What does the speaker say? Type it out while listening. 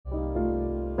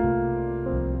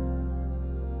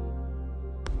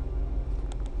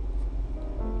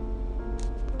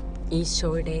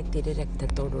ഈശോയുടെ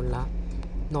തിരുരക്തത്തോടുള്ള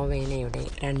നൊവേനയുടെ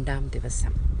 2-ാം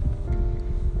ദിവസം.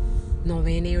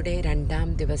 നൊവേനയുടെ 2-ാം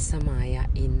ദിവസമായ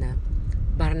ഇന്ന്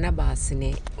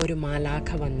ബർണ്ണബാസിനെ ഒരു മാലാഖ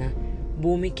വന്ന്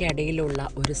ഭൂമിക്കടിയിലുള്ള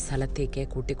ഒരു സ്ഥലത്തേക്ക്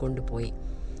കൂട്ടിക്കൊണ്ടുപോയി.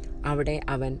 അവിടെ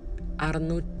അവൻ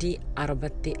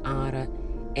 666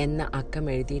 എന്ന അക്കം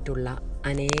എഴുതിയിട്ടുള്ള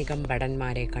അനേകം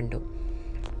ഭടന്മാരെ കണ്ടു.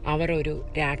 അവർ ഒരു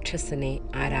രാക്ഷസനെ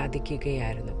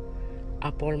ആരാധിക്കുകയായിരുന്നു.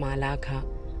 അപ്പോൾ മാലാഖ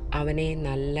അവനെ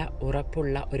നല്ല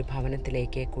ഉറപ്പുള്ള ഒരു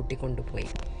ഭവനത്തിലേക്ക് കൂട്ടിക്കൊണ്ടുപോയി.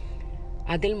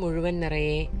 അതിൽ മുഴുവൻ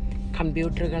നിറയെ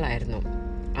കമ്പ്യൂട്ടറുകളായിരുന്നു.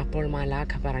 അപ്പോൾ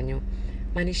മാലാഖ പറഞ്ഞു,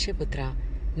 മനുഷ്യപുത്ര,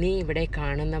 നീ ഇവിടെ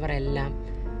കാണുന്നവരെല്ലാം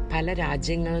പല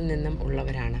രാജ്യങ്ങളിൽ നിന്നും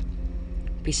ഉള്ളവരാണ്.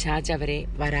 പിശാച് അവരെ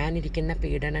വരാനിരിക്കുന്ന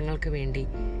പീഡനങ്ങൾക്ക് വേണ്ടി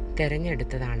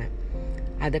തിരഞ്ഞെടുത്തതാണ്.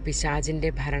 അത് പിശാചിൻ്റെ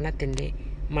ഭരണത്തിൻ്റെ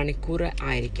മണിക്കൂർ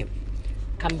ആയിരിക്കും.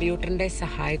 കമ്പ്യൂട്ടറിൻ്റെ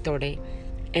സഹായത്തോടെ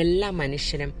എല്ലാ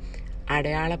മനുഷ്യരും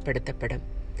അടയാളപ്പെടുത്തപ്പെടും.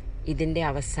 ഇതിൻ്റെ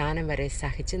അവസാനം വരെ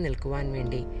സഹിച്ചു നിൽക്കുവാൻ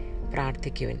വേണ്ടി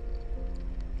പ്രാർത്ഥിക്കുവിൻ.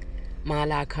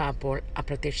 മാലാഖ അപ്പോൾ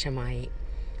അപ്രത്യക്ഷമായി.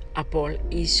 അപ്പോൾ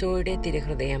ഈശോയുടെ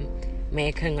തിരുഹൃദയം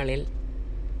മേഘങ്ങളിൽ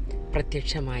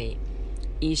പ്രത്യക്ഷമായി.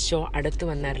 ഈശോ അടുത്തു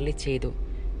വന്നരുളി ചെയ്തു,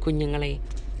 കുഞ്ഞുങ്ങളെ,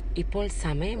 ഇപ്പോൾ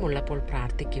സമയമുള്ളപ്പോൾ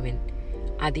പ്രാർത്ഥിക്കുവിൻ.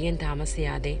 അധികം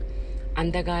താമസിയാതെ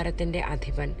അന്ധകാരത്തിൻ്റെ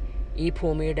അധിപൻ ഈ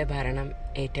ഭൂമിയുടെ ഭരണം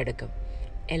ഏറ്റെടുക്കും.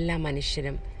 എല്ലാ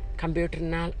മനുഷ്യരും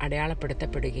കമ്പ്യൂട്ടറിനാൽ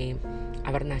അടയാളപ്പെടുത്തപ്പെടുകയും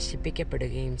അവർ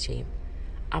നശിപ്പിക്കപ്പെടുകയും ചെയ്യും.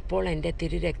 അപ്പോൾ എൻ്റെ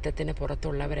തിരുരക്തത്തിന്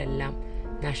പുറത്തുള്ളവരെല്ലാം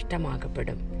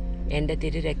നഷ്ടമാക്കപ്പെടും. എൻ്റെ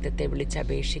തിരുരക്തത്തെ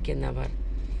വിളിച്ചപേക്ഷിക്കുന്നവർ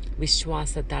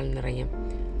വിശ്വാസത്താൽ നിറയും.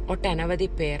 ഒട്ടനവധി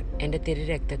പേർ എൻ്റെ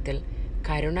തിരുരക്തത്തിൽ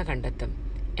കരുണ കണ്ടെത്തും.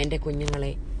 എൻ്റെ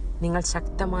കുഞ്ഞുങ്ങളെ, നിങ്ങൾ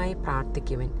ശക്തമായി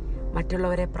പ്രാർത്ഥിക്കുവിൻ.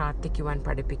 മറ്റുള്ളവരെ പ്രാർത്ഥിക്കുവാൻ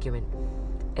പഠിപ്പിക്കുവിൻ.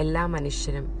 എല്ലാ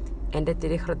മനുഷ്യരും എൻ്റെ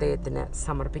തിരുഹൃദയത്തിന്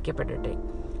സമർപ്പിക്കപ്പെടട്ടെ.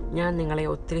 ഞാൻ നിങ്ങളെ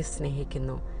ഒത്തിരി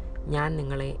സ്നേഹിക്കുന്നു. ഞാൻ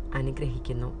നിങ്ങളെ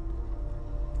അനുഗ്രഹിക്കുന്നു.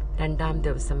 2-ാം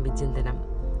ദിവസം വിചിന്തനം.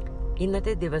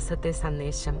 ഇന്നത്തെ ദിവസത്തെ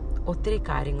സന്ദേശം ഒത്തിരി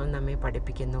കാര്യങ്ങൾ നമ്മെ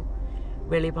പഠിപ്പിക്കുന്നു.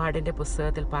 വെളിപാടിൻ്റെ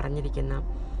പുസ്തകത്തിൽ പറഞ്ഞിരിക്കുന്ന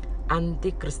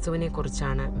അന്തിക്രിസ്തുവിനെ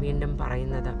കുറിച്ചാണ് വീണ്ടും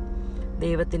പറയുന്നത്.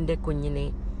 ദൈവത്തിൻ്റെ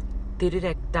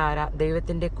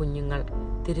കുഞ്ഞുങ്ങൾ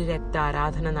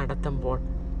തിരുരക്താരാധന നടത്തുമ്പോൾ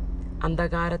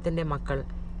അന്ധകാരത്തിൻ്റെ മക്കൾ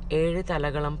 7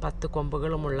 തലകളും 10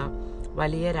 കൊമ്പുകളുമുള്ള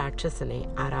വലിയ രാക്ഷസനെ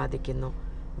ആരാധിക്കുന്നു.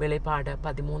 വെളിപാട്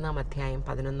 13-ാം അധ്യായം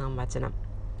 11-ാം വചനം.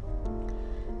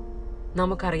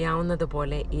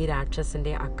 നമുക്കറിയാവുന്നതുപോലെ ഈ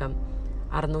രാക്ഷസന്റെ അക്കം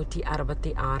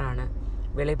 666.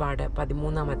 വെളിപാട്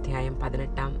 13-ാം അധ്യായം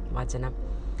 18-ാം വചനം.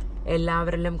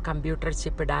 എല്ലാവരിലും കമ്പ്യൂട്ടർ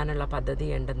ചിപ്പിടാനുള്ള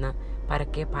പദ്ധതിയുണ്ടെന്ന്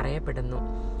പരക്കെ പറയപ്പെടുന്നു.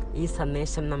 ഈ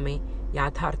സന്ദേശം നമ്മെ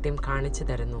യാഥാർത്ഥ്യം കാണിച്ചു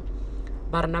തരുന്നു.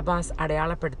 ബർണ്ണബാസ്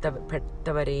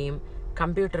അടയാളപ്പെടുത്തപ്പെട്ടവരെയും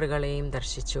കമ്പ്യൂട്ടറുകളെയും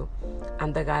ദർശിച്ചു.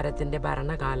 അന്ധകാരത്തിൻ്റെ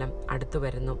ഭരണകാലം അടുത്തു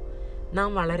വരുന്നു. നാം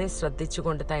വളരെ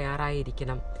ശ്രദ്ധിച്ചുകൊണ്ട്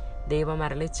തയ്യാറായിരിക്കണം. ദൈവം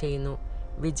അരുളി ചെയ്യുന്നു,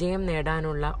 വിജയം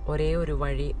നേടാനുള്ള ഒരേ ഒരു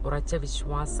വഴി ഉറച്ച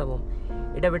വിശ്വാസവും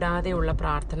ഇടവിടാതെയുള്ള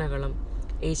പ്രാർത്ഥനകളും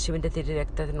യേശുവിൻ്റെ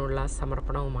തിരുരക്തത്തിനുള്ള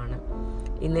സമർപ്പണവുമാണ്.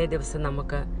 ഇന്നേ ദിവസം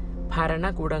നമുക്ക്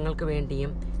ഭരണകൂടങ്ങൾക്ക്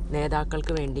വേണ്ടിയും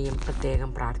നേതാക്കൾക്ക് വേണ്ടിയും പ്രത്യേകം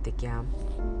പ്രാർത്ഥിക്കാം.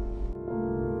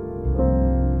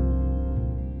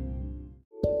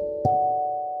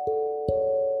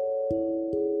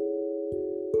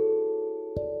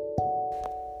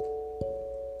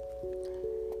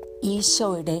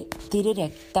 ഈശോയുടെ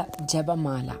തിരുരക്ത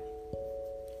ജപമാല.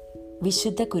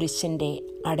 വിശുദ്ധ കുരിശിൻ്റെ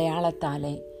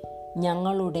അടയാളത്താലെ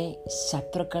ഞങ്ങളുടെ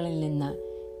ശത്രുക്കളിൽ നിന്ന്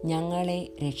ഞങ്ങളെ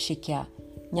രക്ഷിക്ക,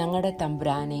 ഞങ്ങളുടെ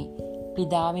തമ്പുരാനെ.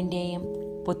 പിതാവിൻ്റെയും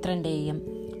പുത്രൻ്റെയും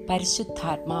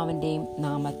പരിശുദ്ധാത്മാവിൻ്റെയും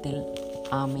നാമത്തിൽ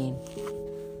ആമേൻ.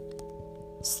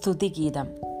 സ്തുതിഗീതം.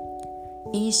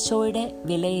 ഈശോയുടെ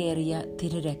വിലയേറിയ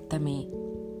തിരുരക്തമേ,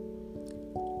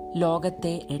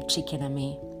 ലോകത്തെ രക്ഷിക്കണമേ.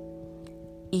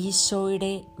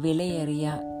 ഈശോയുടെ വിലയേറിയ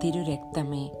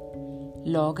തിരുരക്തമേ,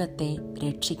 ലോകത്തെ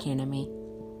രക്ഷിക്കണമേ.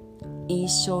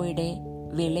 ഈശോയുടെ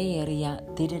വിലയേറിയ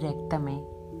തിരുരക്തമേ,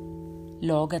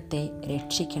 ലോകത്തെ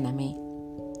രക്ഷിക്കണമേ.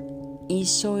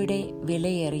 ഈശോയുടെ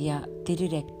വിലയേറിയ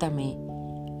തിരുരക്തമേ,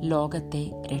 ലോകത്തെ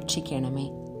രക്ഷിക്കണമേ.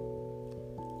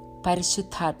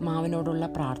 പരിശുദ്ധാത്മാവിനോടുള്ള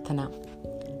പ്രാർത്ഥന.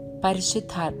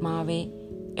 പരിശുദ്ധാത്മാവേ,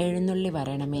 എഴുന്നള്ളി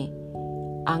വരണമേ.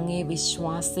 അങ്ങേ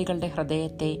വിശ്വാസികളുടെ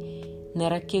ഹൃദയത്തെ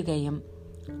നിറയ്ക്കുകയും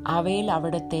അവയിൽ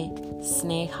അവിടുത്തെ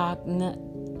സ്നേഹാഗ്നി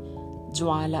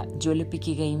ജ്വാല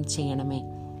ജ്വലിപ്പിക്കുകയും ചെയ്യണമേ.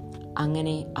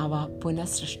 അങ്ങനെ അവ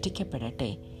പുനഃസൃഷ്ടിക്കപ്പെടട്ടെ,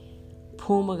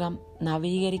 ഭൂമുഖം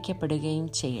നവീകരിക്കപ്പെടുകയും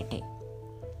ചെയ്യട്ടെ.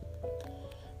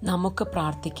 നമുക്ക്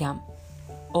പ്രാർത്ഥിക്കാം.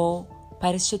 ഓ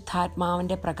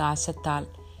പരിശുദ്ധാത്മാവിൻ്റെ പ്രകാശത്താൽ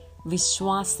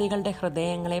വിശ്വാസികളുടെ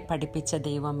ഹൃദയങ്ങളെ പഠിപ്പിച്ച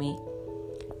ദൈവമേ,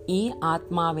 ഈ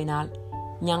ആത്മാവിനാൽ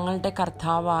ഞങ്ങളുടെ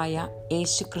കർത്താവായ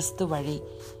യേശുക്രിസ്തു വഴി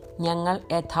ഞങ്ങൾ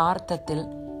യഥാർത്ഥത്തിൽ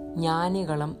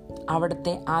ജ്ഞാനികളും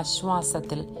അവിടുത്തെ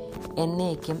ആശ്വാസത്തിൽ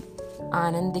എന്നേക്കും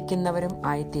ആനന്ദിക്കുന്നവരും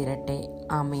ആയിത്തീരട്ടെ.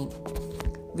 ആമേൻ.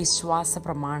 വിശ്വാസ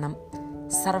പ്രമാണം.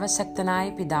 സർവശക്തനായ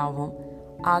പിതാവും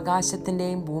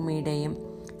ആകാശത്തിൻ്റെയും ഭൂമിയുടെയും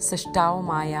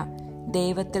സൃഷ്ടാവുമായ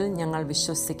ദൈവത്തിൽ ഞങ്ങൾ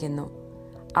വിശ്വസിക്കുന്നു.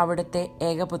 അവിടുത്തെ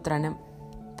ഏകപുത്രനും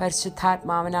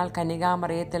പരിശുദ്ധാത്മാവിനാൽ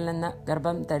കന്യകാമറിയത്തിൽ നിന്ന്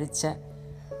ഗർഭം ധരിച്ച്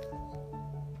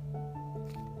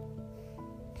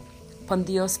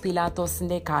പൊന്തിയോസ്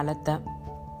പീലാത്തോസിൻ്റെ കാലത്ത്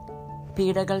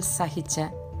പീഡകൾ സഹിച്ച്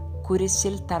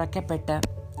കുരിശിൽ തറയ്ക്കപ്പെട്ട്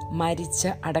മരിച്ച്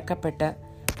അടക്കപ്പെട്ട്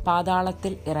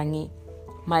പാതാളത്തിൽ ഇറങ്ങി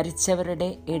മരിച്ചവരുടെ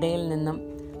ഇടയിൽ നിന്നും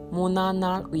മൂന്നാം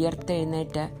നാൾ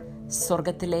ഉയർത്തെഴുന്നേറ്റ്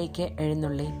സ്വർഗത്തിലേക്ക്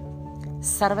എഴുന്നള്ളി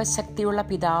സർവശക്തിയുള്ള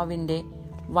പിതാവിൻ്റെ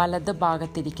വലത്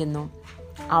ഭാഗത്തിരിക്കുന്നു.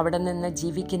 അവിടെ നിന്ന്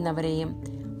ജീവിക്കുന്നവരെയും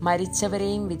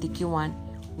മരിച്ചവരെയും വിധിക്കുവാൻ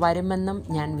വരുമെന്നും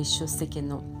ഞാൻ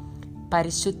വിശ്വസിക്കുന്നു.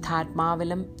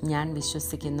 പരിശുദ്ധാത്മാവിലും ഞാൻ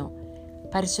വിശ്വസിക്കുന്നു.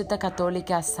 പരിശുദ്ധ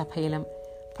കത്തോലിക്ക സഭയിലും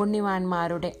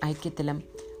പുണ്യവാന്മാരുടെ ഐക്യത്തിലും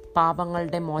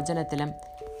പാപങ്ങളുടെ മോചനത്തിലും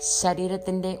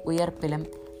ശരീരത്തിൻ്റെ ഉയർപ്പിലും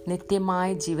നിത്യമായ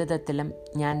ജീവിതത്തിലും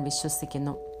ഞാൻ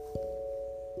വിശ്വസിക്കുന്നു.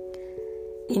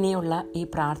 ഇനിയുള്ള ഈ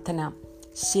പ്രാർത്ഥന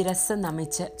ശിരസ്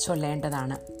നമിച്ച്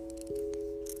ചൊല്ലേണ്ടതാണ്.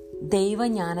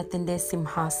 ദൈവജ്ഞാനത്തിൻ്റെ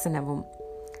സിംഹാസനവും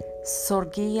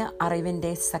സ്വർഗീയ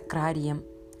അറിവിൻ്റെ സക്രാരിയും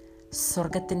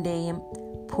സ്വർഗത്തിൻ്റെയും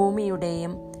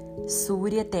ഭൂമിയുടെയും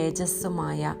സൂര്യ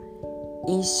തേജസ്സുമായ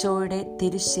ഈശോയുടെ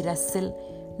തിരുശിരസിൽ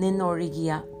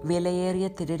നിന്നൊഴുകിയ വിലയേറിയ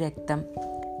തിരുരക്തം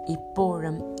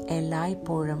ഇപ്പോഴും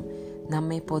എല്ലായ്പ്പോഴും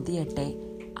നമ്മെ പൊതിയട്ടെ.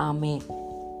 ആമേൻ.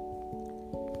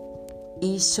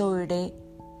 ഈശോയുടെ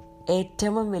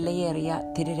ഏറ്റവും വിലയേറിയ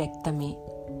തിരുരക്തമേ,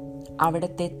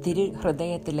 അവിടുത്തെ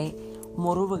തിരുഹൃദയത്തിലെ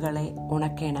മുറിവുകളെ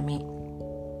ഉണക്കണമേ.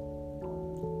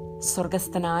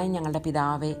 സ്വർഗസ്ഥനായ ഞങ്ങളുടെ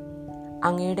പിതാവേ,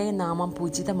 അങ്ങയുടെ നാമം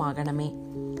പൂജിതമാകണമേ.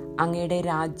 അങ്ങയുടെ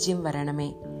രാജ്യം വരണമേ.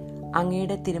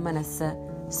 അങ്ങയുടെ തിരുമനസ്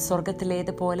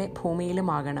സ്വർഗത്തിലേതുപോലെ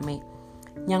ഭൂമിയിലുമാകണമേ.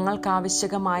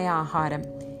 ഞങ്ങൾക്കാവശ്യകമായ ആഹാരം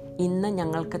ഇന്ന്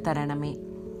ഞങ്ങൾക്ക് തരണമേ.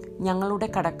 ഞങ്ങളുടെ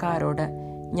കടക്കാരോട്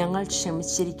ഞങ്ങൾ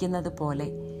ക്ഷമിച്ചിരിക്കുന്നത് പോലെ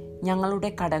ഞങ്ങളുടെ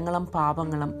കടങ്ങളും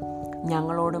പാപങ്ങളും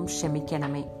ഞങ്ങളോടും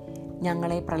ക്ഷമിക്കണമേ.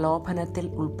 ഞങ്ങളെ പ്രലോഭനത്തിൽ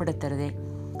ഉൾപ്പെടുത്തരുതേ.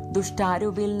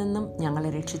 ദുഷ്ടാരൂപിയിൽ നിന്നും ഞങ്ങളെ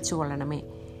രക്ഷിച്ചു കൊള്ളണമേ.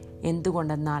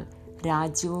 എന്തുകൊണ്ടെന്നാൽ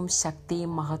രാജ്യവും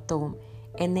ശക്തിയും മഹത്വവും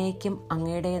എന്നേക്കും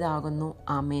അങ്ങയുടേതാകുന്നു.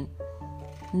 ആമേൻ.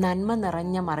 നന്മ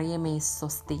നിറഞ്ഞ മറിയമേ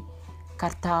സ്വസ്തി,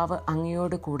 കർത്താവ്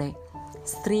അങ്ങയോട് കൂടെ,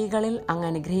 സ്ത്രീകളിൽ അങ്ങ്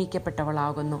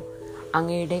അനുഗ്രഹിക്കപ്പെട്ടവളാകുന്നു.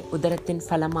 അങ്ങയുടെ ഉദരത്തിൻ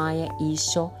ഫലമായ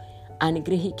ഈശോ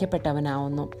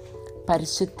അനുഗ്രഹിക്കപ്പെട്ടവനാവുന്നു.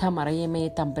 പരിശുദ്ധ മറിയമേ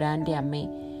തമ്പുരാൻ്റെ അമ്മേ,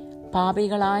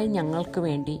 പാപികളായ ഞങ്ങൾക്ക്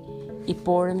വേണ്ടി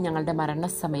ഇപ്പോഴും ഞങ്ങളുടെ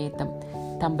മരണസമയത്തും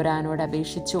തമ്പുരാനോട്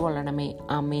അപേക്ഷിച്ചു കൊള്ളണമേ.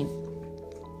 ആമേൻ.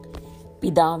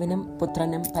 പിതാവിനും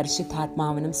പുത്രനും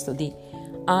പരിശുദ്ധാത്മാവിനും സ്തുതി,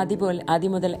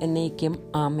 ആദിമുതൽ എന്നേക്കും.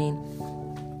 ആമേൻ.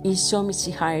 ഈശോ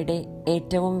മിശിഹായുടെ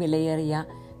ഏറ്റവും വിലയേറിയ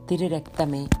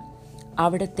തിരുരക്തമേ,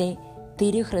 അവിടുത്തെ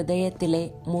തിരുഹൃദയത്തിലെ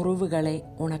മുറിവുകളെ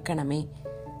ഉണക്കണമേ.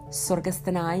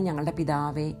 സ്വർഗസ്ഥനായ ഞങ്ങളുടെ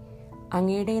പിതാവേ,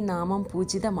 അങ്ങയുടെ നാമം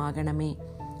പൂജിതമാകണമേ.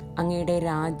 അങ്ങയുടെ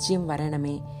രാജ്യം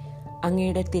വരണമേ.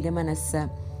 അങ്ങയുടെ തിരുമനസ്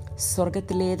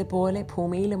സ്വർഗത്തിലേതുപോലെ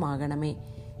ഭൂമിയിലുമാകണമേ.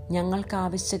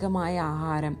 ഞങ്ങൾക്കാവശ്യകമായ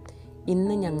ആഹാരം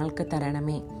ഇന്ന് ഞങ്ങൾക്ക്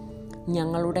തരണമേ.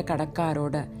 ഞങ്ങളുടെ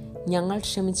കടക്കാരോട് ഞങ്ങൾ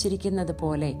ക്ഷമിച്ചിരിക്കുന്നത്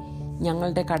പോലെ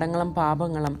ഞങ്ങളുടെ കടങ്ങളും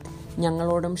പാപങ്ങളും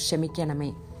ഞങ്ങളോടും ക്ഷമിക്കണമേ.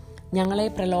 ഞങ്ങളെ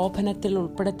പ്രലോഭനത്തിൽ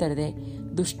ഉൾപ്പെടുത്തരുതേ.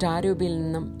 ദുഷ്ടാരൂപിയിൽ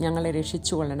നിന്നും ഞങ്ങളെ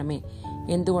രക്ഷിച്ചു കൊള്ളണമേ.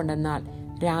 എന്തുകൊണ്ടെന്നാൽ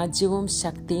രാജ്യവും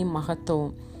ശക്തിയും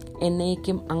മഹത്വവും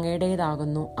എന്നേക്കും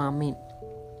അങ്ങയുടേതാകുന്നു. ആമേൻ.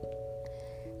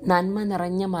 നന്മ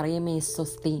നിറഞ്ഞ മറിയമേ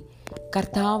സ്വസ്തി,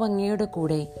 കർത്താവ് അങ്ങയുടെ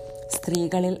കൂടെ,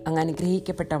 സ്ത്രീകളിൽ അങ്ങ്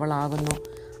അനുഗ്രഹിക്കപ്പെട്ടവളാകുന്നു.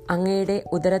 അങ്ങയുടെ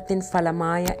ഉദരത്തിൻ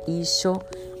ഫലമായ ഈശോ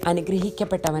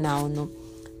അനുഗ്രഹിക്കപ്പെട്ടവനാവുന്നു.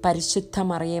 പരിശുദ്ധ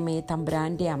മറിയമേ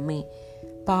തമ്പുരാൻ്റെ അമ്മേ,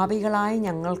 പാപികളായ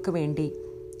ഞങ്ങൾക്ക് വേണ്ടി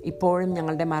ഇപ്പോഴും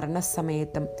ഞങ്ങളുടെ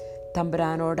മരണസമയത്തും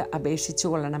തമ്പുരാനോട് അപേക്ഷിച്ചു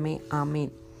കൊള്ളണമേ. ആമേൻ.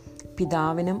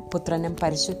 പിതാവിനും പുത്രനും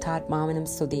പരിശുദ്ധാത്മാവിനും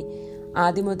സ്തുതി,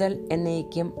 ആദിമുതൽ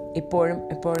എന്നേക്കും ഇപ്പോഴും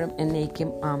എപ്പോഴും എന്നേക്കും.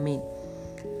 ആമേൻ.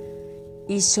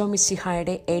 ഈശോ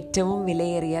മിശിഹായുടെ ഏറ്റവും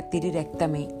വിലയേറിയ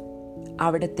തിരുരക്തമേ,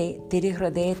 അവിടുത്തെ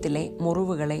തിരുഹൃദയത്തിലെ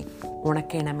മുറിവുകളെ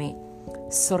ഉണക്കണമേ.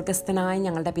 സ്വർഗസ്ഥനായ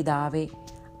ഞങ്ങളുടെ പിതാവേ,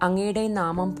 അങ്ങയുടെ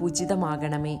നാമം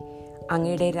പൂജിതമാകണമേ.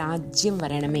 അങ്ങയുടെ രാജ്യം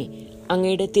വരണമേ.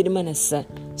 അങ്ങയുടെ തിരുമനസ്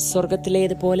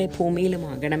സ്വർഗത്തിലേതുപോലെ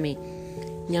ഭൂമിയിലുമാകണമേ.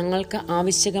 ഞങ്ങൾക്ക്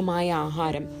ആവശ്യകമായ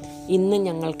ആഹാരം ഇന്ന്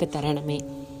ഞങ്ങൾക്ക് തരണമേ.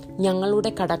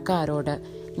 ഞങ്ങളുടെ കടക്കാരോട്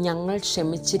ഞങ്ങൾ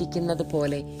ക്ഷമിച്ചിരിക്കുന്നത്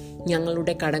പോലെ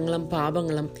ഞങ്ങളുടെ കടങ്ങളും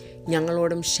പാപങ്ങളും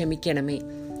ഞങ്ങളോടും ക്ഷമിക്കണമേ.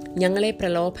 ഞങ്ങളെ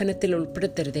പ്രലോഭനത്തിൽ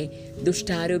ഉൾപ്പെടുത്തരുതേ.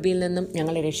 ദുഷ്ടാരൂപിയിൽ നിന്നും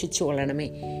ഞങ്ങളെ രക്ഷിച്ചു കൊള്ളണമേ.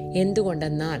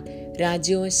 എന്തുകൊണ്ടെന്നാൽ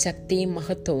രാജ്യവും ശക്തിയും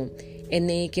മഹത്വവും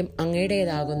എന്നേക്കും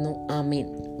അങ്ങയുടേതാകുന്നു. ആമേൻ.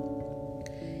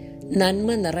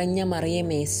 നന്മ നിറഞ്ഞ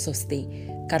മറിയമേ സ്വസ്തി,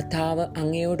 കർത്താവ്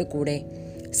അങ്ങയോട് കൂടെ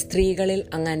സ്ത്രീകളിൽ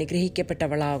അങ്ങ്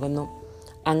അനുഗ്രഹിക്കപ്പെട്ടവളാകുന്നു.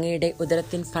 അങ്ങയുടെ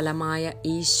ഉദരത്തിൻ ഫലമായ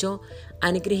ഈശോ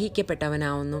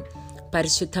അനുഗ്രഹിക്കപ്പെട്ടവനാവുന്നു.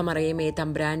 പരിശുദ്ധ മറിയമേ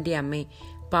തമ്പുരാൻ്റെ അമ്മേ,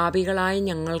 പാപികളായ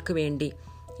ഞങ്ങൾക്ക് വേണ്ടി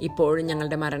ഇപ്പോഴും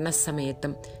ഞങ്ങളുടെ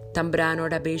മരണസമയത്തും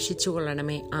തമ്പുരാനോട് അപേക്ഷിച്ചു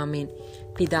കൊള്ളണമേ. ആമേൻ.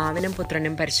 പിതാവിനും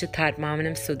പുത്രനും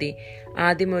പരിശുദ്ധാത്മാവിനും സ്തുതി,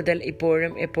 ആദ്യം മുതൽ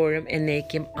ഇപ്പോഴും എപ്പോഴും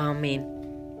എന്നേക്കും. ആമേൻ.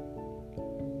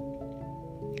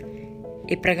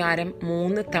 ഇപ്രകാരം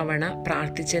 3 തവണ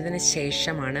പ്രാർത്ഥിച്ചതിന്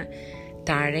ശേഷമാണ്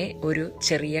താഴെ ഒരു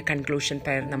ചെറിയ കൺക്ലൂഷൻ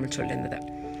പ്രയർ നമ്മൾ ചൊല്ലുന്നത്.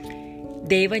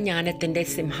 ദൈവജ്ഞാനത്തിൻ്റെ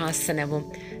സിംഹാസനവും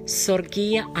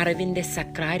സ്വർഗീയ അറിവിൻ്റെ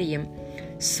സക്രാരിയും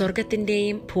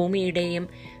സ്വർഗത്തിൻ്റെയും ഭൂമിയുടെയും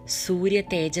സൂര്യ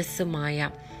തേജസ്സുമായ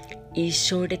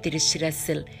ഈശോയുടെ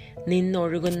തിരുശിരസിൽ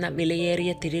നിന്നൊഴുകുന്ന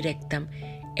വിലയേറിയ തിരുരക്തം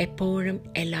എപ്പോഴും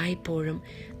എല്ലായ്പ്പോഴും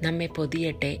നമ്മെ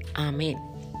പൊതിയട്ടെ. ആമേൻ.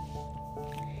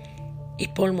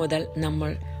 ഇപ്പോൾ മുതൽ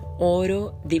നമ്മൾ ഓരോ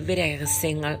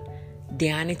ദിവ്യരഹസ്യങ്ങൾ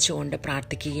ധ്യാനിച്ചുകൊണ്ട്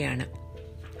പ്രാർത്ഥിക്കുകയാണ്.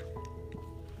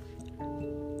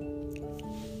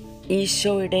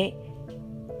 ഈശോയുടെ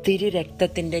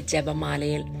തിരുരക്തത്തിൻ്റെ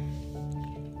ജപമാലയിൽ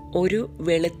ഒരു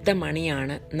വെളുത്ത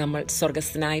മണിയാണ് നമ്മൾ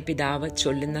സ്വർഗസ്ഥനായ പിതാവ്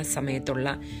ചൊല്ലുന്ന സമയത്തുള്ള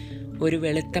ഒരു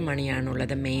വെളുത്ത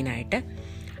മണിയാണുള്ളത് മെയിനായിട്ട്.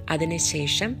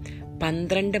 അതിനുശേഷം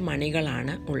 12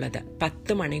 മണികളാണ് ഉള്ളത്.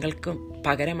 10 മണികൾക്ക്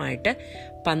പകരമായിട്ട്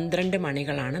 12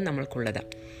 മണികളാണ് നമ്മൾക്കുള്ളത്.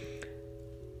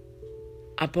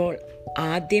 അപ്പോൾ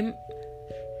ആദ്യം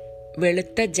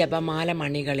വെളുത്ത ജപമാല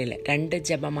മണികളിൽ 2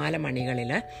 ജപമാല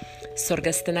മണികളിൽ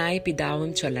സ്വർഗസ്ഥനായ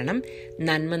പിതാവും ചൊല്ലണം,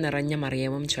 നന്മ നിറഞ്ഞ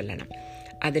മറിയവും ചൊല്ലണം.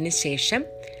 അതിനുശേഷം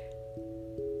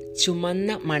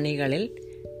ചുമന്ന മണികളിൽ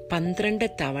 12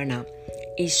 തവണ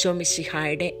ഈശോ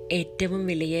മിശിഹായുടെ ഏറ്റവും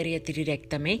വിലയേറിയ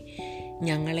തിരുരക്തമേ,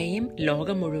 ഞങ്ങളെയും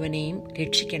ലോകം മുഴുവനെയും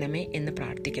രക്ഷിക്കണമേ എന്ന്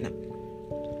പ്രാർത്ഥിക്കണം.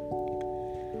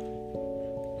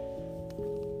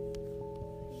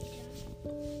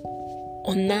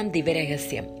 ഒന്നാം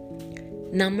ദിവ്യരഹസ്യം,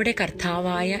 നമ്മുടെ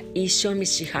കർത്താവായ ഈശോ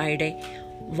മിശിഹായുടെ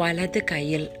വലത്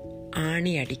കൈയിൽ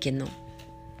ആണിയടിക്കുന്നു.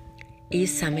 ഈ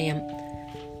സമയം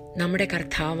നമ്മുടെ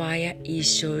കർത്താവായ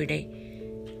ഈശോയുടെ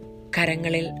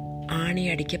കരങ്ങളിൽ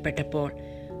ആണിയടിക്കപ്പെട്ടപ്പോൾ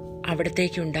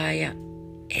അവിടത്തേക്കുണ്ടായ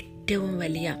ഏറ്റവും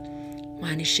വലിയ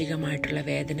മാനുഷികമായിട്ടുള്ള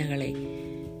വേദനകളെ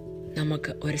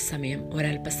നമുക്ക്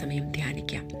ഒരല്പസമയം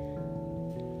ധ്യാനിക്കാം.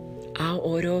 ആ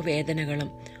ഓരോ വേദനകളും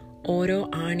ഓരോ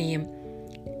ആണിയും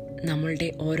നമ്മളുടെ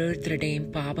ഓരോരുത്തരുടെയും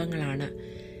പാപങ്ങളാണ്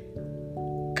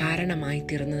കാരണമായി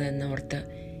തീർന്നതെന്നോർത്ത്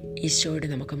ഈശോയോട്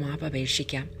നമുക്ക്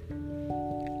മാപ്പപേക്ഷിക്കാം.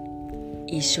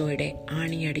 ഈശോയുടെ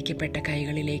ആണിയടിക്കപ്പെട്ട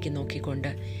കൈകളിലേക്ക്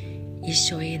നോക്കിക്കൊണ്ട്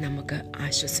ഈശോയെ നമുക്ക്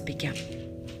ആശ്വസിപ്പിക്കാം.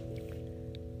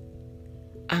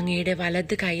 അങ്ങയുടെ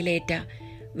വലത് കൈയിലേറ്റ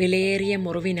വിലയേറിയ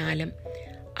മുറിവിനാലും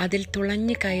അതിൽ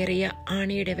തുളഞ്ഞു കയറിയ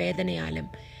ആണിയുടെ വേദനയാലും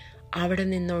അവിടെ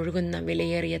നിന്നൊഴുകുന്ന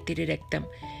വിലയേറിയ തിരുരക്തം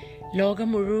ലോകം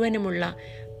മുഴുവനുമുള്ള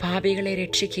പാപികളെ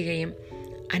രക്ഷിക്കുകയും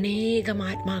അനേകം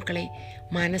ആത്മാക്കളെ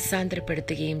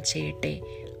മാനസാന്തരപ്പെടുത്തുകയും ചെയ്യട്ടെ.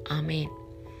 ആമേൻ.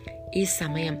 ഈ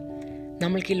സമയം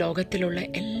നമ്മൾക്ക് ഈ ലോകത്തിലുള്ള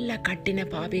എല്ലാ കഠിന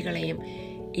പാപികളെയും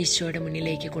ഈശോയുടെ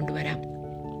മുന്നിലേക്ക് കൊണ്ടുവരാം.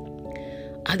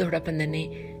 അതോടൊപ്പം തന്നെ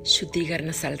ശുദ്ധീകരണ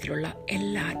സ്ഥലത്തിലുള്ള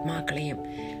എല്ലാ ആത്മാക്കളെയും,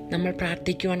 നമ്മൾ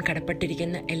പ്രാർത്ഥിക്കുവാൻ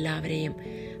കടപ്പെട്ടിരിക്കുന്ന എല്ലാവരെയും,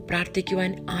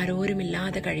 പ്രാർത്ഥിക്കുവാൻ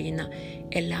ആരോരുമില്ലാതെ കഴിയുന്ന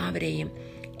എല്ലാവരെയും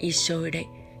ഈശോയുടെ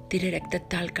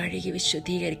തിരുരക്തത്താൽ കഴുകി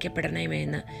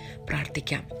വിശുദ്ധീകരിക്കപ്പെടണമെന്ന്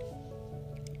പ്രാർത്ഥിക്കാം.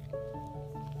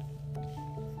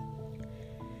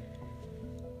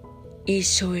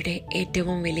 ഈശോയുടെ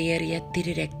ഏറ്റവും വിലയേറിയ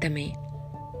തിരുരക്തമേ,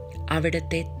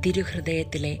 അവിടുത്തെ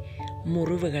തിരുഹൃദയത്തിലെ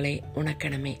മുറിവുകളെ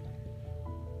ഉണക്കണമേ.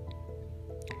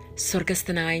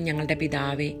 സ്വർഗസ്ഥനായ ഞങ്ങളുടെ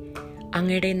പിതാവേ,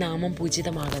 അങ്ങയുടെ നാമം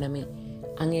പൂജിതമാകണമേ.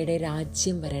 അങ്ങയുടെ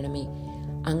രാജ്യം വരണമേ.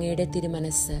 അങ്ങയുടെ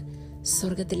തിരുമനസ്സ്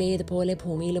സ്വർഗത്തിലേതുപോലെ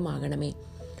ഭൂമിയിലുമാകണമേ.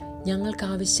 ഞങ്ങൾക്ക്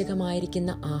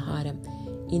ആവശ്യകമായിരിക്കുന്ന ആഹാരം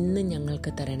ഇന്ന്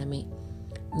ഞങ്ങൾക്ക് തരണമേ.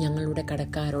 ഞങ്ങളുടെ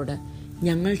കടക്കാരോട്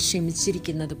ഞങ്ങൾ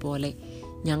ക്ഷമിച്ചിരിക്കുന്നത് പോലെ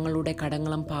ഞങ്ങളുടെ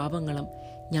കടങ്ങളും പാപങ്ങളും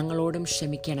ഞങ്ങളോടും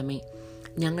ക്ഷമിക്കണമേ.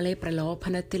 ഞങ്ങളെ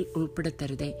പ്രലോഭനത്തിൽ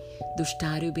ഉൾപ്പെടുത്തരുതേ,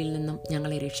 ദുഷ്ടാരൂപിയിൽ നിന്നും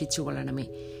ഞങ്ങളെ രക്ഷിച്ചുകൊള്ളണമേ.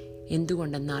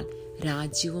 എന്തുകൊണ്ടെന്നാൽ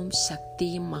രാജ്യവും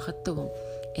ശക്തിയും മഹത്വവും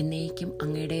എന്നേക്കും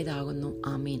അങ്ങയുടേതാകുന്നു.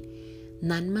 ആമേൻ.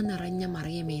 നന്മ നിറഞ്ഞ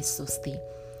മറിയമേ സ്വസ്തി,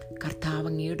 കർത്താവ്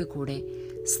അങ്ങയുടെ കൂടെ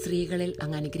സ്ത്രീകളിൽ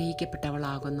അങ്ങ്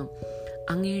അനുഗ്രഹിക്കപ്പെട്ടവളാകുന്നു.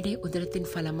 അങ്ങയുടെ ഉദരത്തിൻ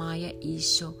ഫലമായ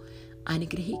ഈശോ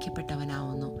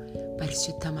അനുഗ്രഹിക്കപ്പെട്ടവനാവുന്നു.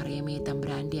 പരിശുദ്ധ മറിയമേ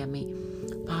തമ്പുരാൻ്റെ അമ്മേ,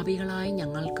 പാപികളായ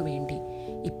ഞങ്ങൾക്ക് വേണ്ടി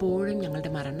ഇപ്പോഴും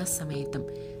ഞങ്ങളുടെ മരണസമയത്തും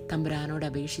തമ്പുരാനോട്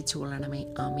അപേക്ഷിച്ചു കൊള്ളണമേ.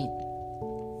 ആമേൻ.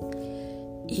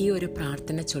 ഈ ഒരു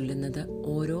പ്രാർത്ഥന ചൊല്ലുന്നത്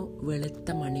ഓരോ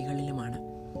വെളുത്ത മണികളിലുമാണ്.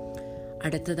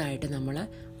 അടുത്തതായിട്ട് നമ്മൾ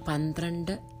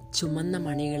 12 ചുമന്ന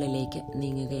മണികളിലേക്ക്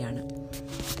നീങ്ങുകയാണ്.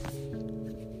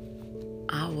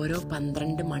 ആ ഓരോ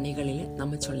 12 മണികളിൽ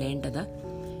നമ്മൾ ചൊല്ലേണ്ടത്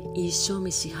ഈശോ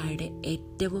മിശിഹായുടെ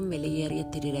ഏറ്റവും വിലയേറിയ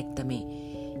തിരുരക്തമേ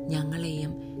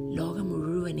ഞങ്ങളെയും ലോകം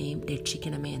മുഴുവനെയും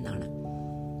രക്ഷിക്കണമേ എന്നാണ്.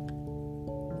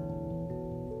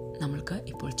 നമ്മൾക്ക്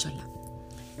ഇപ്പോൾ ചൊല്ലാം.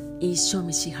 ഈശോ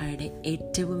മിശിഹായുടെ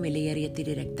ഏറ്റവും വിലയേറിയ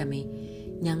തിരുരക്തമേ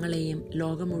ഞങ്ങളെയും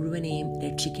ലോകം മുഴുവനെയും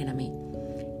രക്ഷിക്കണമേ.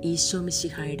 ഈശോ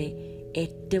മിശിഹായുടെ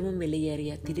ഏറ്റവും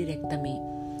വിലയേറിയ തിരുരക്തമേ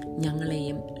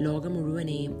ഞങ്ങളെയും ലോകം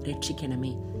മുഴുവനെയും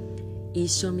രക്ഷിക്കണമേ.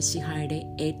 ഈശോ മിശിഹായുടെ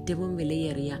ഏറ്റവും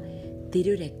വിലയേറിയ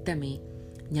തിരുരക്തമേ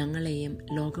ഞങ്ങളെയും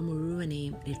ലോകം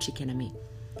മുഴുവനെയും രക്ഷിക്കണമേ.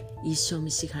 ഈശോ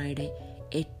മിശിഹായുടെ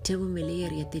ഏറ്റവും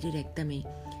വിലയേറിയ തിരുരക്തമേ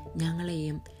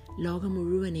ഞങ്ങളെയും ലോകം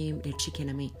മുഴുവനെയും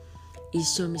രക്ഷിക്കണമേ.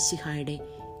 ഈശോ മിശിഹായുടെ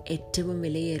ഏറ്റവും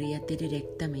വിലയേറിയ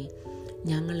തിരുരക്തമേ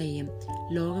ഞങ്ങളെയും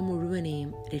ലോകം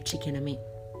മുഴുവനെയും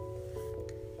രക്ഷിക്കണമേ.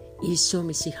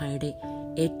 ഈശോ മിശിഹായുടെ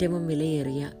ഏറ്റവും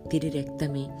വിലയേറിയ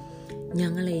തിരുരക്തമേ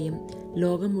ഞങ്ങളെയും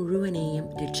ലോകം മുഴുവനെയും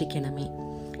രക്ഷിക്കണമേ.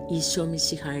 ഈശോ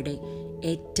മിശിഹായുടെ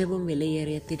ഏറ്റവും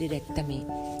വിലയേറിയ തിരുരക്തമേ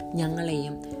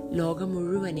ഞങ്ങളെയും ലോകം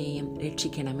മുഴുവനെയും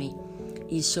രക്ഷിക്കണമേ.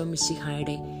 ഈശോ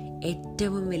മിശിഹായുടെ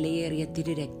ഏറ്റവും വിലയേറിയ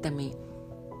തിരുരക്തമേ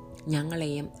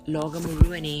ഞങ്ങളെയും ലോകം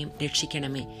മുഴുവനെയും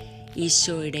രക്ഷിക്കണമേ.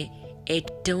 ഈശോയുടെ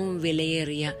ഏറ്റവും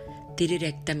വിലയേറിയ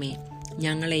തിരുരക്തമേ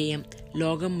ഞങ്ങളെയും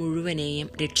ലോകം മുഴുവനെയും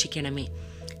രക്ഷിക്കണമേ.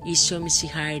 ഈശോ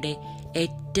മിശിഹായുടെ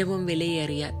ഏറ്റവും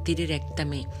വിലയേറിയ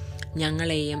തിരുരക്തമേ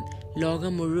ഞങ്ങളെയും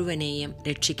ലോകം മുഴുവനെയും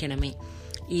രക്ഷിക്കണമേ.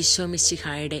 ഈശോ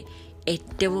മിശിഹായുടെ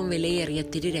ഏറ്റവും വിലയേറിയ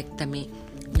തിരുരക്തമേ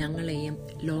ഞങ്ങളെയും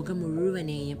ലോകം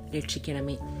മുഴുവനെയും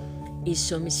രക്ഷിക്കണമേ.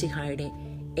 ഈശോ മിശിഹായുടെ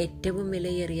ഏറ്റവും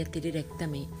വിലയേറിയ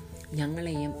തിരുരക്തമേ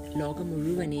ഞങ്ങളെയും ലോകം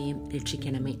മുഴുവനെയും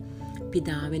രക്ഷിക്കണമേ.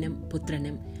 പിതാവിനും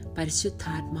പുത്രനും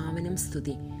പരിശുദ്ധാത്മാവിനും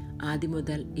സ്തുതി,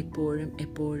 ആദിമുതൽ ഇപ്പോഴും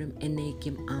എപ്പോഴും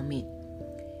എന്നേക്കും ആമേൻ.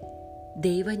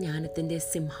 ദൈവജ്ഞാനത്തിൻ്റെ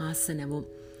സിംഹാസനവും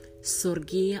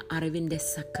സ്വർഗീയ അറിവിൻ്റെ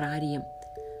സക്രാരിയും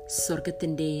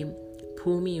സ്വർഗത്തിൻ്റെയും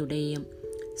ഭൂമിയുടെയും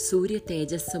സൂര്യ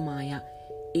തേജസ്സുമായ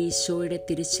ഈശോയുടെ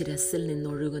തിരുശിരസിൽ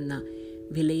നിന്നൊഴുകുന്ന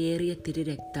വിലയേറിയ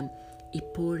തിരുരക്തം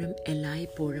ഇപ്പോഴും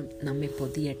എല്ലായ്പ്പോഴും നമ്മെ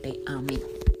പൊതിയട്ടെ. ആമേൻ.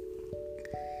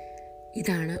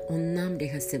 ഇതാണ്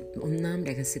ഒന്നാം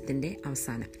രഹസ്യത്തിൻ്റെ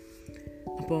അവസാനം.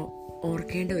 അപ്പോൾ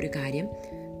ഓർക്കേണ്ട ഒരു കാര്യം,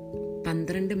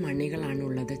 12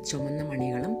 മണികളാണുള്ളത്, ചുമന്ന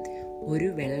മണികളും 1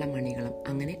 വെള്ള മണികളും.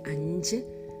 അങ്ങനെ 5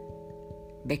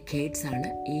 ഡെക്കേഡ്സ് ആണ്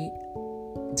ഈ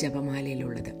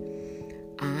ജപമാലയിലുള്ളത്.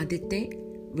 ആദ്യത്തെ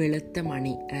വെളുത്ത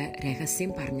മണി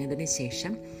രഹസ്യം പറഞ്ഞതിന്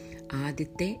ശേഷം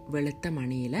ആദ്യത്തെ വെളുത്ത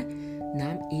മണിയിൽ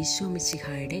നാം ഈശോ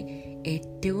മിശിഹായുടെ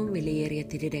ഏറ്റവും വിലയേറിയ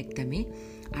തിരുരക്തമേ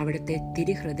അവിടുത്തെ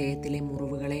തിരുഹൃദയത്തിലെ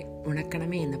മുറിവുകളെ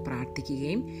ഉണക്കണമേ എന്ന്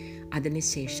പ്രാർത്ഥിക്കുകയും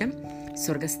അതിനുശേഷം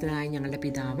സ്വർഗസ്ഥനായ ഞങ്ങളുടെ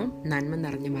പിതാവും നന്മ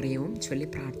നിറഞ്ഞ മറിയവും ചൊല്ലി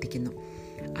പ്രാർത്ഥിക്കുന്നു.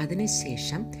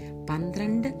 അതിനുശേഷം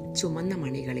 12 ചുമന്ന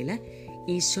മണികളിൽ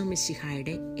ഈശോ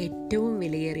മിശിഹായുടെ ഏറ്റവും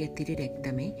വിലയേറിയ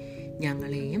തിരുരക്തമേ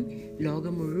ഞങ്ങളെയും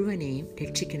ലോകം മുഴുവനെയും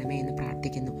രക്ഷിക്കണമേ എന്ന്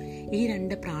പ്രാർത്ഥിക്കുന്നു. ഈ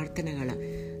 2 പ്രാർത്ഥനകൾ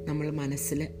നമ്മൾ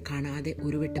മനസ്സിൽ കാണാതെ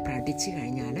ഉരുവിട്ട് പ്രാർത്ഥിച്ചു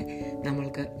കഴിഞ്ഞാൽ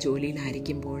നമ്മൾക്ക്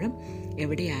ജോലിയിലായിരിക്കുമ്പോഴും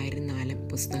എവിടെയായിരുന്നാലും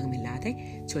പുസ്തകമില്ലാതെ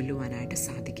ചൊല്ലുവാനായിട്ട്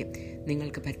സാധിക്കും.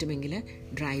 നിങ്ങൾക്ക് പറ്റുമെങ്കിൽ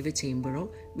ഡ്രൈവ് ചെയ്യുമ്പോഴോ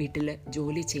വീട്ടിൽ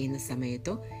ജോലി ചെയ്യുന്ന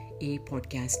സമയത്തോ ഈ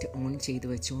പോഡ്കാസ്റ്റ് ഓൺ ചെയ്തു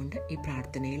വെച്ചുകൊണ്ട് ഈ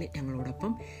പ്രാർത്ഥനയിൽ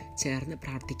ഞങ്ങളോടൊപ്പം ചേർന്ന്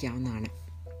പ്രാർത്ഥിക്കാവുന്നതാണ്.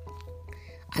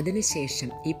 അതിനുശേഷം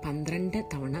ഈ 12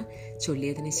 തവണ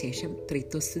ചൊല്ലിയതിന് ശേഷം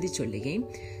ത്രിത്വസ്തുതി ചൊല്ലുകയും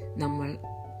നമ്മൾ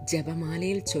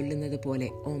ജപമാലയിൽ ചൊല്ലുന്നത് പോലെ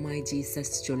ഓ മൈ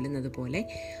ജീസസ് ചൊല്ലുന്നത് പോലെ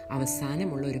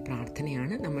അവസാനമുള്ള ഒരു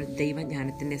പ്രാർത്ഥനയാണ് നമ്മൾ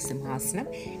ദൈവജ്ഞാനത്തിൻ്റെ സിംഹാസനം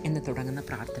എന്ന് തുടങ്ങുന്ന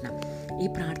പ്രാർത്ഥന. ഈ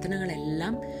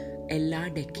പ്രാർത്ഥനകളെല്ലാം എല്ലാ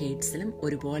ഡെക്കേഡ്സിലും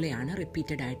ഒരുപോലെയാണ്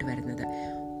റിപ്പീറ്റഡ് ആയിട്ട് വരുന്നത്.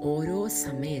 ഓരോ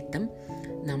സമയത്തും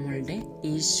നമ്മളുടെ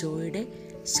ഈശോയുടെ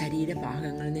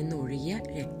ശരീരഭാഗങ്ങളിൽ നിന്നൊഴുകിയ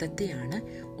രക്തത്തെയാണ്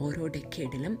ഓരോ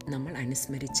ഡെക്കേഡിലും നമ്മൾ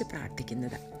അനുസ്മരിച്ച്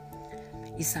പ്രാർത്ഥിക്കുന്നത്.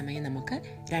 ഈ സമയം നമുക്ക്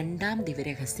 2-ാം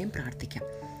ദിവരഹസ്യം പ്രാർത്ഥിക്കാം.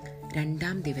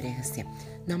 2-ാം ദിവരഹസ്യം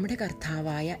നമ്മുടെ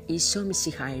കർത്താവായ ഈശോ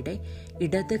മിശിഹായുടെ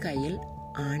ഇടത് കൈയിൽ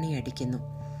ആണിയടിക്കുന്നു.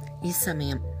 ഈ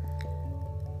സമയം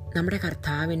നമ്മുടെ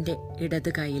കർത്താവിൻ്റെ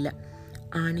ഇടത് കൈയിൽ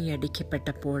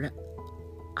ആണിയടിക്കപ്പെട്ടപ്പോൾ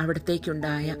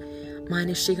അവിടത്തേക്കുണ്ടായ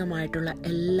മാനുഷികമായിട്ടുള്ള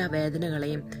എല്ലാ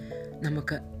വേദനകളെയും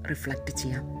നമുക്ക് റിഫ്ലക്റ്റ്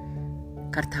ചെയ്യാം.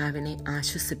 കർത്താവിനെ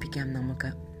ആശ്വസിപ്പിക്കാം.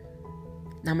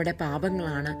 നമ്മുടെ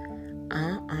പാപങ്ങളാണ് ആ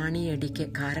ആണിയടിക്ക്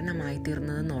കാരണമായി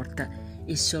തീർന്നതെന്നോർത്ത്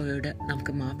ഈശോയോട്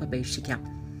നമുക്ക് മാപ്പപേക്ഷിക്കാം.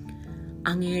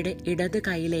 അങ്ങയുടെ ഇടത്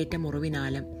കൈയിലേറ്റ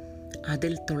മുറിവിനാലും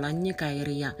അതിൽ തുളഞ്ഞു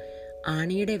കയറിയ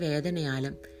ആണിയുടെ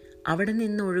വേദനയാലും അവിടെ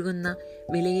നിന്നൊഴുകുന്ന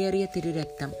വിലയേറിയ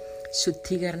തിരുരക്തം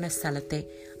ശുദ്ധീകരണ സ്ഥലത്തെ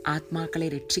ആത്മാക്കളെ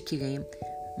രക്ഷിക്കുകയും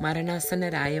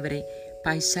മരണാസന്നരായവരെ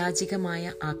പൈശാചികമായ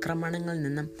ആക്രമണങ്ങളിൽ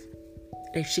നിന്നും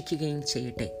രക്ഷിക്കുകയും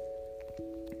ചെയ്യട്ടെ.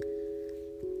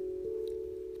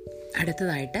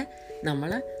 അടുത്തതായിട്ട്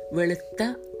നമ്മൾ വെളുത്ത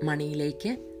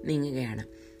മണിയിലേക്ക് നീങ്ങുകയാണ്.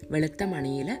 വെളുത്ത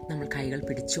മണിയിൽ നമ്മൾ കൈകൾ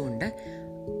പിടിച്ചുകൊണ്ട്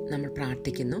നമ്മൾ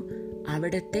പ്രാർത്ഥിക്കുന്നു.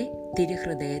 അവിടുത്തെ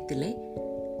തിരുഹൃദയത്തിലെ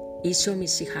ഈശോ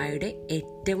മിശിഹായുടെ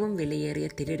ഏറ്റവും വിലയേറിയ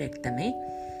തിരുരക്തമേ,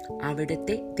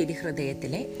 അവിടുത്തെ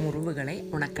തിരുഹൃദയത്തിലെ മുറിവുകളെ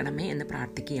ഉണക്കണമേ എന്ന്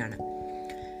പ്രാർത്ഥിക്കുകയാണ്.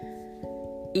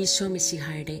 ഈശോ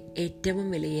മിശിഹായുടെ ഏറ്റവും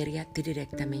വിലയേറിയ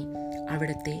തിരുരക്തമേ,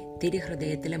 അവിടുത്തെ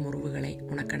തിരുഹൃദയത്തിലെ മുറിവുകളെ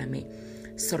ഉണക്കണമേ.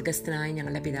 സ്വർഗസ്ഥനായ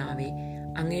ഞങ്ങളുടെ പിതാവേ,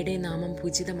 അങ്ങയുടെ നാമം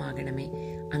പൂജിതമാകണമേ.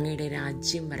 അങ്ങയുടെ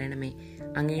രാജ്യം വരണമേ.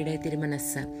 അങ്ങയുടെ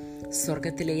തിരുമനസ്സ്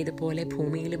സ്വർഗത്തിലേതുപോലെ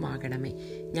ഭൂമിയിലുമാകണമേ.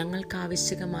 ഞങ്ങൾക്ക്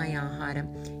ആവശ്യകമായ ആഹാരം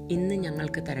ഇന്ന്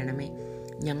ഞങ്ങൾക്ക് തരണമേ.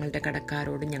 ഞങ്ങളുടെ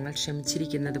കടക്കാരോട് ഞങ്ങൾ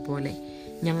ക്ഷമിച്ചിരിക്കുന്നത് പോലെ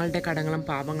ഞങ്ങളുടെ കടങ്ങളും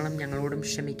പാപങ്ങളും ഞങ്ങളോടും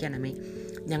ക്ഷമിക്കണമേ.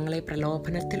 ഞങ്ങളെ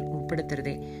പ്രലോഭനത്തിൽ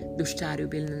ഉൾപ്പെടുത്തരുതേ,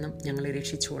 ദുഷ്ടാരൂപിയിൽ നിന്നും ഞങ്ങളെ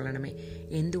രക്ഷിച്ചുകൊള്ളണമേ.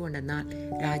 എന്തുകൊണ്ടെന്നാൽ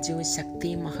രാജ്യവും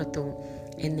ശക്തിയും മഹത്വവും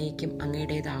എന്നേക്കും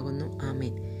അങ്ങയുടേതാകുന്നു.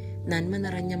 ആമേൻ. നന്മ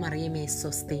നിറഞ്ഞ മറിയമേ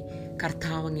സ്വസ്തി,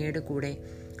 കർത്താവ് അങ്ങയുടെ കൂടെ,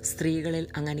 സ്ത്രീകളിൽ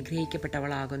അങ്ങ്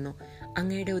അനുഗ്രഹിക്കപ്പെട്ടവളാകുന്നു.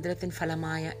 അങ്ങയുടെ ഉദരത്തിൻ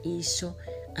ഫലമായ ഈശോ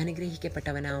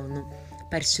അനുഗ്രഹിക്കപ്പെട്ടവനാവുന്നു.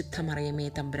 പരിശുദ്ധ മറിയമേ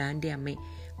തമ്പുരാൻ്റെ അമ്മേ,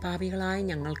 പാപികളായ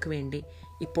ഞങ്ങൾക്ക് വേണ്ടി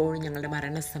ഇപ്പോഴും ഞങ്ങളുടെ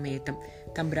മരണസമയത്തും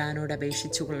തമ്പുരാനോട്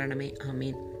അപേക്ഷിച്ചു കൊള്ളണമേ.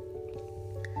 ആമേൻ.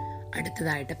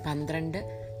 അടുത്തതായിട്ട് 12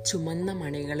 ചുമന്ന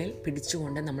മണികളിൽ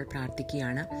പിടിച്ചുകൊണ്ട് നമ്മൾ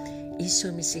പ്രാർത്ഥിക്കുകയാണ്. ഈശോ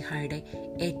മിശിഹായുടെ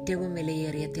ഏറ്റവും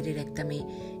വിലയേറിയ തിരുരക്തമേ,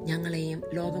 ഞങ്ങളെയും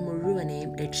ലോകം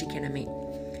മുഴുവനെയും രക്ഷിക്കണമേ.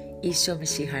 ഈശോ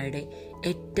മിശിഹായുടെ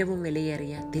ഏറ്റവും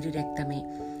വിലയേറിയ തിരുരക്തമേ,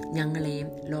 ഞങ്ങളെയും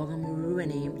ലോകം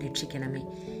മുഴുവനെയും രക്ഷിക്കണമേ.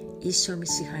 ഈശോ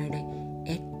മിശിഹായുടെ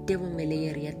ഏറ്റവും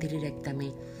വിലയേറിയ തിരുരക്തമേ,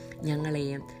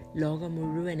 ഞങ്ങളെയും ലോകം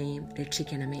മുഴുവനെയും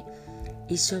രക്ഷിക്കണമേ.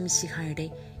 ഈശോ മിശിഹായുടെ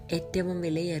ഏറ്റവും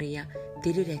വിലയേറിയ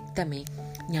തിരുരക്തമേ,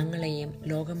 ഞങ്ങളെയും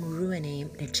ലോകം മുഴുവനെയും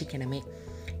രക്ഷിക്കണമേ.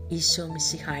 ഈശോ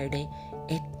മിശിഹായുടെ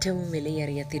ഏറ്റവും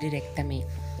വിലയേറിയ തിരുരക്തമേ,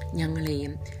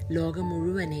 ഞങ്ങളെയും ലോകം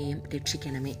മുഴുവനെയും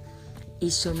രക്ഷിക്കണമേ.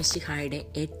 ഈശോ മിശിഹായുടെ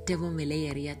ഏറ്റവും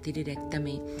വിലയേറിയ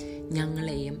തിരുരക്തമേ,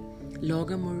 ഞങ്ങളെയും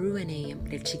ലോകം മുഴുവനെയും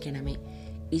രക്ഷിക്കണമേ.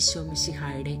 ഈശോ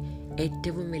മിശിഹായുടെ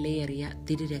ഏറ്റവും വിലയേറിയ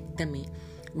തിരുരക്തമേ,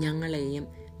 ഞങ്ങളെയും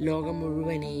ലോകം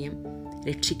മുഴുവനെയും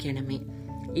രക്ഷിക്കണമേ.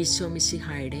 ഈശോ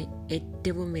മിശിഹായുടെ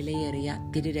ഏറ്റവും വിലയേറിയ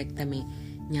തിരുരക്തമേ,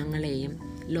 ഞങ്ങളെയും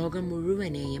ലോകം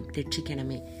മുഴുവനെയും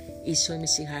രക്ഷിക്കണമേ. ഈശോ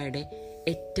മിശിഹായുടെ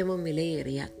ഏറ്റവും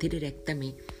വിലയേറിയ തിരുരക്തമേ,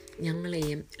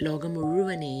 ഞങ്ങളെയും ലോകം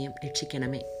മുഴുവനെയും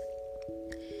രക്ഷിക്കണമേ.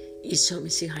 ഈശോ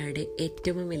മിശിഹായുടെ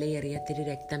ഏറ്റവും വിലയേറിയ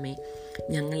തിരുരക്തമേ,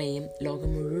 ഞങ്ങളെയും ലോകം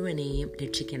മുഴുവനെയും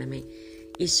രക്ഷിക്കണമേ.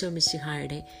 ഈശോ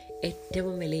മിശിഹായുടെ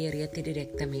ഏറ്റവും വിലയേറിയ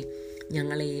തിരുരക്തമേ,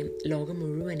 ഞങ്ങളെയും ലോകം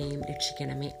മുഴുവനെയും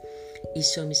രക്ഷിക്കണമേ.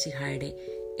 ഈശോ മിശിഹായുടെ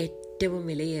ഏറ്റവും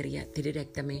വിലയേറിയ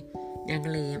തിരുരക്തമേ,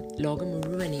 ഞങ്ങളെയും ലോകം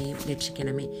മുഴുവനെയും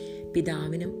രക്ഷിക്കണമേ.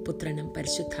 പിതാവിനും പുത്രനും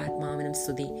പരിശുദ്ധാത്മാവിനും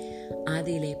സ്തുതി,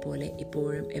 ആദിയിലെ പോലെ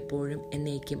ഇപ്പോഴും എപ്പോഴും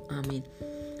എന്നേക്കും. ആമേൻ.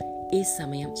 ഈ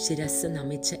സമയം ശിരസ്സ്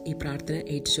നമിച്ച് ഈ പ്രാർത്ഥന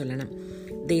ഏറ്റുചൊല്ലണം.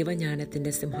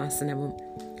 ദൈവജ്ഞാനത്തിൻ്റെ സിംഹാസനവും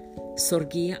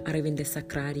സ്വർഗീയ അറിവിൻ്റെ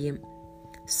സക്രാരിയും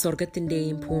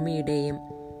സ്വർഗത്തിൻ്റെയും ഭൂമിയുടെയും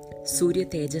സൂര്യ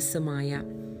തേജസ്സുമായ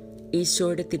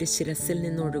ഈശോയുടെ തിരുശിരസിൽ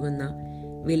നിന്നൊഴുകുന്ന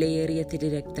വിലയേറിയ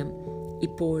തിരുരക്തം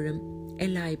ഇപ്പോഴും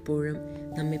എല്ലായ്പ്പോഴും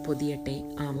നമ്മെ പൊതിയട്ടെ.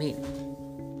 ആമേൻ.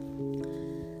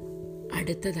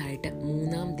 അടുത്തതായിട്ട്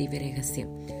 3-ാം ദിവ്യരഹസ്യം.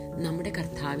 നമ്മുടെ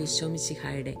കർത്താവ് ഈശോ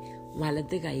മിശിഹായുടെ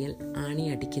വലത് കൈയിൽ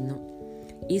ആണിയടിക്കുന്നു.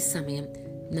 ഈ സമയം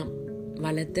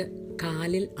വലത്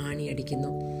കാലിൽ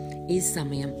ആണിയടിക്കുന്നു. ഈ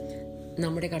സമയം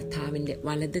നമ്മുടെ കർത്താവിൻ്റെ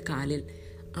വലത് കാലിൽ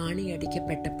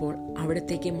ആണിയടിക്കപ്പെട്ടപ്പോൾ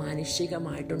അവിടത്തേക്ക്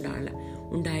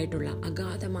മാനുഷികമായിട്ടുണ്ടായിട്ടുള്ള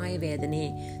അഗാധമായ വേദനയെ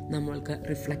നമ്മൾക്ക്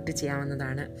റിഫ്ലക്റ്റ്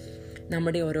ചെയ്യാവുന്നതാണ്.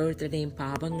 നമ്മുടെ ഓരോരുത്തരുടെയും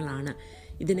പാപങ്ങളാണ്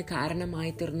ഇതിന്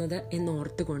കാരണമായി തീർന്നത്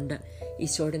എന്നോർത്തുകൊണ്ട്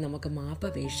ഈശോയോട് നമുക്ക്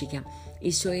മാപ്പപേക്ഷിക്കാം.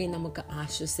 ഈശോയെ നമുക്ക്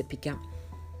ആശ്വസിപ്പിക്കാം.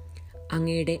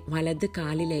 അങ്ങയുടെ വലത്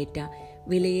കാലിലേറ്റ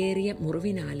വിലയേറിയ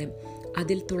മുറിവിനാലും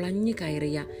അതിൽ തുളഞ്ഞു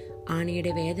കയറിയ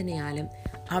ആണിയുടെ വേദനയാലും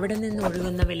അവിടെ നിന്ന്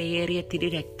ഒഴുകുന്ന വിലയേറിയ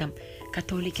തിരുരക്തം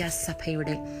കത്തോലിക്ക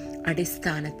സഭയുടെ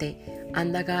അടിസ്ഥാനത്തെ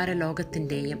അന്ധകാര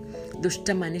ലോകത്തിൻ്റെയും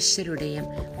ദുഷ്ടമനുഷ്യരുടെയും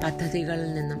പദ്ധതികളിൽ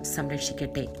നിന്നും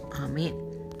സംരക്ഷിക്കട്ടെ. ആമേൻ.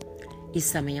 ഈ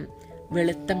സമയം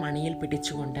വെളുത്ത മണിയിൽ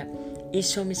പിടിച്ചുകൊണ്ട്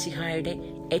ഈശോ മിശിഹായുടെ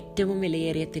ഏറ്റവും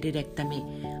വിലയേറിയ തിരുരക്തമേ,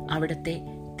 അവിടുത്തെ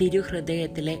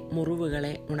തിരുഹൃദയത്തിലെ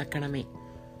മുറിവുകളെ ഉണക്കണമേ.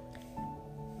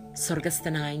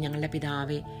 സ്വർഗസ്ഥനായ ഞങ്ങളുടെ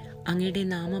പിതാവേ, അങ്ങയുടെ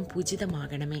നാമം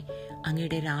പൂജിതമാകണമേ.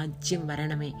 അങ്ങയുടെ രാജ്യം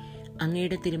വരണമേ.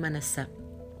 അങ്ങയുടെ തിരുമനസ്സ്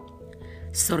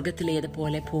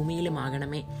സ്വർഗത്തിലേതുപോലെ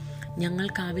ഭൂമിയിലുമാകണമേ.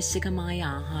 ഞങ്ങൾക്ക് ആവശ്യകമായ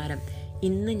ആഹാരം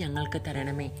ഇന്ന് ഞങ്ങൾക്ക്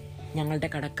തരണമേ. ഞങ്ങളുടെ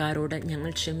കടക്കാരോട് ഞങ്ങൾ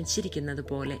ക്ഷമിച്ചിരിക്കുന്നത്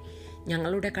പോലെ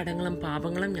ഞങ്ങളുടെ കടങ്ങളും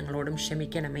പാപങ്ങളും ഞങ്ങളോടും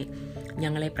ക്ഷമിക്കണമേ.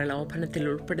 ഞങ്ങളെ പ്രലോഭനത്തിൽ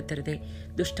ഉൾപ്പെടുത്തരുതേ,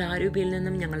 ദുഷ്ടാരൂപിയിൽ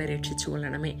നിന്നും ഞങ്ങളെ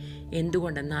രക്ഷിച്ചുകൊള്ളണമേ.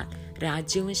 എന്തുകൊണ്ടെന്നാൽ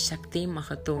രാജ്യവും ശക്തിയും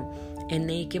മഹത്വവും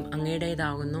എന്നേക്കും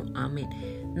അങ്ങയുടേതാകുന്നു. ആമേൻ.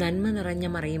 നന്മ നിറഞ്ഞ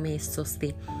മറിയമേ സ്വസ്തി,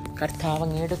 കർത്താവ്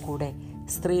അങ്ങയുടെ കൂടെ,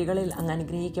 സ്ത്രീകളിൽ അങ്ങ്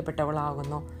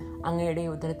അനുഗ്രഹിക്കപ്പെട്ടവളാകുന്നു. അങ്ങയുടെ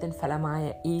ഉദരത്തിൻ ഫലമായ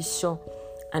ഈശോ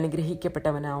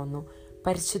അനുഗ്രഹിക്കപ്പെട്ടവനാവുന്നു.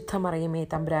 പരിശുദ്ധ മറിയമേ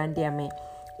തമ്പുരാൻ്റെ അമ്മേ,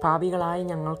 പാപികളായ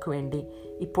ഞങ്ങൾക്ക് വേണ്ടി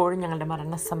ഇപ്പോഴും ഞങ്ങളുടെ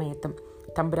മരണസമയത്തും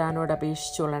തമ്പുരാനോട്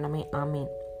അപേക്ഷിച്ചുകൊള്ളണമേ. ആമേൻ.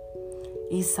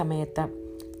 ഈ സമയത്ത്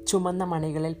ചുമന്ന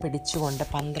മണികളിൽ പിടിച്ചുകൊണ്ട്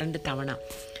 12 തവണ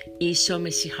ഈശോ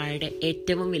മിശിഹായുടെ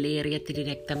ഏറ്റവും വിലയേറിയ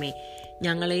തിരുരക്തമേ,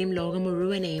 ഞങ്ങളെയും ലോകം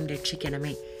മുഴുവനെയും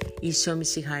രക്ഷിക്കണമേ. ഈശോ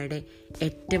മിശിഹായുടെ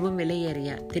ഏറ്റവും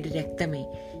വിലയേറിയ തിരുരക്തമേ,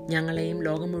 ഞങ്ങളെയും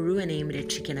ലോകം മുഴുവനെയും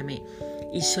രക്ഷിക്കണമേ.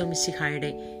 ഈശോ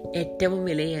മിശിഹായുടെ ഏറ്റവും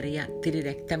വിലയേറിയ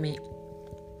തിരുരക്തമേ,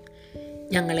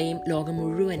 ഞങ്ങളെയും ലോകം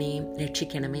മുഴുവനെയും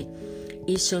രക്ഷിക്കണമേ.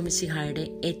 ഈശോ മിശിഹായുടെ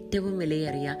ഏറ്റവും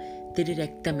വിലയേറിയ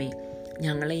തിരുരക്തമേ,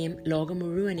 ഞങ്ങളെയും ലോകം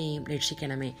മുഴുവനെയും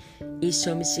രക്ഷിക്കണമേ.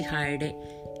 ഈശോ മിശിഹായുടെ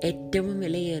ഏറ്റവും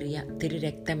വിലയേറിയ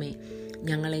തിരുരക്തമേ,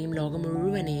 ഞങ്ങളെയും ലോകം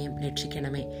മുഴുവനെയും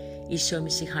രക്ഷിക്കണമേ. ഈശോ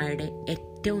മിശിഹായുടെ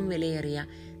ഏറ്റവും വിലയേറിയ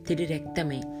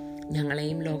തിരുരക്തമേ,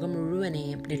 ഞങ്ങളെയും ലോകം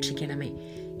മുഴുവനെയും രക്ഷിക്കണമേ.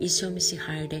 ഈശോ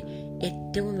മിശിഹായുടെ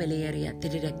ഏറ്റവും വിലയേറിയ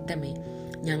തിരുരക്തമേ,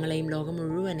 ഞങ്ങളെയും ലോകം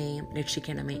മുഴുവനെയും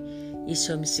രക്ഷിക്കണമേ.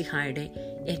 ഈശോ മിശിഹായുടെ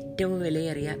ഏറ്റവും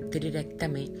വിലയേറിയ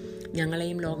തിരുരക്തമേ,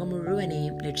 ഞങ്ങളെയും ലോകം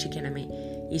മുഴുവനെയും രക്ഷിക്കണമേ.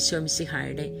 ഈശോ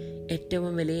മിശിഹായുടെ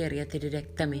ഏറ്റവും വിലയേറിയ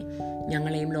തിരുരക്തമേ,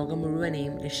 ഞങ്ങളെയും ലോകം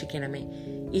മുഴുവനെയും രക്ഷിക്കണമേ.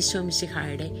 ഈശോ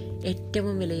മിശിഹായുടെ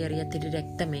ഏറ്റവും വിലയേറിയ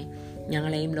തിരുരക്തമേ,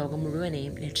 ഞങ്ങളെയും ലോകം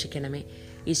മുഴുവനെയും രക്ഷിക്കണമേ.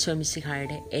 ഈശോ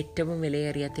മിശിഹായുടെ ഏറ്റവും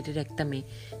വിലയേറിയ തിരുരക്തമേ,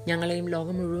 ഞങ്ങളെയും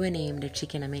ലോകം മുഴുവനെയും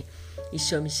രക്ഷിക്കണമേ.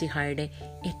 ഈശോ മിശിഹായുടെ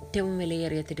ഏറ്റവും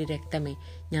വിലയേറിയ തിരുരക്തമേ,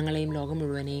 ഞങ്ങളെയും ലോകം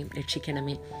മുഴുവനെയും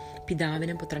രക്ഷിക്കണമേ.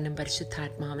 പിതാവിനും പുത്രനും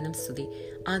പരിശുദ്ധാത്മാവിനും സ്തുതി,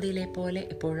 ആദിയിലെ പോലെ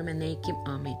എപ്പോഴും എന്നേക്കും.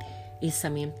 ആമേൻ. ഈ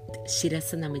സമയം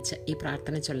ശിരസ് നമിച്ച് ഈ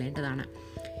പ്രാർത്ഥന ചൊല്ലേണ്ടതാണ്.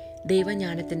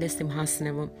 ദൈവജ്ഞാനത്തിൻ്റെ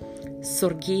സിംഹാസനവും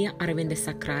സ്വർഗീയ അറിവിൻ്റെ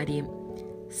സക്രാരിയും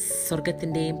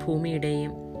സ്വർഗത്തിൻ്റെയും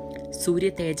ഭൂമിയുടെയും സൂര്യ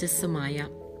തേജസ്സുമായ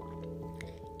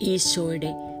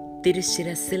ഈശോയുടെ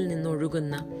തിരുശിരസിൽ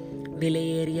നിന്നൊഴുകുന്ന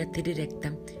വിലയേറിയ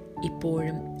തിരുരക്തം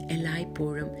ഇപ്പോഴും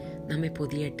എല്ലായ്പ്പോഴും നമ്മെ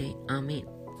പൊതിയട്ടെ. ആമേൻ.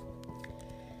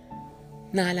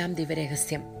 4-ാം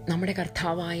ദിവരഹസ്യം. നമ്മുടെ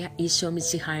കർത്താവായ ഈശോ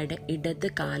മിശിഹായുടെ ഇടത്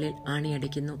കാലിൽ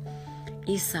ആണിയടിക്കുന്നു.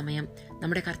 ഈ സമയം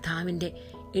നമ്മുടെ കർത്താവിൻ്റെ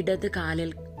ഇടത്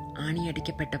കാലിൽ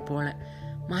ആണിയടിക്കപ്പെട്ടപ്പോൾ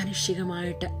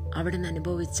മാനുഷികമായിട്ട് അവിടെ നിന്ന്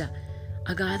അനുഭവിച്ച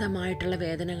അഗാധമായിട്ടുള്ള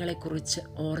വേദനകളെക്കുറിച്ച്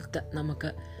ഓർത്ത് നമുക്ക്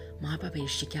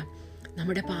മാപപേക്ഷിക്കാം.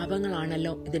 നമ്മുടെ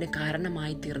പാപങ്ങളാണല്ലോ ഇതിന്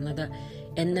കാരണമായി തീർന്നത്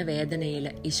എന്ന വേദനയിൽ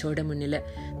ഈശോയുടെ മുന്നിൽ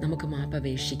നമുക്ക്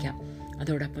മാപപേക്ഷിക്കാം.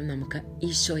 അതോടൊപ്പം നമുക്ക്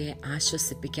ഈശോയെ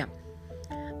ആശ്വസിപ്പിക്കാം.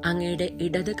 അങ്ങയുടെ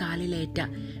ഇടത് കാലിലേറ്റ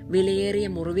വിലയേറിയ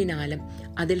മുറിവിനാലും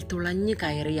അതിൽ തുളഞ്ഞു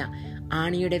കയറിയ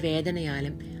ആണിയുടെ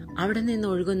വേദനയാലും അവിടെ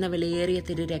നിന്നൊഴുകുന്ന വിലയേറിയ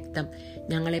തിരുരക്തം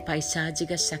ഞങ്ങളെ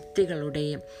പൈശാചിക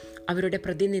ശക്തികളുടെയും അവരുടെ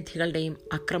പ്രതിനിധികളുടെയും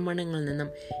ആക്രമണങ്ങളിൽ നിന്നും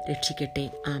രക്ഷിക്കട്ടെ.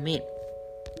 ആമേൻ.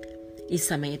 ഈ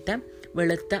സമയത്ത്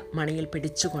വെളുത്ത മണിയിൽ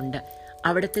പിടിച്ചുകൊണ്ട്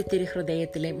അവിടുത്തെ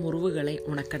തിരുഹൃദയത്തിലെ മുറിവുകളെ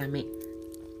ഉണക്കണമേ.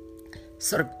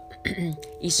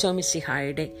 ഈശോ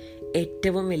മിശിഹായുടെ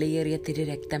ഏറ്റവും വിലയേറിയ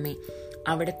തിരുരക്തമേ,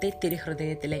 അവിടുത്തെ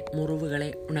തിരുഹൃദയത്തിലെ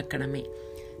മുറിവുകളെ ഉണക്കണമേ.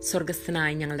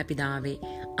 സ്വർഗസ്ഥനായ ഞങ്ങളുടെ പിതാവേ,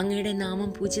 അങ്ങയുടെ നാമം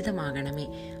പൂജിതമാകണമേ.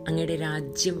 അങ്ങയുടെ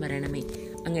രാജ്യം വരണമേ.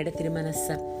 അങ്ങയുടെ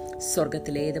തിരുമനസ്സ്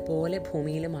സ്വർഗത്തിലേതുപോലെ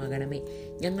ഭൂമിയിലുമാകണമേ.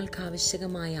 ഞങ്ങൾക്ക്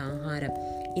ആവശ്യകമായ ആഹാരം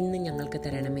ഇന്ന് ഞങ്ങൾക്ക്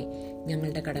തരണമേ.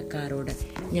 ഞങ്ങളുടെ കടക്കാരോട്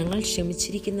ഞങ്ങൾ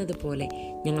ക്ഷമിച്ചിരിക്കുന്നത് പോലെ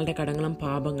ഞങ്ങളുടെ കടങ്ങളും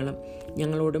പാപങ്ങളും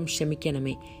ഞങ്ങളോടും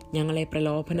ക്ഷമിക്കണമേ. ഞങ്ങളെ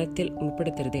പ്രലോഭനത്തിൽ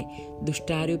ഉൾപ്പെടുത്തരുതേ,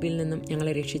 ദുഷ്ടാരൂപിൽ നിന്നും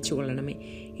ഞങ്ങളെ രക്ഷിച്ചുകൊള്ളണമേ.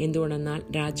 എന്തുകൊണ്ടെന്നാൽ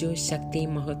രാജ്യവും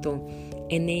ശക്തിയും മഹത്വവും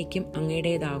എന്നേക്കും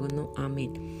അങ്ങയുടേതാകുന്നു.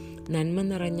 ആമേൻ. നന്മ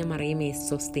നിറഞ്ഞ മറിയമേ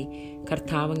സ്വസ്തി,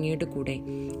 കർത്താവ് അങ്ങയുടെ കൂടെ,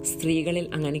 സ്ത്രീകളിൽ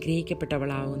അങ്ങ്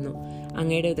അനുഗ്രഹിക്കപ്പെട്ടവളാവുന്നു.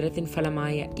 അങ്ങയുടെ ഉദരത്തിൻ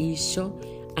ഫലമായ ഈശോ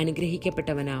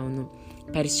അനുഗ്രഹിക്കപ്പെട്ടവനാവുന്നു.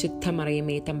 പരിശുദ്ധ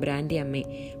മറിയമേ തമ്പുരാൻ്റെ അമ്മേ,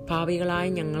 പാപികളായ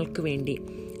ഞങ്ങൾക്ക് വേണ്ടി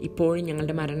ഇപ്പോഴും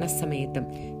ഞങ്ങളുടെ മരണസമയത്തും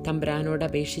തമ്പുരാനോട്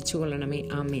അപേക്ഷിച്ചു കൊള്ളണമേ.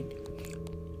 ആമേൻ.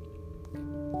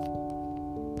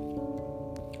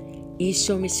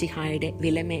 ഈശോ മിശിഹായുടെ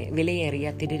വിലയേറിയ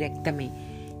തിരുരക്തമേ,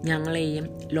 ഞങ്ങളെയും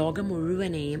ലോകം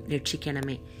മുഴുവനെയും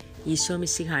രക്ഷിക്കണമേ. ഈശോ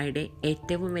മിശിഹായുടെ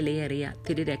ഏറ്റവും വിലയേറിയ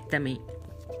തിരുരക്തമേ,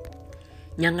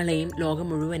 ഞങ്ങളെയും ലോകം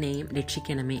മുഴുവനെയും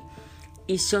രക്ഷിക്കണമേ.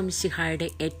 ഈശോ മിശിഹായുടെ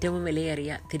ഏറ്റവും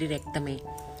വിലയേറിയ തിരുരക്തമേ,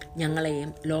 ഞങ്ങളെയും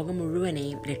ലോകം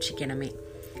മുഴുവനെയും രക്ഷിക്കണമേ.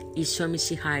 ഈശോ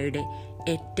മിശിഹായുടെ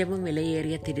ഏറ്റവും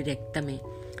വിലയേറിയ തിരുരക്തമേ,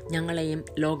 ഞങ്ങളെയും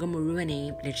ലോകം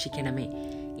മുഴുവനെയും രക്ഷിക്കണമേ.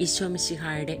 ഈശോ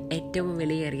മിശിഹായുടെ ഏറ്റവും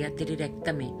വിലയേറിയ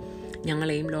തിരുരക്തമേ,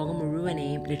 ഞങ്ങളെയും ലോകം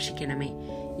മുഴുവനെയും രക്ഷിക്കണമേ.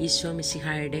 ഈശോ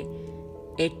മിശിഹായുടെ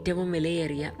ഏറ്റവും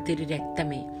വിലയേറിയ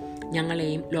തിരുരക്തമേ,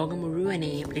 ഞങ്ങളെയും ലോകം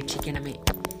മുഴുവനെയും രക്ഷിക്കണമേ.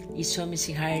 ഈശോ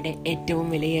മിശിഹായുടെ ഏറ്റവും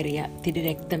വിലയേറിയ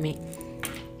തിരുരക്തമേ,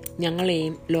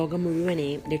 ഞങ്ങളെയും ലോകം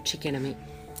മുഴുവനെയും രക്ഷിക്കണമേ.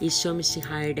 ഈശോ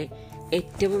മിശിഹായുടെ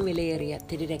ഏറ്റവും വിലയേറിയ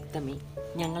തിരുരക്തമേ,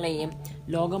 ഞങ്ങളെയും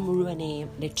ലോകം മുഴുവനെയും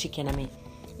രക്ഷിക്കണമേ.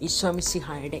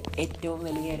 ഈശോമിശിഹായുടെ ഏറ്റവും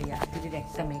വിലയേറിയ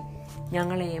തിരുരക്തമേ,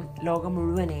 ഞങ്ങളെയും ലോകം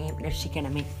മുഴുവനെയും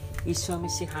രക്ഷിക്കണമേ.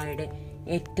 ഈശോമിശിഹായുടെ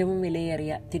ഏറ്റവും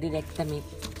വിലയേറിയ തിരുരക്തമേ,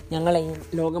 ഞങ്ങളെയും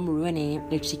ലോകം മുഴുവനെയും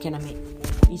രക്ഷിക്കണമേ.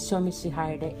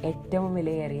 ഈശോമിശിഹായുടെ ഏറ്റവും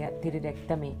വിലയേറിയ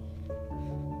തിരുരക്തമേ,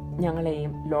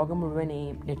 ഞങ്ങളെയും ലോകം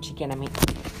മുഴുവനെയും രക്ഷിക്കണമേ.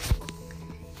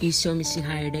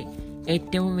 ഈശോമിശിഹായുടെ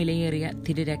ഏറ്റവും വിലയേറിയ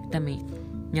തിരുരക്തമേ,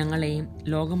 ഞങ്ങളെയും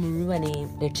ലോകം മുഴുവനെയും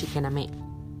രക്ഷിക്കണമേ.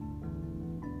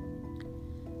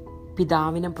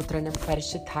 പിതാവിനും പുത്രനും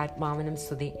പരിശുദ്ധാത്മാവിനും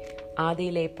സ്തുതി,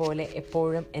 ആദിയിലെ പോലെ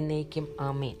എപ്പോഴും എന്നേക്കും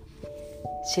ആമേൻ.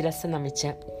 ശിരസ്സ് നമിച്ച്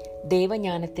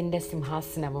ദൈവജ്ഞാനത്തിൻ്റെ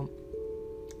സിംഹാസനവും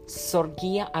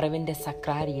സ്വർഗീയ അറിവിൻ്റെ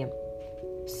സക്രാരിയും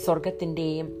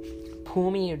സ്വർഗത്തിൻ്റെയും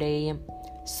ഭൂമിയുടെയും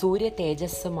സൂര്യ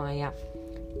തേജസ്സുമായ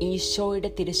ഈശോയുടെ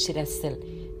തിരുശിരസ്സിൽ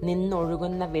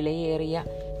നിന്നൊഴുകുന്ന വിലയേറിയ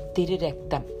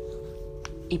തിരുരക്തം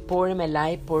ഇപ്പോഴും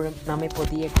എല്ലായ്പ്പോഴും നമ്മെ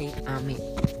പൊതിയട്ടെ. ആമേൻ.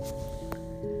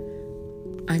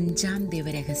 അഞ്ചാം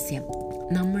ദൈവരഹസ്യം,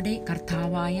 നമ്മുടെ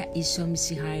കർത്താവായ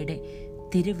ഈശോമിശിഹായുടെ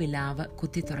തിരുവിലാവ്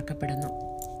കുത്തി തുറക്കപ്പെടുന്നു.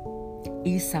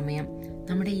 ഈ സമയം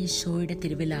നമ്മുടെ ഈശോയുടെ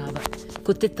തിരുവിലാവ്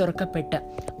കുത്തി തുറക്കപ്പെട്ട്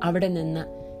അവിടെ നിന്ന്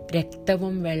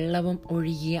രക്തവും വെള്ളവും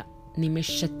ഒഴുകിയ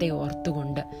നിമിഷത്തെ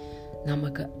ഓർത്തുകൊണ്ട്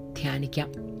നമുക്ക് ധ്യാനിക്കാം.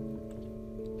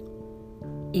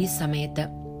 ഈ സമയത്ത്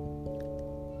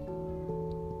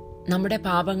നമ്മുടെ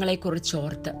പാപങ്ങളെക്കുറിച്ച്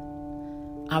ഓർത്ത്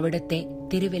അവിടുത്തെ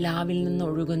തിരുവിലാവിൽ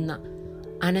നിന്നൊഴുകുന്ന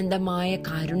അനന്തമായ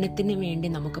കാരുണ്യത്തിന് വേണ്ടി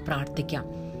നമുക്ക് പ്രാർത്ഥിക്കാം.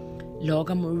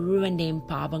 ലോകം മുഴുവൻ്റെയും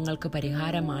പാപങ്ങൾക്ക്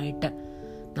പരിഹാരമായിട്ട്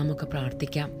നമുക്ക്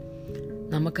പ്രാർത്ഥിക്കാം.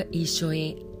 നമുക്ക് ഈശോയെ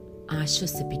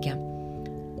ആശ്വസിപ്പിക്കാം.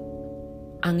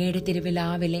 അങ്ങയുടെ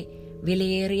തിരുവിലാവിലെ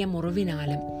വിലയേറിയ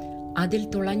മുറിവിനാലും അതിൽ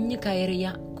തുളഞ്ഞു കയറിയ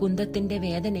കുന്തത്തിൻ്റെ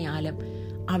വേദനയാലും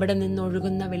അവിടെ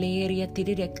നിന്നൊഴുകുന്ന വിലയേറിയ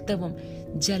തിരുരക്തവും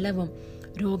ജലവും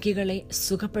രോഗികളെ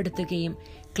സുഖപ്പെടുത്തുകയും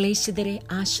ക്ലേശിതരെ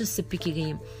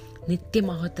ആശ്വസിപ്പിക്കുകയും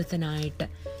നിത്യമഹത്വത്തിനായിട്ട്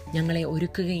ഞങ്ങളെ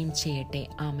ഒരുക്കുകയും ചെയ്യട്ടെ.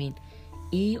 ആമേൻ.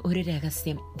 ഈ ഒരു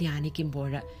രഹസ്യം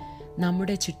ധ്യാനിക്കുമ്പോൾ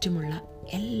നമ്മുടെ ചുറ്റുമുള്ള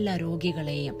എല്ലാ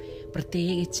രോഗികളെയും,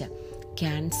 പ്രത്യേകിച്ച്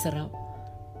ക്യാൻസറോ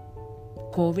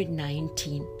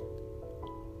COVID-19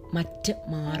 മറ്റ്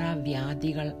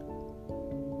മാറാവ്യാധികൾ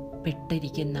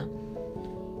പെട്ടിരിക്കുന്ന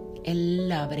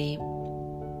എല്ലാവരെയും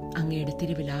അങ്ങയുടെ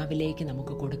തിരുവിലാവിലേക്ക്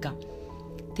നമുക്ക് കൊടുക്കാം.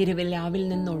 തിരുവിലാവിൽ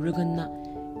നിന്നൊഴുകുന്ന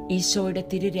ഈശോയുടെ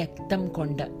തിരുരക്തം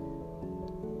കൊണ്ട്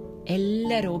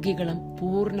എല്ലാ രോഗികളും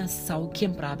പൂർണ്ണ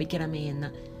സൗഖ്യം പ്രാപിക്കണമേ എന്ന്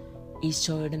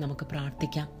ഈശോയോട് നമുക്ക്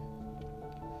പ്രാർത്ഥിക്കാം.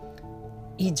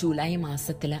 ഈ ജൂലൈ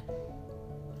മാസത്തിൽ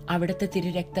അവിടുത്തെ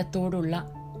തിരുരക്തത്തോടുള്ള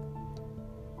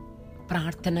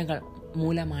പ്രാർത്ഥനകൾ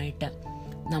മൂലമായിട്ട്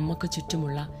നമുക്ക്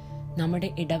ചുറ്റുമുള്ള നമ്മുടെ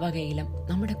ഇടവകയിലും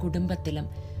നമ്മുടെ കുടുംബത്തിലും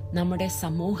നമ്മുടെ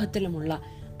സമൂഹത്തിലുമുള്ള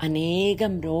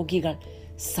അനേകം രോഗികൾ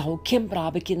സൗഖ്യം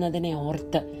പ്രാപിക്കുന്നതിനെ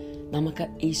ഓർത്ത് നമുക്ക്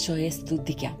ഈശോയെ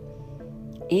സ്തുതിക്കാം.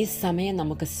 ഈ സമയം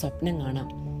നമുക്ക് സ്വപ്നം കാണാം.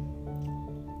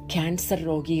 ക്യാൻസർ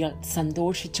രോഗികൾ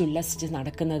സന്തോഷിച്ചുല്ലസിച്ച്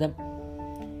നടക്കുന്നതും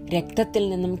രക്തത്തിൽ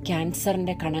നിന്നും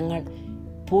ക്യാൻസറിൻ്റെ കണങ്ങൾ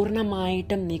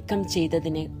പൂർണ്ണമായിട്ടും നീക്കം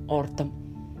ചെയ്തതിനെ ഓർത്തും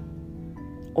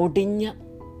ഒടിഞ്ഞ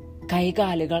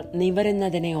കൈകാലുകൾ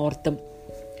നിവരുന്നതിനെ ഓർത്തും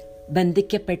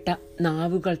ബന്ധിക്കപ്പെട്ട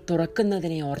നാവുകൾ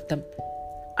തുറക്കുന്നതിനെ ഓർത്തും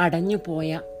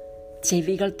അടഞ്ഞുപോയ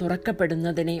ചെവികൾ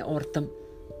തുറക്കപ്പെടുന്നതിനെ ഓർത്തും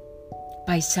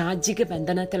പൈശാചിക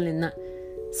ബന്ധനത്തിൽ നിന്ന്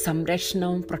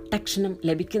സംരക്ഷണവും പ്രൊട്ടക്ഷനും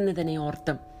ലഭിക്കുന്നതിനെ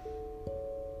ഓർത്തും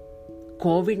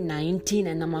COVID-19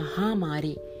 എന്ന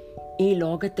മഹാമാരി ഈ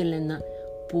ലോകത്തിൽ നിന്ന്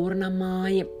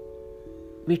പൂർണ്ണമായും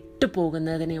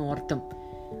വിട്ടുപോകുന്നതിനെ ഓർത്തും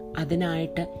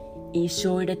അതിനായിട്ട്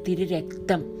ഈശോയുടെ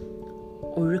തിരുരക്തം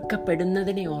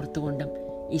ഒഴുക്കപ്പെടുന്നതിനെ ഓർത്തുകൊണ്ടും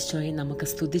ഈശോയെ നമുക്ക്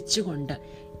സ്തുതിച്ചുകൊണ്ട്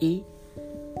ഈ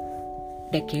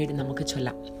ഡെക്കേഡ് നമുക്ക്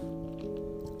ചൊല്ലാം.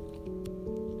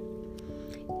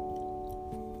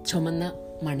 ചുമന്ന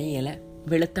മണിയിൽ,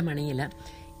 വെളുത്ത മണിയിൽ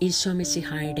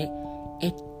ഈശോമിശിഹായുടെ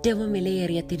ഏറ്റവും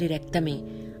വിലയേറിയ തിരുരക്തമേ,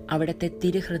 അവിടുത്തെ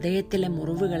തിരുഹൃദയത്തിലെ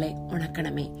മുറിവുകളെ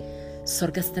ഉണക്കണമേ.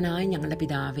 സ്വർഗസ്ഥനായ ഞങ്ങളുടെ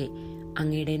പിതാവേ,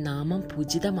 അങ്ങയുടെ നാമം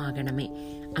പൂജിതമാകണമേ.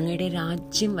 അങ്ങയുടെ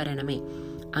രാജ്യം വരണമേ.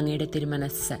 അങ്ങയുടെ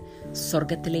തിരുമനസ്സ്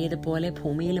സ്വർഗത്തിലേതുപോലെ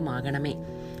ഭൂമിയിലുമാകണമേ.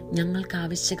 ഞങ്ങൾക്ക്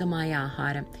ആവശ്യകമായ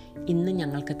ആഹാരം ഇന്ന്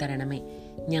ഞങ്ങൾക്ക് തരണമേ.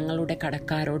 ഞങ്ങളുടെ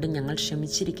കടക്കാരോട് ഞങ്ങൾ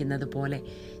ക്ഷമിച്ചിരിക്കുന്നത് പോലെ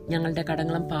ഞങ്ങളുടെ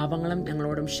കടങ്ങളും പാപങ്ങളും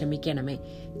ഞങ്ങളോടും ക്ഷമിക്കണമേ.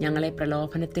 ഞങ്ങളെ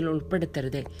പ്രലോഭനത്തിൽ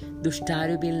ഉൾപ്പെടുത്തരുതേ,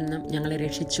 ദുഷ്ടാരൂപിയിൽ നിന്നും ഞങ്ങളെ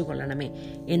രക്ഷിച്ചു കൊള്ളണമേ.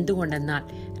 എന്തുകൊണ്ടെന്നാൽ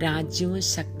രാജ്യവും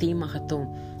ശക്തിയും മഹത്വവും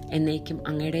എന്നേക്കും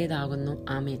അങ്ങയുടേതാകുന്നു.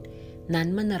 ആമേൻ.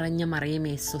 നന്മ നിറഞ്ഞ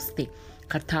മറിയമേ സ്വസ്തി,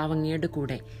 കർത്താവ് അങ്ങയുടെ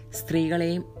കൂടെ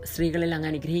സ്ത്രീകളിൽ അങ്ങ്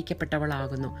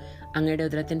അനുഗ്രഹിക്കപ്പെട്ടവളാകുന്നു. അങ്ങയുടെ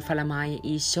ഉദരത്തിൻ ഫലമായ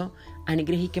ഈശോ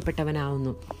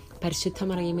അനുഗ്രഹിക്കപ്പെട്ടവനാവുന്നു. പരിശുദ്ധ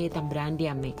മറിയമേ തമ്പുരാൻ്റെ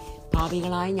അമ്മേ,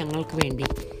 പാപികളായ ഞങ്ങൾക്ക് വേണ്ടി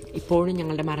ഇപ്പോഴും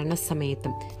ഞങ്ങളുടെ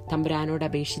മരണസമയത്തും തമ്പുരാനോട്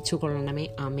അപേക്ഷിച്ചു കൊള്ളണമേ.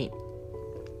 ആമേൻ.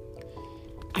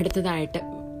 അടുത്തതായിട്ട്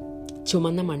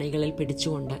ചുമന്ന മണികളിൽ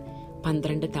പിടിച്ചുകൊണ്ട്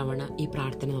 12 തവണ ഈ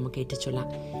പ്രാർത്ഥന നമുക്ക് ഏറ്റുചൊല്ലാം.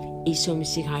 ഈശോ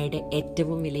മിശിഹായുടെ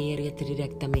ഏറ്റവും വിലയേറിയ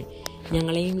തിരുരക്തമേ,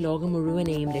 ഞങ്ങളെയും ലോകം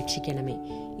മുഴുവനെയും രക്ഷിക്കണമേ.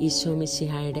 ഈശോ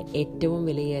മിശിഹായുടെ ഏറ്റവും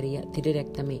വിലയേറിയ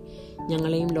തിരുരക്തമേ,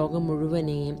 ഞങ്ങളെയും ലോകം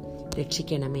മുഴുവനെയും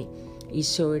രക്ഷിക്കണമേ.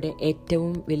 ഈശോയുടെ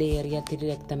ഏറ്റവും വിലയേറിയ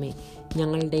തിരുരക്തമേ,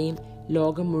 ഞങ്ങളുടെയും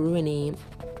ലോകം മുഴുവനെയും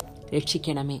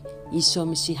രക്ഷിക്കണമേ. ഈശോ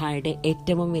മിശിഹായുടെ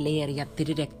ഏറ്റവും വിലയേറിയ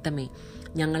തിരുരക്തമേ,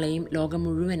 ഞങ്ങളെയും ലോകം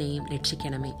മുഴുവനെയും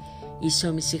രക്ഷിക്കണമേ. ഈശോ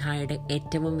മിശിഹായുടെ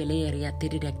ഏറ്റവും വിലയേറിയ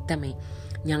തിരുരക്തമേ,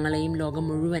 ഞങ്ങളെയും ലോകം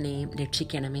മുഴുവനെയും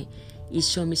രക്ഷിക്കണമേ.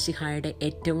 ഈശോ മിശിഹായുടെ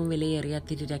ഏറ്റവും വിലയേറിയ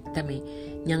തിരുരക്തമേ,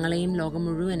 ഞങ്ങളെയും ലോകം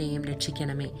മുഴുവനെയും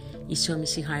രക്ഷിക്കണമേ. ഈശോ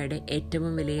മിശിഹായുടെ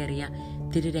ഏറ്റവും വിലയേറിയ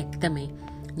തിരുരക്തമേ,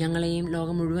 ഞങ്ങളെയും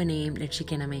ലോകം മുഴുവനെയും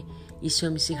രക്ഷിക്കണമേ. ഈശോ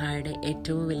മിശിഹായുടെ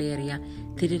ഏറ്റവും വിലയേറിയ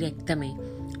തിരുരക്തമേ,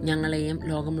 ഞങ്ങളെയും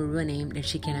ലോകം മുഴുവനെയും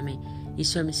രക്ഷിക്കണമേ.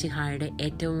 ഈശോ മിശിഹായുടെ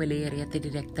ഏറ്റവും വിലയേറിയ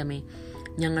തിരുരക്തമേ,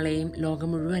 ഞങ്ങളെയും ലോകം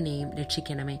മുഴുവനെയും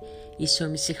രക്ഷിക്കണമേ. ഈശോ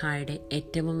മിശിഹായുടെ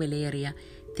ഏറ്റവും വിലയേറിയ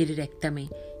തിരുരക്തമേ,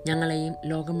 ഞങ്ങളെയും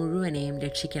ലോകം മുഴുവനെയും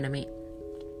രക്ഷിക്കണമേ.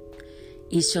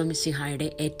 ഈശോ മിശിഹായുടെ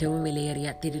ഏറ്റവും വിലയേറിയ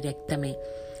തിരുരക്തമേ,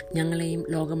 ഞങ്ങളെയും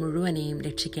ലോകം മുഴുവനെയും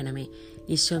രക്ഷിക്കണമേ.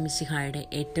 ഈശോ മിശിഹായുടെ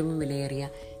ഏറ്റവും വിലയേറിയ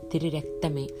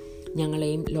തിരുരക്തമേ,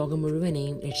 ഞങ്ങളെയും ലോകം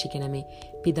മുഴുവനെയും രക്ഷിക്കണമേ.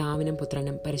 പിതാവിനും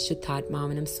പുത്രനും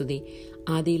പരിശുദ്ധാത്മാവിനും സ്തുതി,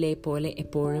 ആദിയിലെ പോലെ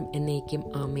എപ്പോഴും എന്നേക്കും.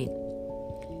 ആമേൻ.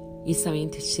 ഈ സമയം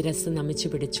ശിരസ് നമിച്ചു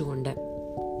പിടിച്ചുകൊണ്ട്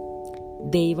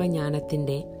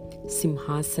ദൈവജ്ഞാനത്തിൻ്റെ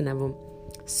സിംഹാസനവും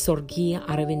സ്വർഗീയ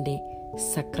അറിവിൻ്റെ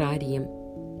സക്രാരിയും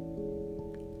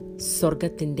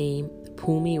സ്വർഗത്തിൻ്റെയും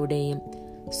ഭൂമിയുടെയും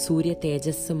സൂര്യ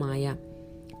തേജസ്സുമായ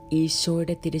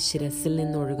ഈശോയുടെ തിരുശിരസിൽ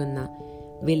നിന്നൊഴുകുന്ന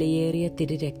വിലയേറിയ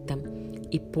തിരുരക്തം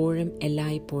ഇപ്പോഴും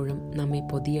എല്ലായ്പ്പോഴും നമ്മെ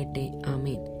പൊതിയട്ടെ.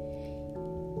 ആമേൻ.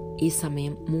 ഈ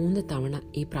സമയം 3 തവണ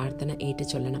ഈ പ്രാർത്ഥന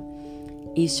ഏറ്റുചൊല്ലണം.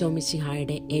 ഈശോ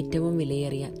മിശിഹായുടെ ഏറ്റവും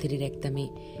വിലയേറിയ തിരുരക്തമേ,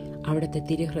 അവിടുത്തെ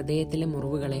തിരുഹൃദയത്തിലെ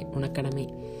മുറിവുകളെ ഉണക്കണമേ.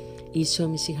 ഈശോ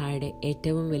മിശിഹായുടെ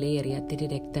ഏറ്റവും വിലയേറിയ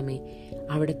തിരുരക്തമേ,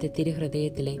 അവിടുത്തെ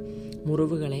തിരുഹൃദയത്തിലെ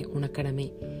മുറിവുകളെ ഉണക്കണമേ.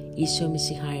 ഈശോ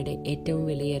മിശിഹായുടെ ഏറ്റവും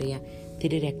വിലയേറിയ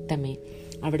തിരുരക്തമേ,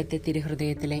 അവിടുത്തെ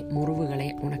തിരുഹൃദയത്തിലെ മുറിവുകളെ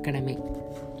ഉണക്കണമേ.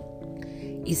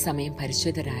 ഈ സമയം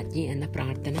പരിശുദ്ധ രാജ്ഞി എന്ന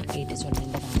പ്രാർത്ഥന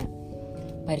ഏറ്റുചൊല്ലേണ്ടതാണ്.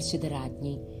 പരിശുദ്ധ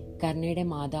രാജ്ഞി, കരുണയുടെ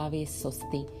മാതാവേ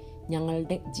സ്വസ്തി,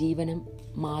 ഞങ്ങളുടെ ജീവനും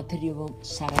മാധുര്യവും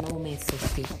ശരണവുമേ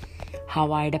സ്വസ്തി.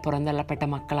 ഹവായുടെ പുറന്തള്ളപ്പെട്ട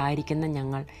മക്കളായിരിക്കുന്ന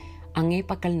ഞങ്ങൾ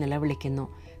അങ്ങേപ്പക്കൽ നിലവിളിക്കുന്നു.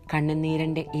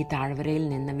 കണ്ണുനീരൻ്റെ ഈ താഴ്വരയിൽ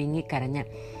നിന്ന് വിങ്ങിക്കരഞ്ഞ്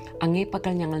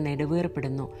അങ്ങേപ്പക്കൽ ഞങ്ങൾ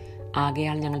നെടുവേർപ്പെടുന്നു.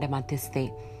 ആകയാൽ ഞങ്ങളുടെ മധ്യസ്ഥേ,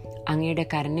 അങ്ങയുടെ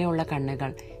കരുണയുള്ള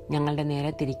കണ്ണുകൾ ഞങ്ങളുടെ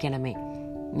നേരെ തിരിക്കണമേ.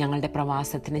 ഞങ്ങളുടെ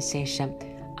പ്രവാസത്തിന് ശേഷം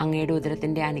അങ്ങയുടെ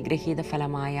ഉദരത്തിൻ്റെ അനുഗ്രഹീത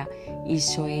ഫലമായ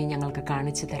ഈശോയെ ഞങ്ങൾക്ക്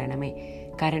കാണിച്ചു തരണമേ.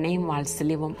 കരുണയും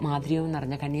വാത്സല്യവും മാധുര്യവും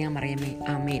നിറഞ്ഞ കന്യാമറിയമേ,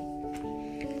 ആമേൻ.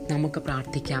 നമുക്ക്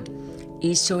പ്രാർത്ഥിക്കാം.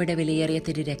 ഈശോയുടെ വിലയേറിയ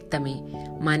തിരുരക്തമേ,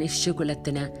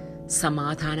 മനുഷ്യകുലത്തിന്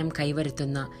സമാധാനം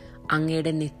കൈവരുത്തുന്ന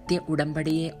അങ്ങയുടെ നിത്യ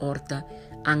ഉടമ്പടിയെ ഓർത്ത്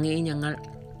അങ്ങയെ ഞങ്ങൾ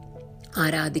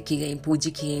ആരാധിക്കുകയും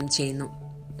പൂജിക്കുകയും ചെയ്യുന്നു.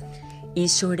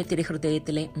 ഈശോയുടെ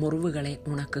തിരുഹൃദയത്തിലെ മുറിവുകളെ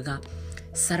ഉണക്കുക.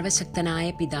 സർവശക്തനായ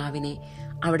പിതാവിനെ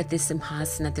അവിടുത്തെ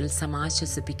സിംഹാസനത്തിൽ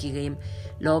സമാശ്വസിപ്പിക്കുകയും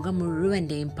ലോകം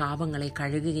മുഴുവൻ്റെയും പാപങ്ങളെ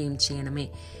കഴുകുകയും ചെയ്യണമേ.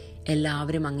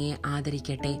 എല്ലാവരും അങ്ങയെ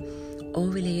ആദരിക്കട്ടെ. ഓ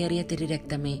വിലയേറിയ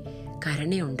തിരുരക്തമേ,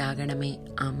 കരുണയുണ്ടാകണമേ.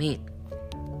 ആമേൻ.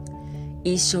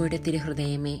 ഈശോയുടെ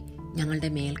തിരുഹൃദയമേ, ഞങ്ങളുടെ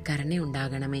മേൽ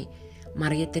കരുണയുണ്ടാകണമേ.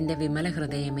 മറിയത്തിൻ്റെ വിമല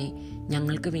ഹൃദയമേ,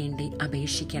 ഞങ്ങൾക്ക് വേണ്ടി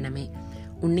അപേക്ഷിക്കണമേ.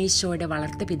 ഉണ്ണീശോയുടെ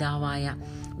വളർത്തു പിതാവായ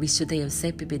വിശുദ്ധ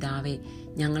യോസേപ്പ് പിതാവേ,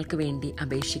 ഞങ്ങൾക്ക് വേണ്ടി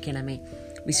അപേക്ഷിക്കണമേ.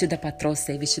 വിശുദ്ധ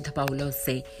പത്രോസേ, വിശുദ്ധ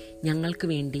പൗലോസേ, ഞങ്ങൾക്ക്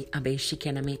വേണ്ടി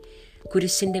അപേക്ഷിക്കണമേ.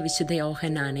 കുരിശിൻ്റെ വിശുദ്ധ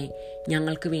യോഹന്നാനെ,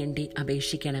 ഞങ്ങൾക്ക് വേണ്ടി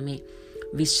അപേക്ഷിക്കണമേ.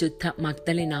 വിശുദ്ധ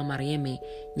മഗ്ദലേന മറിയമേ,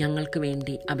 ഞങ്ങൾക്ക്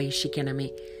വേണ്ടി അപേക്ഷിക്കണമേ.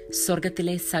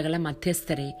 സ്വർഗത്തിലെ സകല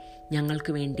മധ്യസ്ഥരെ,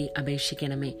 ഞങ്ങൾക്ക് വേണ്ടി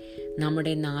അപേക്ഷിക്കണമേ.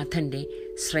 നമ്മുടെ നാഥൻ്റെ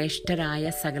ശ്രേഷ്ഠരായ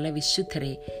സകല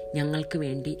വിശുദ്ധരെ, ഞങ്ങൾക്ക്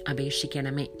വേണ്ടി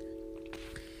അപേക്ഷിക്കണമേ.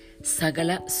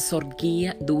 സകല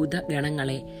സ്വർഗീയ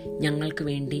ദൂതഗണങ്ങളെ, ഞങ്ങൾക്ക്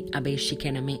വേണ്ടി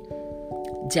അപേക്ഷിക്കണമേ.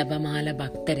 ജപമാല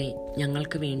ഭക്തരെ,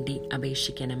 ഞങ്ങൾക്ക് വേണ്ടി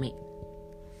അപേക്ഷിക്കണമേ.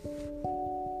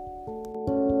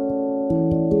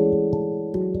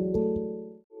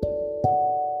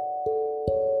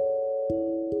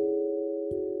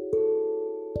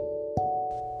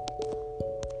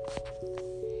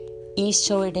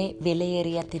 ഈശോയുടെ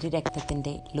വിലയേറിയ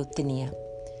തിരുരക്തത്തിൻ്റെ ലുത്തിനിയ.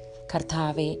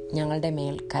 കർത്താവെ, ഞങ്ങളുടെ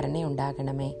മേൽ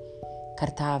കരുണയുണ്ടാകണമേ.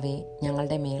 കർത്താവെ,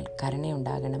 ഞങ്ങളുടെ മേൽ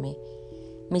കരുണയുണ്ടാകണമേ.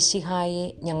 മിശിഹായെ,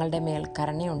 ഞങ്ങളുടെ മേൽ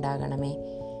കരുണയുണ്ടാകണമേ.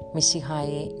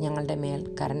 മിശിഹായെ, ഞങ്ങളുടെ മേൽ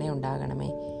കരുണയുണ്ടാകണമേ.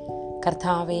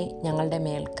 കർത്താവെ, ഞങ്ങളുടെ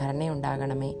മേൽ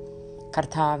കരുണയുണ്ടാകണമേ.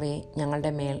 കർത്താവെ,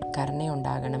 ഞങ്ങളുടെ മേൽ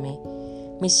കരുണയുണ്ടാകണമേ.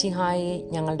 മിശിഹായെ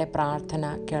ഞങ്ങളുടെ പ്രാർത്ഥന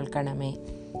കേൾക്കണമേ.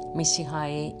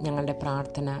 മിശിഹായെ ഞങ്ങളുടെ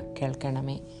പ്രാർത്ഥന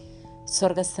കേൾക്കണമേ.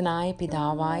 സ്വർഗസ്ഥനായ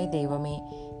പിതാവായ ദൈവമേ,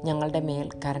 ഞങ്ങളുടെ മേൽ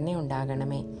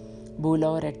കരുണയുണ്ടാകണമേ.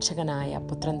 ഭൂലോകരക്ഷകനായ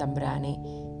പുത്രൻ തമ്പുരാനെ,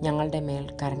 ഞങ്ങളുടെ മേൽ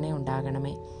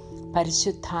കരുണയുണ്ടാകണമേ.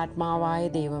 പരിശുദ്ധാത്മാവായ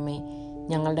ദൈവമേ,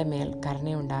 ഞങ്ങളുടെ മേൽ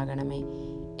കരുണയുണ്ടാകണമേ.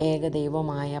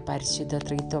 ഏകദൈവമായ പരിശുദ്ധ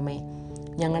ത്രിത്വമേ,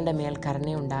 ഞങ്ങളുടെ മേൽ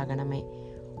കരുണയുണ്ടാകണമേ.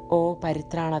 ഓ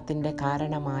പരിത്രാണത്തിൻ്റെ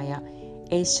കാരണമായ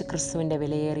യേശുക്രിസ്തുവിൻ്റെ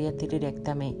വിലയേറിയ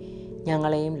തിരുരക്തമേ,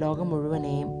 ഞങ്ങളെയും ലോകം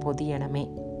മുഴുവനെയും പൊതിയണമേ.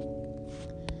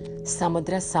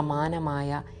 സമുദ്ര സമാനമായ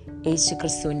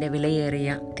യേശുക്രിസ്തുവിൻ്റെ വിലയേറിയ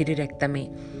തിരുരക്തമേ,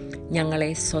 ഞങ്ങളെ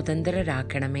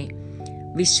സ്വതന്ത്രരാക്കണമേ.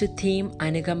 വിശുദ്ധിയും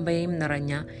അനുകമ്പയും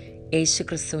നിറഞ്ഞ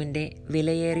യേശുക്രിസ്തുവിൻ്റെ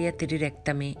വിലയേറിയ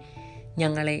തിരുരക്തമേ,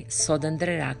 ഞങ്ങളെ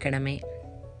സ്വതന്ത്രരാക്കണമേ.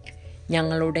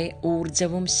 ഞങ്ങളുടെ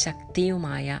ഊർജവും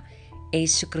ശക്തിയുമായ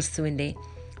യേശുക്രിസ്തുവിൻ്റെ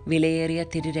വിലയേറിയ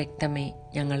തിരുരക്തമേ,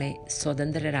 ഞങ്ങളെ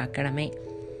സ്വതന്ത്രരാക്കണമേ.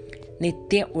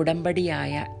 നിത്യ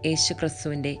ഉടമ്പടിയായ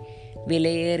യേശുക്രിസ്തുവിൻ്റെ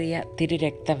വിലയേറിയ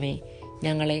തിരുരക്തമേ,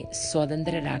 ഞങ്ങളെ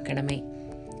സ്വതന്ത്രരാക്കണമേ.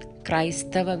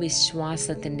 ക്രൈസ്തവ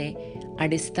വിശ്വാസത്തിൻ്റെ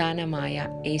അടിസ്ഥാനമായ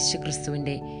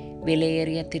യേശുക്രിസ്തുവിൻ്റെ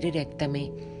വിലയേറിയ തിരുരക്തമേ,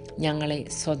 ഞങ്ങളെ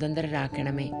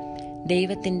സ്വതന്ത്രരാക്കണമേ.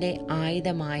 ദൈവത്തിൻ്റെ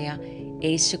ആയുധമായ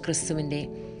യേശുക്രിസ്തുവിൻ്റെ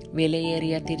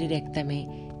വിലയേറിയ തിരുരക്തമേ,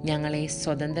 ഞങ്ങളെ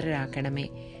സ്വതന്ത്രരാക്കണമേ.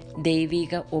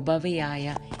 ദൈവിക ഉപവിയായ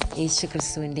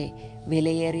യേശുക്രിസ്തുവിൻ്റെ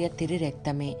വിലയേറിയ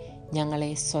തിരുരക്തമേ, ഞങ്ങളെ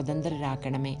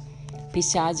സ്വതന്ത്രരാക്കണമേ.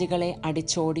 പിശാചുകളെ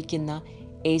അടിച്ചോടിക്കുന്ന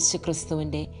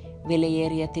യേശുക്രിസ്തുവിൻ്റെ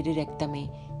വിലയേറിയ തിരുരക്തമേ,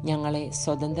 ഞങ്ങളെ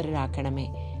സ്വതന്ത്രരാക്കണമേ.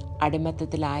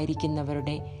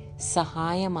 അടിമത്തത്തിലായിരിക്കുന്നവരുടെ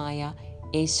സഹായമായ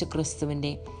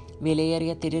യേശുക്രിസ്തുവിൻ്റെ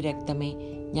വിലയേറിയ തിരുരക്തമേ,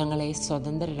 ഞങ്ങളെ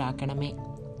സ്വതന്ത്രരാക്കണമേ.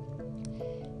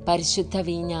 പരിശുദ്ധ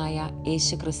വീഞ്ഞായ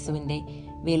യേശുക്രിസ്തുവിൻ്റെ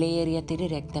വിലയേറിയ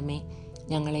തിരുരക്തമേ,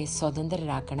 ഞങ്ങളെ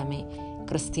സ്വതന്ത്രരാക്കണമേ.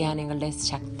 ക്രിസ്ത്യാനികളുടെ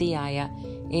ശക്തിയായ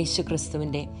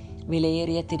യേശുക്രിസ്തുവിൻ്റെ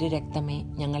വിലയേറിയ തിരുരക്തമേ,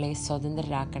 ഞങ്ങളെ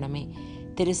സ്വതന്ത്രരാക്കണമേ.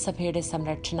 തിരുസഭയുടെ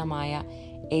സംരക്ഷണമായ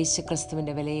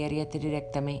യേശുക്രിസ്തുവിൻ്റെ വിലയേറിയ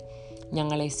തിരുരക്തമേ,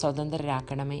 ഞങ്ങളെ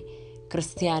സ്വതന്ത്രരാക്കണമേ.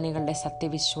 ക്രിസ്ത്യാനികളുടെ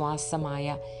സത്യവിശ്വാസമായ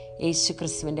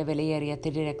യേശുക്രിസ്തുവിൻ്റെ വിലയേറിയ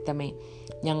തിരുരക്തമേ,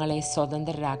 ഞങ്ങളെ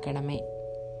സ്വതന്ത്രരാക്കണമേ.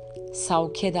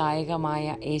 സൗഖ്യദായകമായ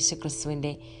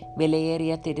യേശുക്രിസ്തുവിൻ്റെ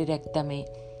വിലയേറിയ തിരുരക്തമേ,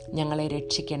 ഞങ്ങളെ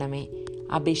രക്ഷിക്കണമേ.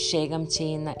 അഭിഷേകം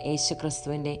ചെയ്യുന്ന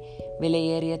യേശുക്രിസ്തുവിൻ്റെ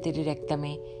വിലയേറിയ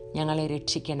തിരുരക്തമേ, ഞങ്ങളെ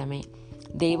രക്ഷിക്കണമേ.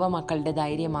 ദൈവമക്കളുടെ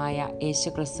ധൈര്യമായ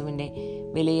യേശുക്രിസ്തുവിൻ്റെ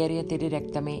വിലയേറിയ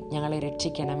തിരുരക്തമേ, ഞങ്ങളെ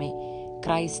രക്ഷിക്കണമേ.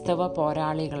 ക്രൈസ്തവ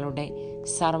പോരാളികളുടെ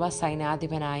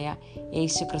സർവ്വസൈനാധിപനായ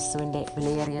യേശുക്രിസ്തുവിൻ്റെ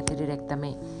വിലയേറിയ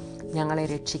തിരുരക്തമേ, ഞങ്ങളെ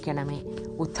രക്ഷിക്കണമേ.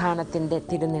 ഉത്ഥാനത്തിൻ്റെ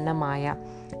തിരുനിണമായ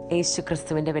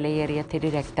യേശുക്രിസ്തുവിൻ്റെ വിലയേറിയ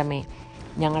തിരുരക്തമേ,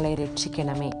 ഞങ്ങളെ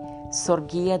രക്ഷിക്കണമേ.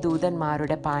 സ്വർഗീയ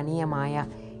ദൂതന്മാരുടെ പാനീയമായ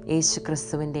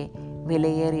യേശുക്രിസ്തുവിൻ്റെ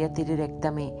വിലയേറിയ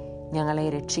തിരുരക്തമേ, ഞങ്ങളെ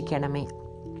രക്ഷിക്കണമേ.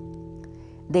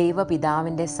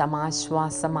 ദൈവപിതാവിൻ്റെ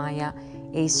സമാശ്വാസമായ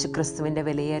യേശുക്രിസ്തുവിൻ്റെ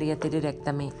വിലയേറിയ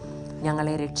തിരുരക്തമേ,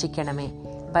 ഞങ്ങളെ രക്ഷിക്കണമേ.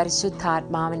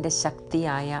 പരിശുദ്ധാത്മാവിൻ്റെ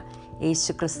ശക്തിയായ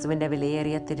യേശുക്രിസ്തുവിൻ്റെ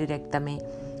വിലയേറിയ തിരുരക്തമേ,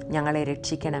 ഞങ്ങളെ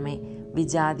രക്ഷിക്കണമേ.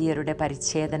 വിജാതിയരുടെ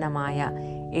പരിച്ഛേദനമായ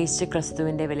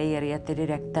യേശുക്രിസ്തുവിൻ്റെ വിലയേറിയ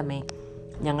തിരുരക്തമേ,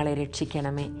 ഞങ്ങളെ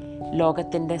രക്ഷിക്കണമേ.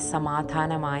 ലോകത്തിൻ്റെ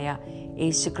സമാധാനമായ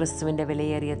യേശുക്രിസ്തുവിൻ്റെ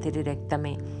വിലയേറിയ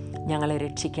തിരുരക്തമേ, ഞങ്ങളെ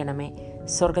രക്ഷിക്കണമേ.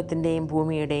 സ്വർഗത്തിൻ്റെയും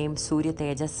ഭൂമിയുടെയും സൂര്യ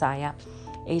തേജസ്സായ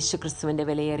യേശുക്രിസ്തുവിൻ്റെ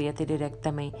വിലയേറിയ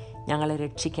തിരുരക്തമേ, ഞങ്ങളെ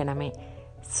രക്ഷിക്കണമേ.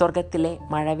 സ്വർഗത്തിലെ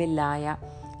മഴവില്ലായ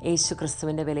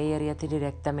യേശുക്രിസ്തുവിൻ്റെ വിലയേറിയ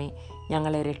തിരുരക്തമേ,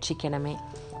 ഞങ്ങളെ രക്ഷിക്കണമേ.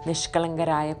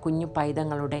 നിഷ്കളങ്കരായ കുഞ്ഞു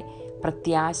പൈതങ്ങളുടെ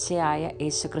പ്രത്യാശയായ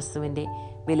യേശുക്രിസ്തുവിൻ്റെ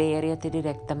വിലയേറിയ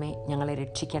തിരുരക്തമേ, ഞങ്ങളെ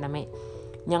രക്ഷിക്കണമേ.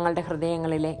 ഞങ്ങളുടെ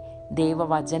ഹൃദയങ്ങളിലെ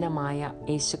ദൈവവചനമായ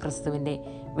യേശുക്രിസ്തുവിൻ്റെ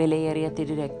വിലയേറിയ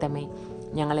തിരുരക്തമേ,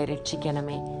 ഞങ്ങളെ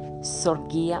രക്ഷിക്കണമേ.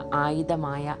 സ്വർഗീയ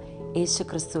ആയുധമായ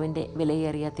യേശുക്രിസ്തുവിൻ്റെ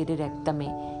വിലയേറിയ തിരുരക്തമേ,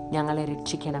 ഞങ്ങളെ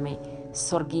രക്ഷിക്കണമേ.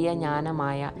 സ്വർഗീയ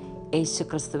ജ്ഞാനമായ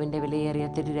യേശുക്രിസ്തുവിൻ്റെ വിലയേറിയ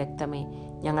തിരുരക്തമേ,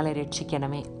 ഞങ്ങളെ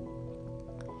രക്ഷിക്കണമേ.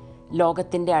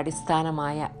 ലോകത്തിൻ്റെ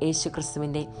അടിസ്ഥാനമായ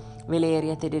യേശുക്രിസ്തുവിൻ്റെ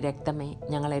വിലയേറിയ തിരുരക്തമേ,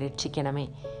 ഞങ്ങളെ രക്ഷിക്കണമേ.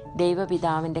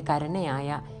 ദൈവപിതാവിൻ്റെ കരുണയായ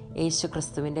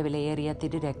യേശുക്രിസ്തുവിൻ്റെ വിലയേറിയ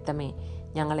തിരുരക്തമേ,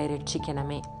 ഞങ്ങളെ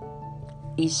രക്ഷിക്കണമേ.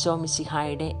 ഈശോ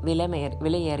മിശിഹായുടെ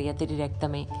വിലയേറിയ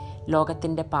തിരുരക്തമേ,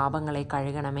 ലോകത്തിൻ്റെ പാപങ്ങളെ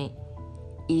കഴുകണമേ.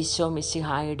 ഈശോ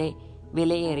മിശിഹായുടെ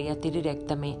വിലയേറിയ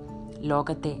തിരുരക്തമേ,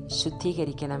 ലോകത്തെ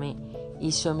ശുദ്ധീകരിക്കണമേ.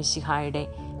 ഈശോ മിശിഹായുടെ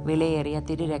വിലയേറിയ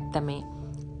തിരുരക്തമേ,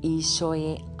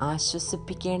 ഈശോയെ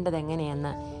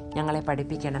ആശ്വസിപ്പിക്കേണ്ടതെങ്ങനെയെന്ന് ഞങ്ങളെ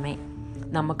പഠിപ്പിക്കണമേ.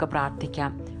 നമുക്ക്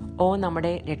പ്രാർത്ഥിക്കാം. ഓ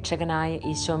നമ്മുടെ രക്ഷകനായ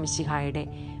ഈശോ മിശിഹായുടെ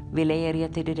വിലയേറിയ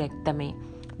തിരുരക്തമേ,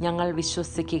 ഞങ്ങൾ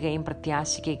വിശ്വസിക്കുകയും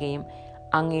പ്രത്യാശിക്കുകയും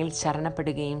അങ്ങയിൽ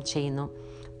ശരണപ്പെടുകയും ചെയ്യുന്നു.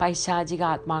 പൈശാചിക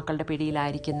ആത്മാക്കളുടെ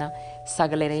പിടിയിലായിരിക്കുന്ന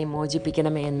സകലരെയും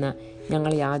മോചിപ്പിക്കണമേ എന്ന്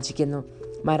ഞങ്ങൾ യാചിക്കുന്നു.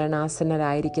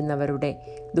 മരണാസന്നരായിരിക്കുന്നവരുടെ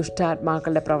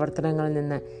ദുഷ്ടാത്മാക്കളുടെ പ്രവർത്തനങ്ങളിൽ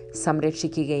നിന്ന്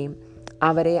സംരക്ഷിക്കുകയും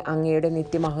അവരെ അങ്ങയുടെ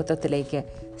നിത്യമഹത്വത്തിലേക്ക്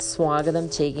സ്വാഗതം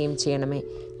ചെയ്യുകയും ചെയ്യണമേ.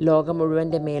 ലോകം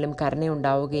മുഴുവൻ്റെ മേലും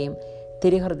കരുണയുണ്ടാവുകയും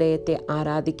തിരുഹൃദയത്തെ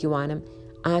ആരാധിക്കുവാനും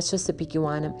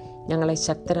ആശ്വസിപ്പിക്കുവാനും ഞങ്ങളെ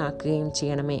ശക്തരാക്കുകയും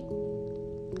ചെയ്യണമേ.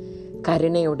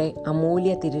 കരുണയുടെ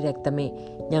അമൂല്യ തിരുരക്തമേ,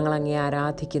 ഞങ്ങളങ്ങേ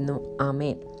ആരാധിക്കുന്നു.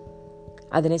 ആമേൻ.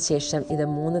 അതിനുശേഷം ഇത്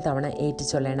 3 തവണ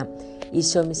ഏറ്റുചൊല്ലണം.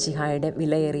 ഈശോ മിശിഹായുടെ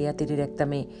വിലയേറിയ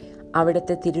തിരുരക്തമേ,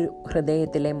 അവിടുത്തെ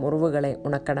തിരുഹൃദയത്തിലെ മുറിവുകളെ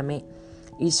ഉണക്കണമേ.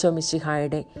 ഈശോ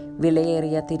മിശിഹായുടെ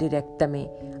വിലയേറിയ തിരുരക്തമേ,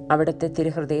 അവിടുത്തെ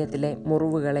തിരുഹൃദയത്തിലെ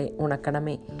മുറിവുകളെ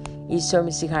ഉണക്കണമേ. ഈശോ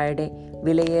മിശിഹായുടെ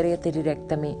വിലയേറിയ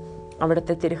തിരുരക്തമേ,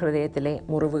 അവിടുത്തെ തിരുഹൃദയത്തിലെ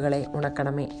മുറിവുകളെ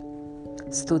ഉണക്കണമേ.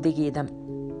 സ്തുതിഗീതം.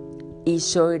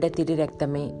 ഈശോയുടെ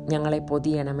തിരുരക്തമേ, ഞങ്ങളെ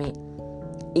പൊതിയണമേ.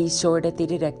 ഈശോയുടെ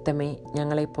തിരുരക്തമേ,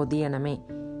 ഞങ്ങളെ പൊതിയണമേ.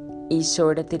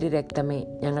 ഈശോയുടെ തിരുരക്തമേ,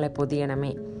 ഞങ്ങളെ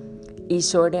പൊതിയണമേ.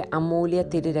 ഈശോയുടെ അമൂല്യ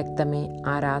തിരുരക്തമേ,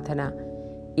 ആരാധന.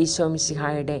 ഈശോ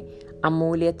മിശിഹായുടെ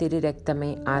അമൂല്യ തിരുരക്തമേ,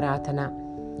 ആരാധന.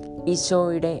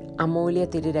 ഈശോയുടെ അമൂല്യ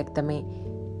തിരുരക്തമേ,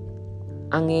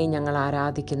 അങ്ങേ ഞങ്ങൾ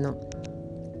ആരാധിക്കുന്നു.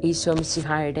 ഈശോ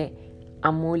മിശിഹായുടെ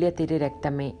അമൂല്യ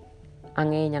തിരുരക്തമേ,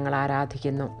 അങ്ങേ ഞങ്ങൾ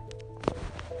ആരാധിക്കുന്നു.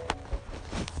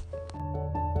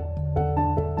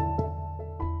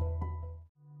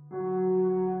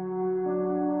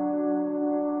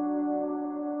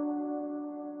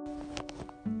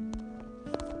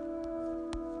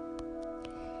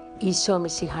 ഈശോ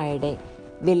മിശിഹായുടെ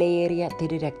വിലയേറിയ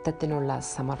തിരുരക്തത്തിനുള്ള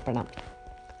സമർപ്പണം.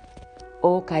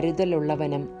 ഓ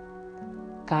കരുതലുള്ളവനും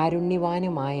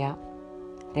കാരുണ്യവാനുമായ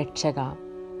രക്ഷക,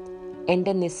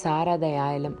 എൻ്റെ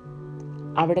നിസ്സാരതയാലും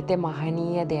അവിടുത്തെ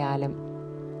മഹനീയതയാലും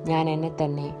ഞാൻ എന്നെ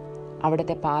തന്നെ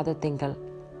അവിടുത്തെ പാദത്തിങ്കൽ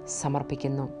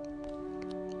സമർപ്പിക്കുന്നു.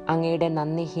 അങ്ങയുടെ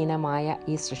നന്ദിഹീനമായ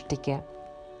ഈ സൃഷ്ടിക്ക്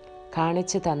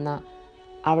കാണിച്ചു തന്ന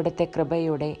അവിടുത്തെ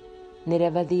കൃപയുടെ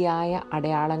നിരവധിയായ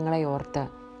അടയാളങ്ങളെ ഓർത്ത്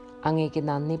അങ്ങേക്ക്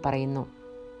നന്ദി പറയുന്നു.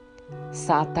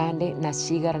 സാത്താൻ്റെ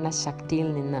നശീകരണ ശക്തിയിൽ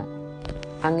നിന്ന്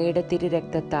അങ്ങയുടെ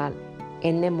തിരുരക്തത്താൽ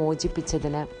എന്നെ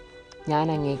മോചിപ്പിച്ചതിന് ഞാൻ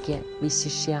അങ്ങേക്ക്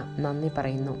വിശിഷ്യ നന്ദി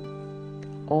പറയുന്നു.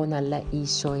 ഓ നല്ല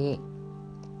ഈശോയെ,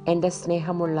 എൻ്റെ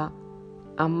സ്നേഹമുള്ള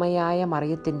അമ്മയായ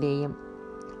മറിയത്തിൻ്റെയും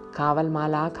കാവൽ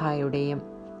മാലാഖായുടെയും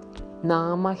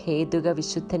നാമഹേതുക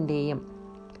വിശുദ്ധൻ്റെയും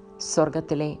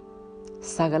സ്വർഗത്തിലെ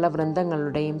സകല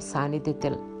വൃന്ദങ്ങളുടെയും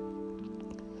സാന്നിധ്യത്തിൽ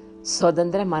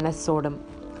സ്വതന്ത്ര മനസ്സോടും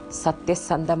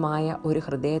സത്യസന്ധമായ ഒരു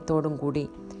ഹൃദയത്തോടും കൂടി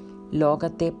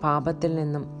ലോകത്തെ പാപത്തിൽ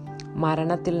നിന്നും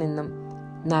മരണത്തിൽ നിന്നും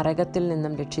നരകത്തിൽ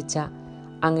നിന്നും രക്ഷിച്ച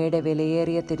അങ്ങയുടെ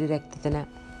വിലയേറിയ തിരുരക്തത്തിന്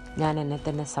ഞാൻ എന്നെ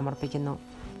തന്നെ സമർപ്പിക്കുന്നു.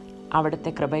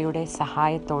 അവിടുത്തെ കൃപയുടെ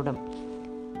സഹായത്തോടും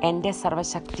എൻ്റെ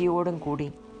സർവശക്തിയോടും കൂടി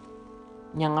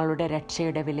ഞങ്ങളുടെ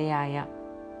രക്ഷയുടെ വിലയായ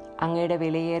അങ്ങയുടെ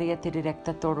വിലയേറിയ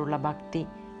തിരുരക്തത്തോടുള്ള ഭക്തി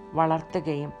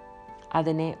വളർത്തുകയും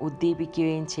അതിനെ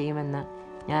ഉദ്ദീപിക്കുകയും ചെയ്യുമെന്ന്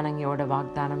ഞാൻ അങ്ങയോട്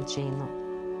വാഗ്ദാനം ചെയ്യുന്നു.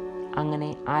 അങ്ങനെ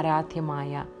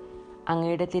ആരാധ്യമായ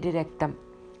അങ്ങയുടെ തിരുരക്തം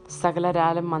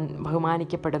സകലരാലും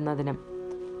ബഹുമാനിക്കപ്പെടുന്നതിനും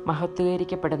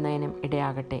മഹത്വീകരിക്കപ്പെടുന്നതിനും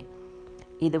ഇടയാകട്ടെ.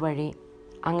 ഇതുവഴി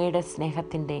അങ്ങയുടെ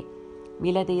സ്നേഹത്തിൻ്റെ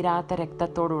വിലതീരാത്ത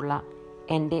രക്തത്തോടുള്ള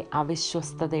എൻ്റെ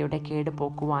അവിശ്വസ്തതയുടെ കേട്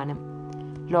പോക്കുവാനും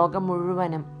ലോകം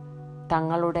മുഴുവനും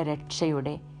തങ്ങളുടെ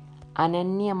രക്ഷയുടെ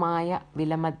അനന്യമായ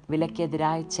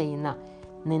വിലക്കെതിരായി ചെയ്യുന്ന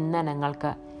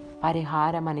നിന്ദനങ്ങൾക്ക്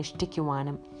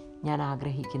പരിഹാരമനുഷ്ഠിക്കുവാനും ഞാൻ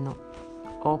ആഗ്രഹിക്കുന്നു.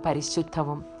 ഓ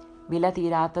പരിശുദ്ധവും വില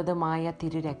തീരാത്തതുമായ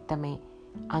തിരുരക്തമേ,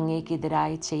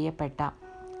 അങ്ങേക്കെതിരായി ചെയ്യപ്പെട്ട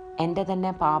എൻ്റെ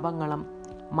തന്നെ പാപങ്ങളും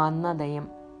മന്ദതയും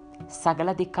സകല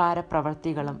ധിക്കാര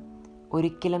പ്രവൃത്തികളും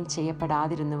ഒരിക്കലും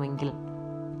ചെയ്യപ്പെടാതിരുന്നുവെങ്കിൽ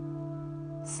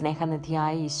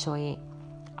സ്നേഹനിധിയായ ഈശോയെ,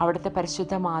 അവിടുത്തെ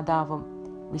പരിശുദ്ധ മാതാവും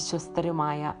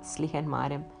വിശ്വസ്തരുമായ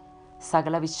സ്ലിഹന്മാരും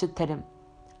സകല വിശുദ്ധരും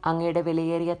അങ്ങയുടെ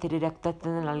വിലയേറിയ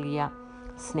തിരുരക്തത്തിന് നൽകിയ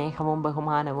സ്നേഹവും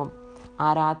ബഹുമാനവും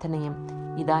ആരാധനയും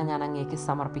ഇതാ ഞാൻ അങ്ങേക്ക്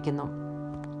സമർപ്പിക്കുന്നു.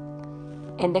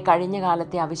 എൻ്റെ കഴിഞ്ഞ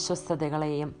കാലത്തെ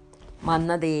അവിശ്വസ്തതകളെയും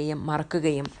മന്ദതയെയും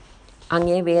മറക്കുകയും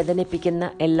അങ്ങേ വേദനിപ്പിക്കുന്ന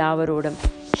എല്ലാവരോടും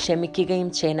ക്ഷമിക്കുകയും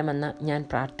ചെയ്യണമെന്ന് ഞാൻ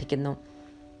പ്രാർത്ഥിക്കുന്നു.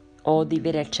 ഓ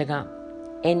ദിവ്യരക്ഷക,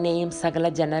 എന്നെയും സകല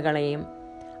ജനങ്ങളെയും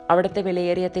അവിടുത്തെ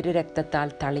വിലയേറിയ തിരുരക്തത്താൽ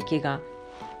തളിക്കുക.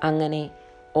 അങ്ങനെ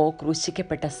ഓ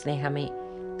ക്രൂശിക്കപ്പെട്ട സ്നേഹമേ,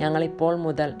 ഞങ്ങളിപ്പോൾ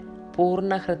മുതൽ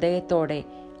പൂർണ്ണ ഹൃദയത്തോടെ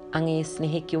അങ്ങയെ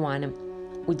സ്നേഹിക്കുവാനും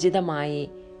ഉചിതമായി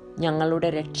ഞങ്ങളുടെ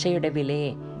രക്ഷയുടെ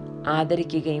വിലയെ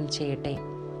ആദരിക്കുകയും ചെയ്യട്ടെ.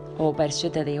 ഓ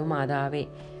പരിശുദ്ധതയും മാതാവേ,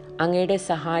 അങ്ങയുടെ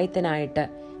സഹായത്തിനായിട്ട്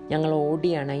ഞങ്ങൾ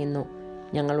ഓടിയണയുന്നു.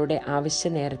 ഞങ്ങളുടെ ആവശ്യ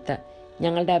നേരത്ത്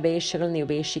ഞങ്ങളുടെ അപേക്ഷകൾ നീ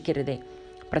ഉപേക്ഷിക്കരുതേ.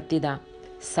 പ്രത്യുത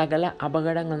സകല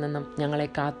അപകടങ്ങളിൽ നിന്നും ഞങ്ങളെ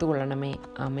കാത്തുകൊള്ളണമേ.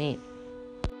 ആമേൻ.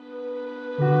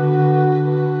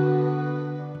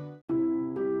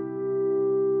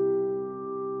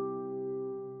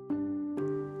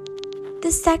 The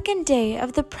the second day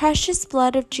of the Precious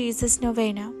Blood of Jesus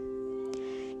Novena,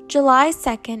 July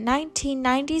 2nd,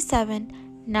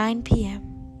 1997, 9 p.m.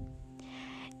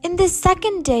 In this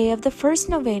second day of the first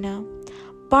novena,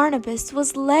 Barnabas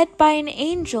was led by an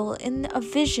angel in a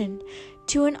vision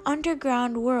to an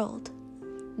underground world.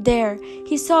 There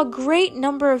he saw a great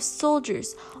number of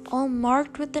soldiers, all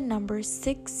marked with the number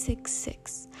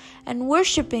 666, and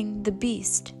worshipping the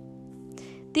beast.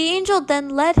 The angel then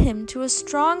led him to a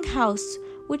strong house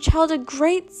which held a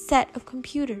great set of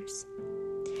computers.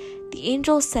 The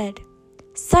angel said,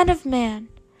 "Son of man,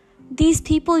 these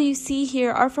people you see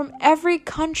here are from every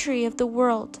country of the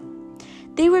world.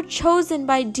 They were chosen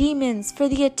by demons for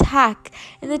the attack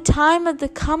in the time of the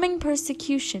coming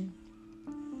persecution,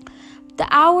 the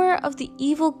hour of the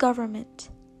evil government.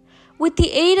 With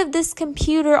the aid of this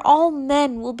computer, all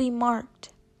men will be marked.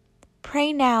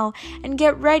 Pray now and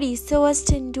get ready so as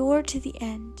to endure to the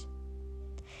end."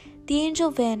 The angel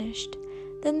vanished.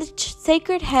 Then the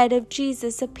sacred head of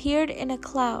Jesus appeared in a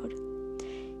cloud.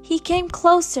 He came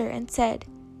closer and said,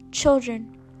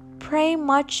 "Children, pray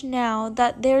much now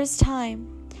that there is time.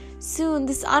 Soon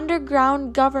this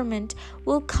underground government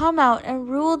will come out and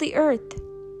rule the earth.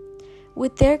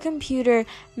 With their computer,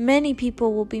 many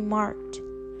people will be marked.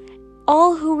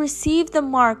 All who receive the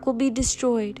mark will be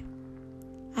destroyed.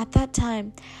 At that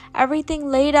time, everything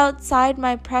laid outside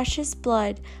my precious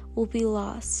blood will be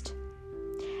lost.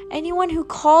 Anyone who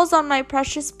calls on my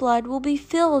precious blood will be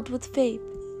filled with faith.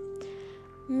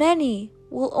 Many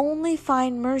will only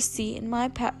find mercy in my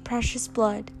precious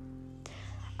blood.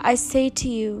 I say to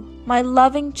you, my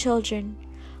loving children,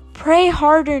 pray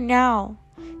harder now.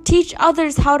 Teach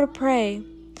others how to pray.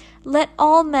 Let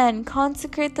all men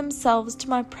consecrate themselves to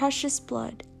my precious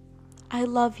blood. I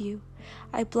love you.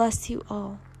 I bless you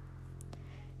all."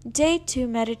 Day 2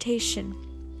 Meditation.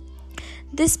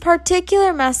 This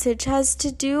particular message has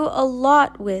to do a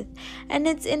lot with, and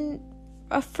it's in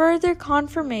a further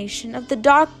confirmation of the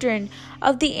doctrine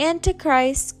of the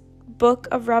Antichrist book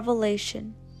of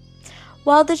Revelation.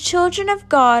 While the children of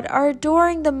God are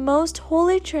adoring the most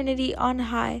holy Trinity on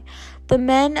high, the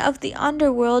men of the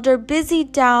underworld are busy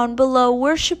down below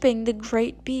worshipping the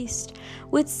great beast,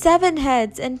 with 7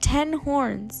 heads and 10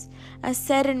 horns, as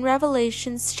said in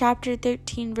Revelation chapter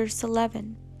 13, verse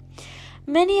 11.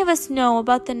 Many of us know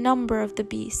about the number of the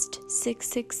beast,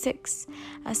 666,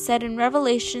 as said in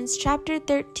Revelation chapter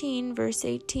 13, verse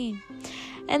 18.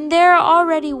 And there are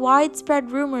already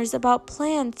widespread rumors about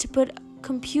plans to put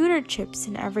computer chips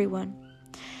in everyone.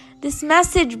 This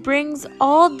message brings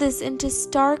all this into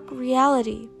stark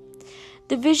reality.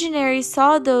 The visionary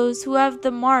saw those who have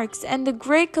the marks and the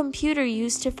great computer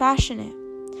used to fashion it.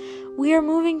 We are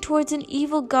moving towards an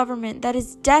evil government that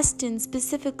is destined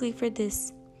specifically for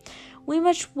this. We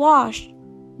must watch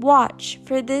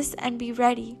for this and be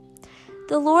ready.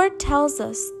 The Lord tells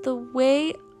us the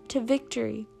way to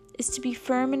victory is to be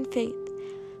firm in faith,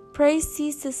 pray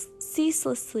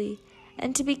ceaselessly,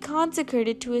 and to be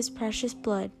consecrated to His precious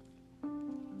blood.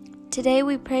 Today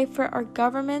we pray for our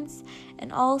governments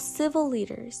and all civil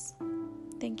leaders.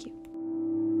 Thank you.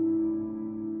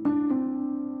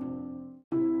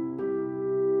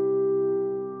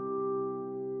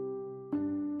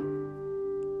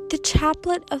 The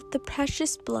Chaplet of the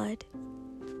Precious Blood.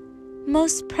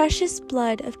 Most precious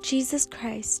blood of Jesus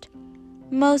Christ,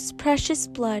 most precious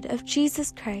blood of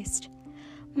Jesus Christ,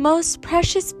 most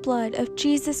precious blood of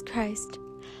Jesus Christ,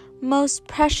 most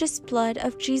precious blood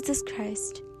of Jesus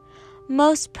Christ,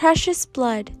 most precious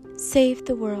blood, save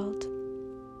the world.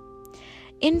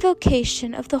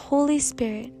 Invocation of the Holy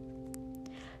Spirit.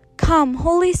 Come,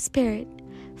 Holy Spirit,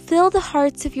 fill the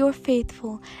hearts of your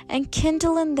faithful and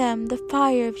kindle in them the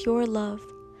fire of your love.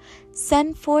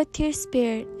 Send forth your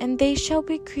Spirit, and they shall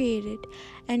be created,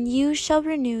 and you shall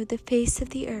renew the face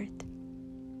of the earth.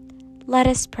 Let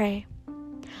us pray.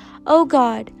 O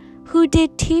God, who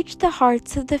did teach the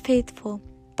hearts of the faithful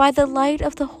by the light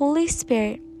of the Holy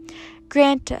Spirit,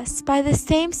 grant us by the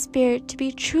same Spirit to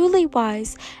be truly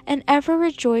wise and ever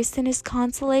rejoice in His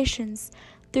consolations.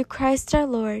 Through Christ our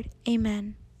Lord.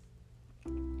 Amen.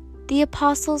 The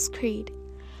Apostles' Creed.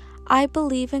 I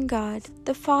believe in God,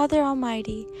 the Father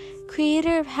Almighty,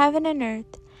 creator of heaven and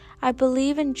earth. I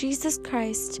believe in Jesus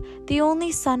Christ, the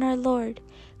only Son, our Lord,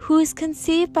 who was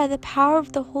conceived by the power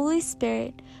of the Holy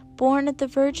Spirit, born of the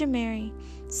Virgin Mary,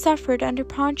 suffered under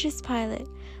Pontius Pilate,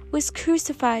 was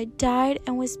crucified, died,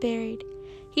 and was buried.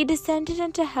 He descended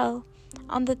into hell.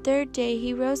 On the third day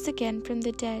he rose again from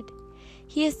the dead.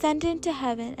 He ascended into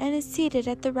heaven and is seated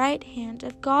at the right hand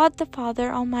of God the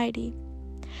Father Almighty.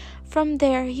 From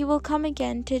there he will come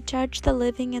again to judge the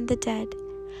living and the dead.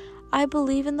 I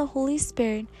believe in the Holy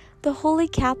Spirit, the Holy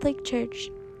Catholic Church,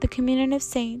 the communion of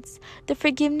saints, the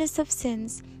forgiveness of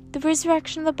sins, the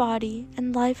resurrection of the body,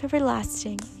 and life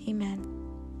everlasting. Amen.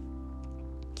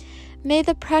 May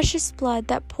the precious blood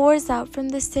that pours out from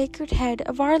the sacred head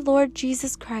of our Lord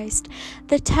Jesus Christ,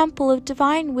 the temple of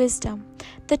divine wisdom,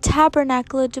 the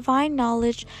tabernacle of divine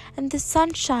knowledge, and the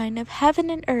sunshine of heaven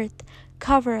and earth,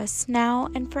 cover us now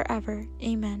and forever.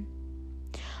 Amen.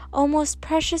 O most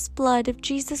precious blood of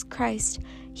Jesus Christ,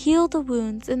 heal the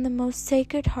wounds in the most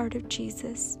sacred heart of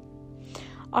Jesus.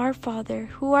 Our Father,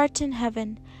 who art in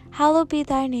heaven, hallowed be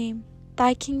thy name.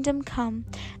 Thy kingdom come,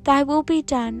 thy will be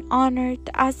done on earth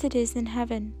as it is in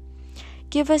heaven.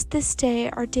 Give us this day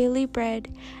our daily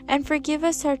bread, and forgive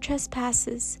us our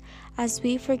trespasses, as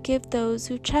we forgive those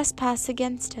who trespass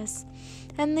against us.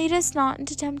 And lead us not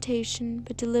into temptation,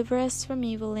 but deliver us from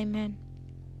evil. Amen.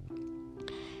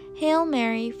 Hail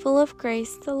Mary, full of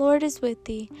grace, the Lord is with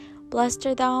thee. Blessed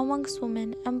art thou amongst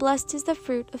women, and blessed is the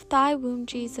fruit of thy womb,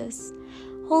 Jesus.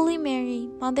 Holy Mary,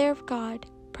 Mother of God,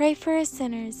 pray for us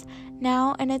sinners,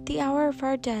 now and at the hour of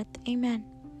our death. Amen.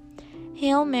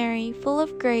 Hail Mary, full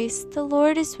of grace, the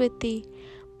Lord is with thee.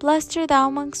 Blessed art thou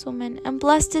amongst women, and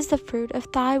blessed is the fruit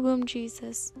of thy womb,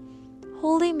 Jesus.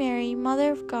 Holy Mary,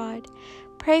 Mother of God,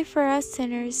 pray for us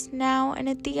sinners, now and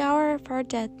at the hour of our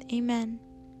death. Amen.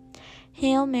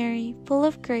 Hail Mary, full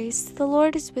of grace, the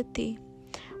Lord is with thee.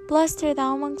 Blessed art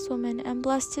thou amongst women, and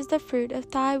blessed is the fruit of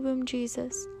thy womb,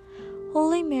 Jesus.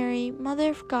 Holy Mary, Mother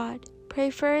of God, pray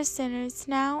for us sinners,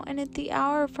 now and at the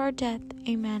hour of our death.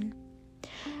 Amen.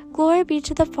 Glory be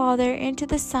to the Father, and to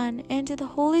the Son, and to the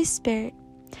Holy Spirit,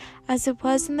 as it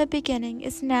was in the beginning,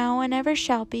 is now, and ever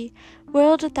shall be,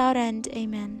 world without end.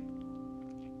 Amen.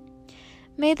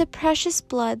 May the precious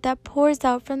blood that pours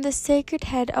out from the sacred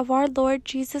head of our Lord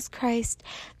Jesus Christ,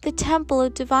 the temple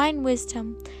of divine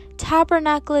wisdom,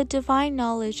 tabernacle of divine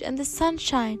knowledge, and the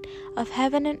sunshine of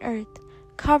heaven and earth,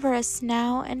 cover us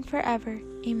now and forever.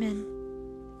 Amen.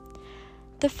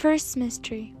 The first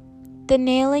mystery, the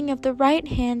nailing of the right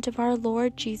hand of our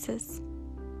Lord Jesus.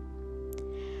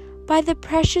 By the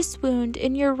precious wound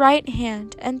in your right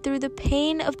hand, and through the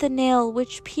pain of the nail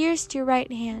which pierced your right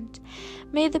hand,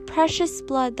 may the precious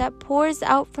blood that pours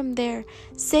out from there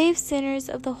save sinners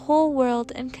of the whole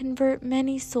world and convert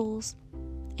many souls.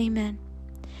 Amen.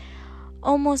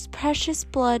 O most precious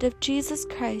blood of Jesus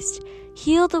Christ,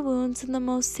 heal the wounds in the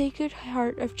most sacred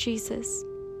heart of Jesus.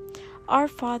 Our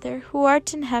Father, who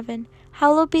art in heaven,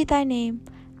 hallowed be thy name.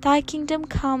 Thy kingdom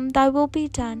come, thy will be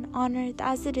done, on earth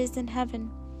as it is in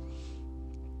heaven.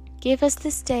 Give us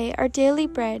this day our daily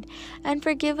bread, and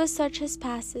forgive us our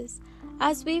trespasses,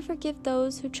 as we forgive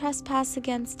those who trespass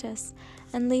against us.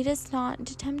 And lead us not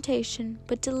into temptation,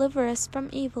 but deliver us from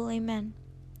evil. Amen.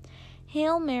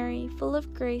 Hail Mary, full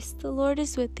of grace, the Lord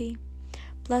is with thee.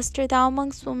 Blessed art thou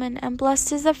amongst women, and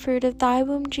blessed is the fruit of thy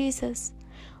womb, Jesus.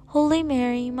 Holy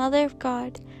Mary, Mother of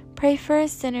God, pray for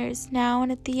us sinners, now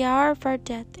and at the hour of our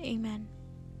death. Amen.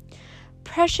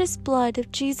 Precious blood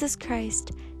of Jesus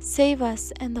Christ, save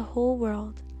us and the whole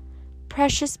world.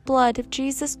 Precious blood of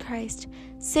Jesus Christ,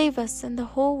 save us and the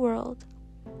whole world.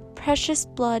 Precious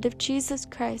blood of Jesus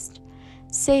Christ,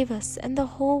 save us and the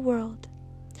whole world.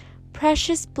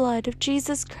 Precious blood of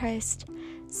Jesus Christ,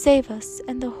 save us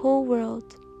and the whole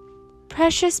world.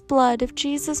 Precious blood of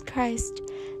Jesus Christ,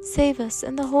 save us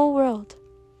and the whole world.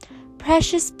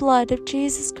 Precious blood of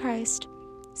Jesus Christ,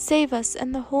 save us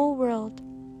and the whole world.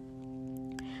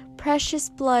 Precious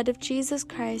blood of Jesus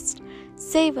Christ,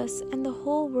 save us and the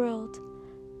whole world.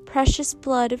 Precious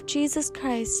blood of Jesus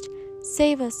Christ,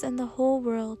 save us and the whole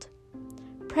world.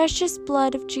 Precious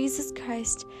blood of Jesus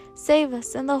Christ, save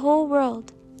us and the whole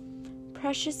world.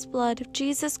 Precious blood of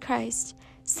Jesus Christ,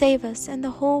 save us and the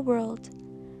whole world.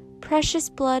 Precious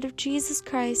blood of Jesus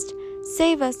Christ,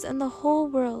 save us and the whole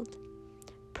world.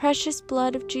 Precious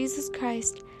blood of Jesus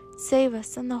Christ, save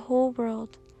us and the whole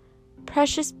world.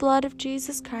 Precious blood of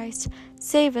Jesus Christ,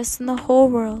 save us and the whole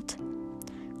world.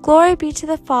 Glory be to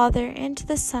the Father, and to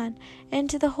the Son, and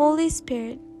to the Holy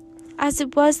Spirit, as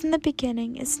it was in the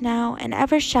beginning, is now, and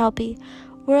ever shall be,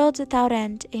 world without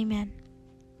end. Amen.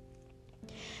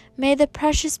 May the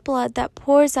precious blood that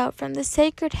pours out from the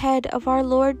sacred head of our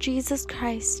Lord Jesus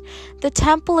Christ, the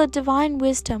temple of divine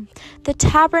wisdom, the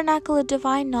tabernacle of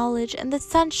divine knowledge, and the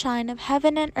sunshine of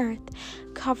heaven and earth,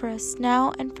 cover us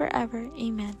now and forever.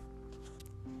 Amen.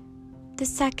 The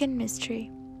second mystery,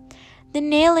 the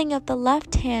nailing of the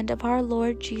left hand of our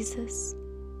Lord Jesus.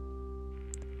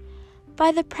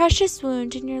 By the precious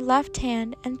wound in your left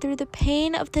hand, and through the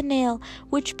pain of the nail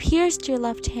which pierced your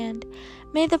left hand,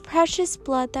 May the precious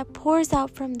blood that pours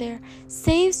out from there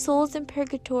save souls in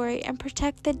purgatory and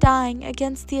protect the dying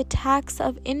against the attacks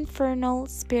of infernal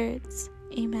spirits.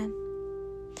 Amen.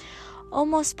 O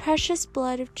most precious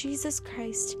blood of Jesus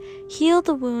Christ, heal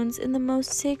the wounds in the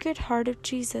most sacred heart of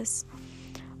Jesus.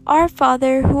 Our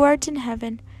Father, who art in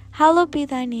heaven, hallowed be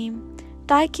thy name.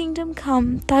 Thy kingdom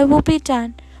come, thy will be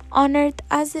done, on earth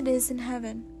as it is in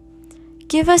heaven.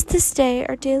 Give us this day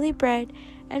our daily bread,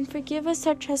 and forgive us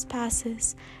our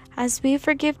trespasses, as we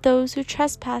forgive those who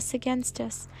trespass against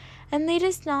us. And lead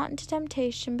us not into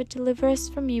temptation, but deliver us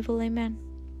from evil. Amen.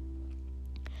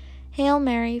 Hail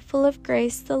Mary, full of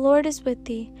grace, the Lord is with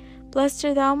thee. Blessed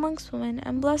art thou amongst women,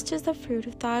 and blessed is the fruit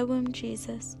of thy womb,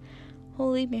 Jesus.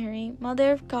 Holy Mary,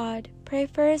 Mother of God, pray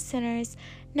for us sinners,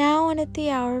 now and at the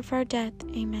hour of our death.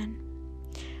 Amen.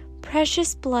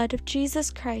 Precious blood of Jesus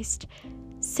Christ,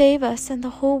 save us and the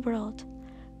whole world.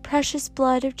 Precious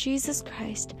blood of Jesus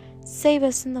Christ, save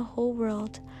us in the whole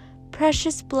world.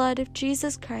 Precious blood of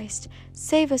Jesus Christ,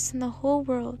 save us in the whole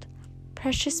world.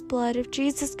 Precious blood of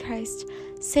Jesus Christ,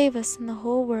 save us in the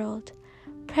whole world.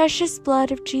 Precious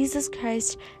blood of Jesus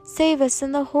Christ, save us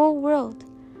in the whole world.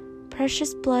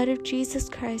 Precious blood of Jesus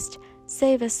Christ,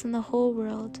 save us in the whole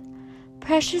world.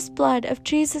 Precious blood of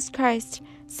Jesus Christ,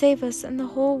 save us in the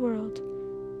whole world.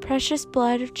 Precious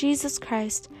blood of Jesus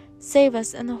Christ, save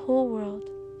us in the whole world.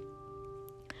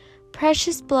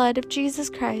 Precious blood of Jesus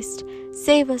Christ,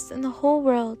 save us in the whole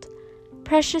world.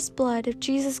 Precious blood of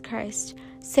Jesus Christ,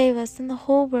 save us in the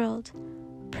whole world.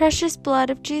 Precious blood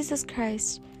of Jesus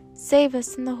Christ, save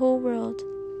us in the whole world.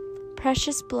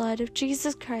 Precious blood of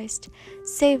Jesus Christ,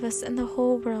 save us in the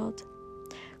whole world.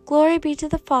 Glory be to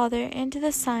the Father, and to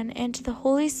the Son, and to the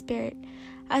Holy Spirit,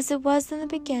 as it was in the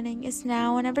beginning, is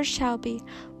now, and ever shall be,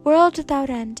 world without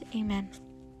end. Amen.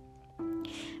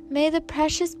 May the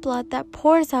precious blood that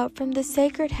pours out from the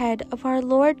sacred head of our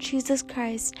Lord Jesus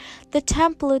Christ, the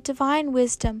temple of divine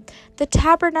wisdom, the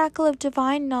tabernacle of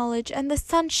divine knowledge, and the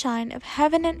sunshine of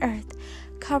heaven and earth,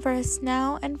 cover us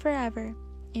now and forever.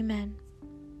 Amen.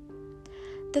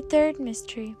 The third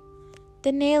mystery,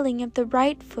 the nailing of the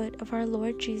right foot of our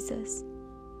Lord Jesus.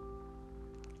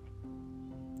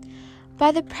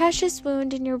 By the precious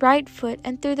wound in your right foot,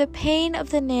 and through the pain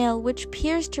of the nail which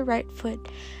pierced your right foot,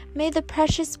 may the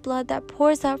precious blood that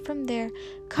pours out from there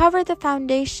cover the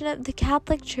foundation of the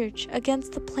Catholic Church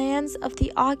against the plans of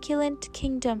the opulent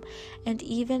kingdom and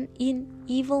even in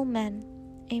evil men.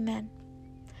 Amen.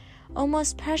 O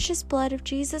most precious blood of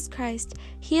Jesus Christ,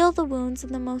 heal the wounds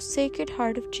in the most sacred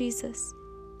heart of Jesus.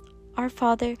 Our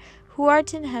Father, who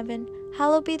art in heaven,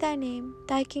 hallowed be thy name.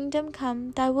 Thy kingdom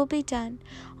come, thy will be done,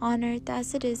 on earth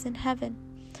as it is in heaven.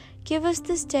 Give us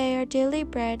this day our daily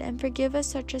bread, and forgive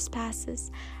us our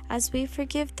trespasses, as we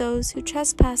forgive those who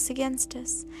trespass against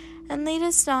us. And lead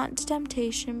us not into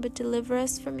temptation, but deliver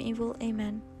us from evil.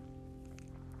 Amen.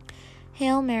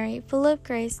 Hail Mary, full of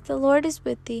grace, the Lord is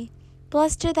with thee.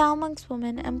 Blessed art thou amongst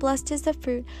women, and blessed is the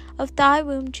fruit of thy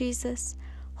womb, Jesus.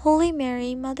 Holy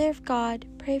Mary, Mother of God,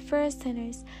 pray for us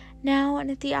sinners, now and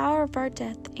at the hour of our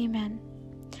death. Amen.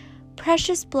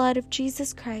 Precious blood of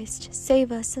Jesus Christ,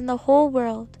 save us in the whole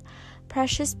world.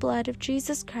 Precious blood of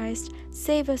Jesus Christ,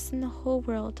 save us in the whole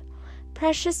world.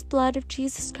 Precious blood of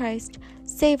Jesus Christ,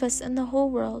 save us in the whole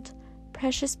world.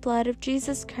 Precious blood of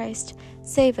Jesus Christ,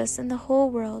 save us in the whole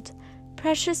world.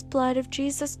 Precious blood of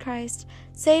Jesus Christ,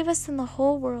 save us in the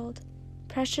whole world.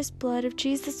 Precious blood of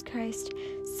Jesus Christ,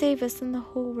 save us in the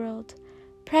whole world.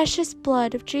 Precious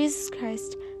blood of Jesus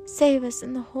Christ, save us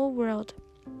in the whole world.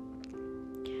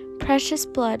 Precious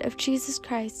blood of Jesus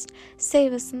Christ,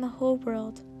 save us in the whole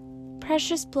world.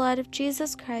 Precious blood of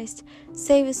Jesus Christ,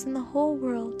 save us in the whole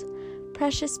world.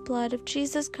 Precious blood of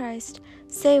Jesus Christ,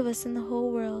 save us in the whole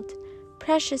world.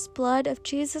 Precious blood of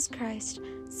Jesus Christ,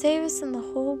 save us in the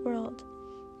whole world.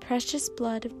 Precious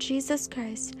blood of Jesus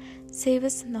Christ, save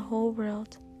us in the whole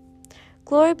world.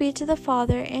 Glory be to the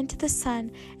Father, and to the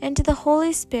Son, and to the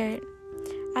Holy Spirit,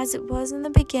 as it was in the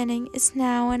beginning, is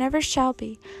now, and ever shall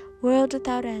be, world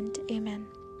without end. Amen.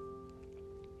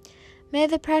 May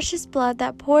the precious blood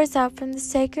that pours out from the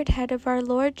sacred head of our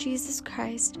Lord Jesus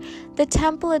Christ, the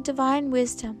temple of divine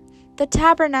wisdom, the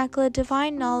tabernacle of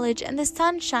divine knowledge, and the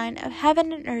sunshine of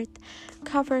heaven and earth,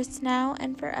 cover us now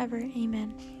and forever.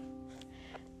 Amen.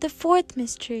 The fourth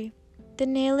mystery, the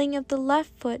nailing of the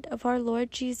left foot of our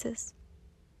Lord Jesus.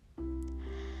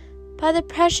 By the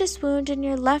precious wound in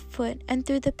your left foot, and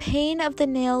through the pain of the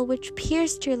nail which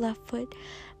pierced your left foot,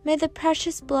 may the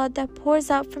precious blood that pours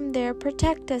out from there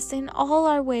protect us in all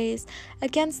our ways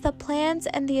against the plans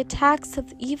and the attacks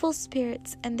of evil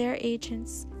spirits and their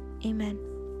agents. Amen.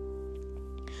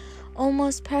 O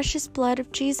most precious blood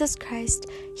of Jesus Christ,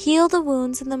 heal the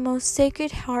wounds in the most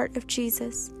sacred heart of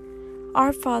Jesus.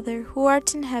 Our Father, who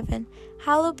art in heaven,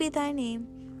 hallowed be thy name.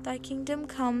 Thy kingdom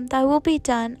come, thy will be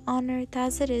done, on earth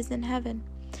as it is in heaven.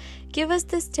 Give us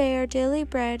this day our daily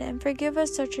bread, and forgive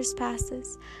us our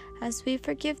trespasses, as we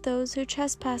forgive those who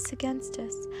trespass against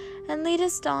us. And lead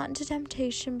us not into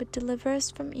temptation, but deliver us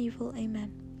from evil.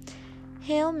 Amen.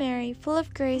 Hail Mary, full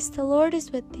of grace, the Lord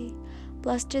is with thee.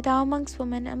 Blessed art thou amongst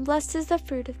women, and blessed is the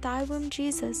fruit of thy womb,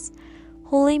 Jesus.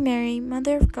 Holy Mary,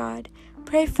 Mother of God,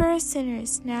 pray for us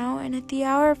sinners, now and at the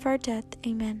hour of our death.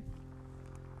 Amen.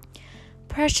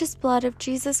 Precious blood of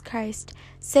Jesus Christ,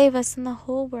 save us in the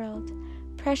whole world.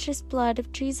 Precious blood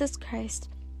of Jesus Christ,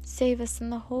 save us in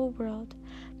the whole world.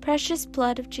 Precious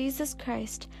blood of Jesus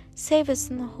Christ, save us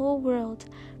in the whole world.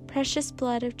 Precious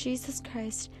blood of Jesus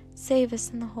Christ, save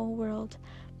us in the whole world.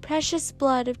 Precious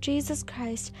blood of Jesus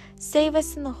Christ, save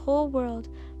us in the whole world.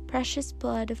 Precious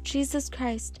blood of Jesus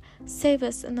Christ, save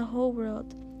us in the whole world.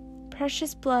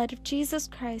 Precious blood of Jesus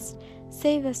Christ,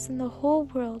 save us in the whole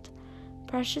world.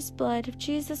 Precious blood of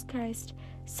Jesus Christ,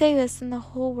 save us in the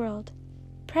whole world.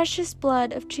 Precious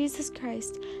blood of Jesus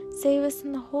Christ, save us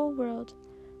in the whole world.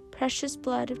 Precious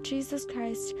blood of Jesus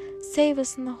Christ, save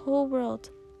us in the whole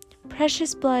world.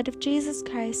 Precious blood of Jesus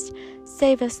Christ,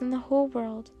 save us in the whole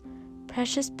world.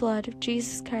 Precious blood of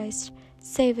Jesus Christ,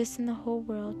 save us in the whole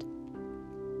world.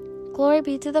 Glory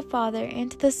be to the Father, and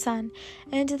to the Son,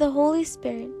 and to the Holy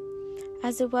Spirit,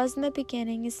 as it was in the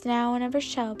beginning, is now, and ever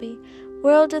shall be,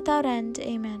 world without end.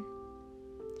 Amen.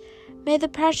 May the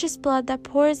precious blood that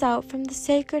pours out from the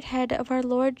sacred head of our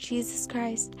Lord Jesus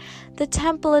Christ, the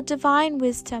temple of divine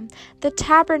wisdom, the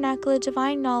tabernacle of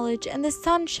divine knowledge, and the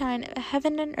sunshine of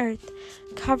heaven and earth,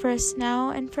 cover us now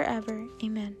and forever.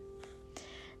 Amen.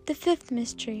 The fifth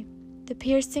mystery, the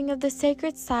piercing of the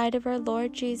sacred side of our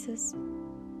Lord Jesus.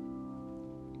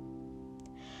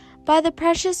 By the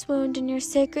precious wound in your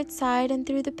sacred side, and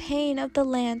through the pain of the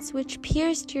lance which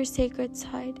pierced your sacred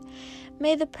side,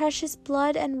 may the precious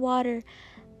blood and water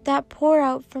that pour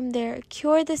out from there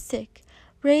cure the sick,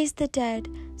 raise the dead,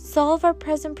 solve our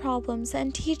present problems,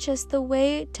 and teach us the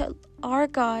way to our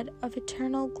God of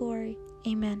eternal glory.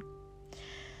 Amen.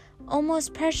 O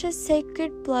most precious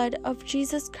sacred blood of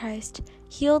Jesus Christ,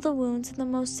 heal the wounds in the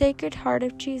most sacred heart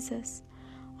of Jesus.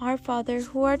 Our Father,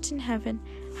 who art in heaven,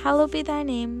 hallowed be thy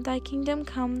name. Thy kingdom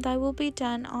come, thy will be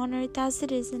done, on earth as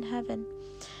it is in heaven.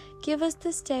 Give us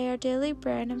this day our daily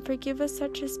bread, and forgive us our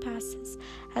trespasses,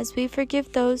 as we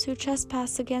forgive those who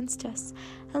trespass against us.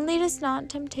 And lead us not in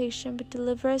temptation, but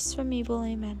deliver us from evil.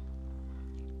 Amen.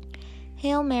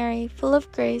 Hail Mary, full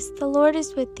of grace, the Lord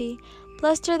is with thee.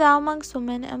 Blessed art thou amongst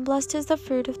women, and blessed is the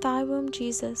fruit of thy womb,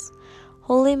 Jesus.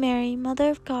 Holy Mary,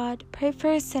 Mother of God, pray for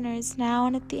us sinners, now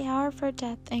and at the hour of our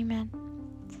death. Amen.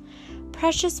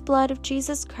 Precious blood of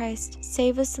Jesus Christ,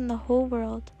 save us in the whole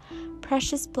world.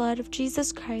 Precious blood of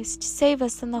Jesus Christ, save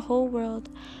us in the whole world.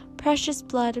 Precious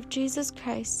blood of Jesus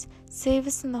Christ, save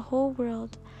us in the whole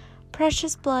world.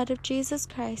 Precious blood of Jesus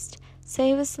Christ,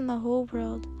 save us in the whole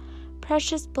world.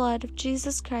 Precious blood of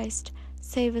Jesus Christ,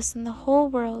 save us in the whole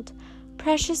world.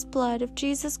 Precious blood of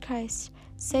Jesus Christ,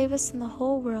 save us in the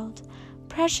whole world.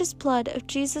 Precious blood of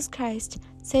Jesus Christ,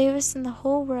 save us in the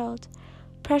whole world.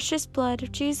 Precious blood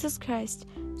of Jesus Christ,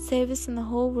 save us in the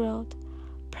whole world.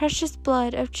 Precious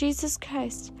blood of Jesus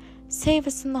Christ, save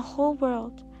us in the whole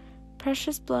world.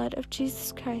 Precious blood of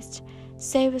Jesus Christ,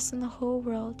 save us in the whole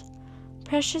world.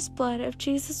 Precious blood of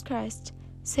Jesus Christ,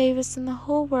 save us in the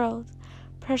whole world.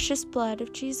 Precious blood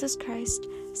of Jesus Christ,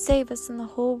 save us in the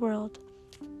whole world.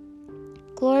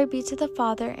 Glory be to the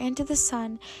Father, and to the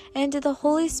Son, and to the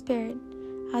Holy Spirit,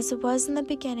 as it was in the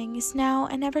beginning, is now,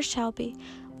 and ever shall be,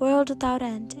 world without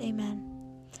end. Amen.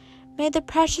 May the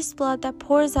precious blood that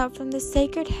pours out from the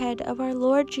sacred head of our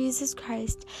Lord Jesus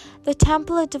Christ, the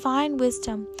temple of divine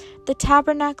wisdom, the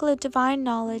tabernacle of divine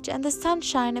knowledge, and the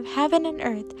sunshine of heaven and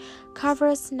earth, cover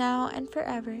us now and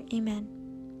forever. Amen.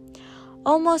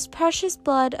 O most precious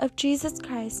blood of Jesus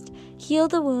Christ, heal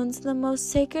the wounds in the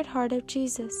most sacred heart of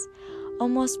Jesus. O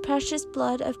most precious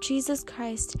blood of Jesus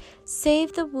Christ, heal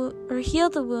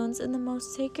the wounds in the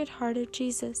most sacred heart of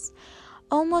Jesus.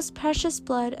 O most precious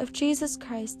blood of Jesus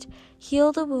Christ,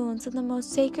 heal the wounds in the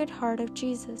most sacred heart of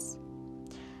Jesus.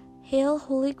 Hail,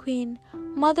 Holy Queen,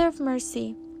 Mother of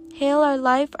Mercy, hail our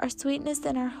life, our sweetness,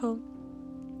 and our hope.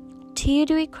 To you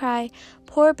do we cry,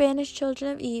 poor banished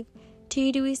children of Eve. To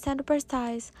you do we send up our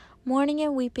sighs, mourning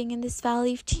and weeping in this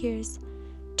valley of tears.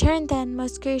 Turn then,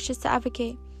 most gracious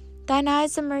Advocate, thine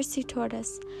eyes of mercy toward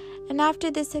us, and after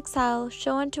this exile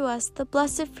show unto us the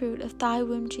blessed fruit of thy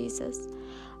womb, Jesus.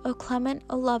 O clement,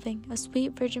 O loving, O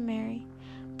sweet Virgin Mary,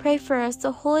 pray for us,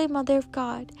 the Holy Mother of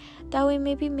God, that we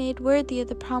may be made worthy of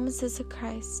the promises of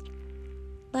Christ.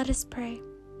 Let us pray.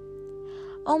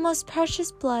 O most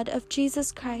precious blood of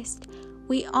Jesus Christ,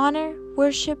 we honor,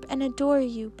 worship, and adore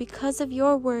you because of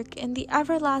your work in the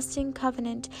everlasting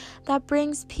covenant that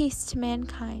brings peace to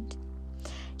mankind.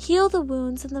 Heal the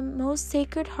wounds in the most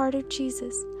sacred heart of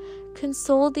Jesus.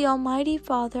 Console the Almighty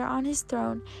Father on his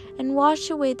throne and wash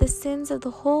away the sins of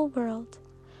the whole world.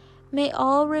 May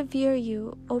all revere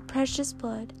you, O precious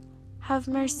blood. Have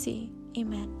mercy.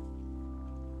 Amen.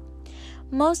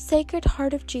 Most Sacred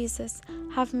Heart of Jesus,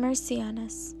 have mercy on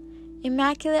us.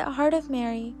 Immaculate Heart of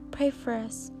Mary, pray for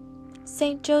us.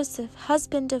 Saint Joseph,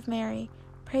 husband of Mary,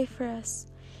 pray for us.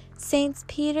 Saints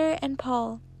Peter and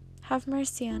Paul, have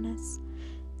mercy on us.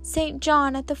 Saint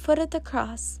John at the foot of the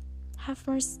cross, have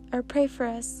mercy, or pray for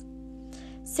us.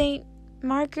 Saint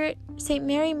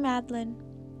Mary Magdalene,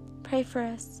 pray for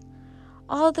us.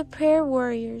 All the prayer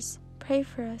warriors, pray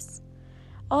for us.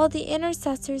 All the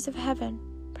intercessors of heaven,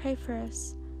 pray for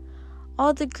us.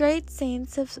 All the great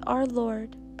saints of our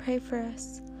Lord, pray for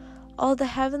us. All the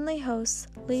heavenly hosts,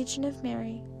 Legion of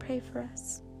Mary, pray for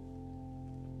us.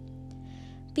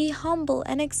 Be humble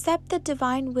and accept the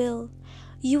divine will.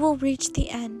 You will reach the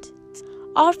end.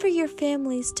 Offer your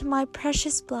families to my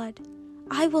precious blood.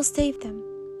 I will save them.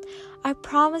 I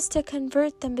promise to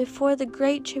convert them before the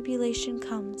great tribulation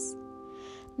comes.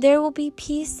 There will be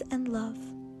peace and love.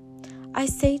 I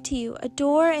say to you,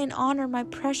 adore and honor my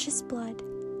precious blood.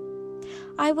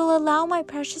 I will allow my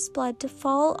precious blood to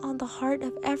fall on the heart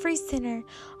of every sinner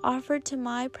offered to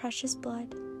my precious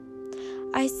blood.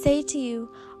 I say to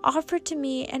you, offer to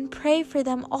me and pray for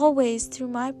them always through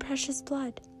my precious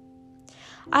blood.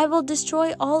 I will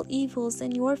destroy all evils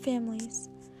in your families.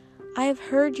 I have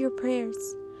heard your prayers.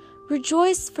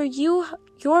 Rejoice, for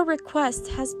your request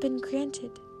has been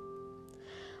granted.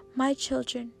 My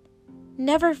children,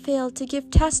 never fail to give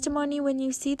testimony when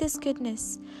you see this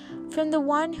goodness from the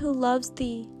one who loves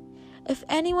thee. If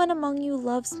anyone among you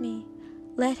loves me,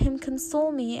 let him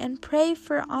console me and pray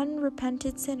for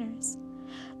unrepented sinners.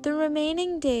 The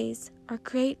remaining days are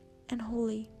great and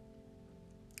holy.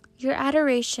 Your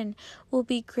adoration will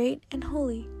be great and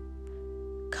holy.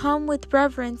 Come with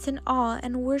reverence and awe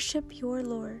and worship your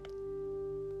Lord.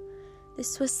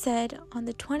 This was said on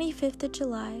the 25th of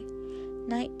July,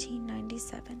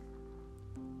 1997.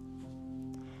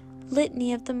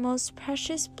 Litany of the Most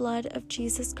Precious Blood of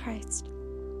Jesus Christ.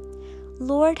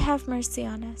 Lord, have mercy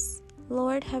on us.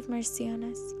 Lord, have mercy on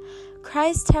us.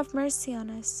 Christ, have mercy on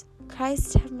us.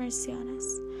 Christ, have mercy on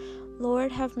us.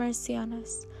 Lord, have mercy on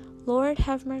us. Lord,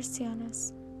 have mercy on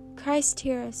us. Christ,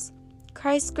 hear us.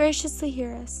 Christ, graciously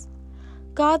hear us.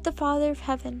 God the Father of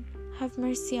heaven, have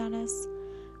mercy on us.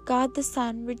 God the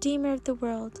Son, Redeemer of the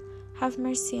world, have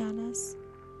mercy on us.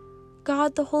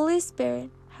 God the Holy Spirit,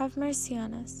 have mercy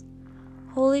on us.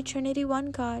 Holy Trinity,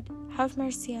 one God, have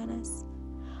mercy on us.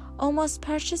 O most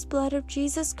precious blood of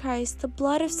Jesus Christ, the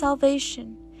blood of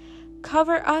salvation,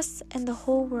 cover us and the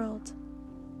whole world.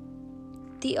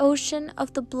 The ocean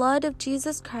of the blood of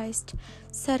Jesus Christ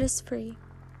set us free.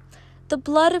 The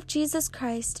blood of Jesus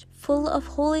Christ, full of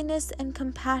holiness and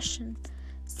compassion,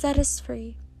 set us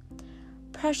free.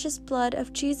 Precious blood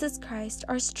of Jesus Christ,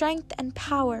 our strength and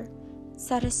power,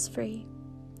 set us free.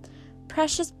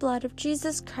 Precious blood of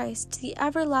Jesus Christ, the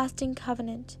everlasting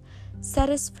covenant, set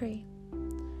us free.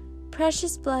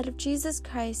 Precious blood of Jesus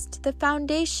Christ, the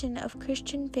foundation of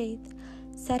Christian faith,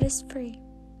 set us free.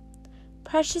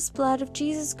 Precious blood of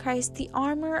Jesus Christ, the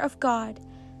armor of God,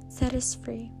 set us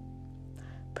free.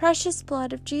 Precious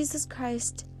blood of Jesus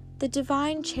Christ, the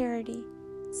divine charity,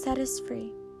 set us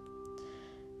free.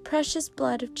 Precious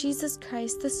blood of Jesus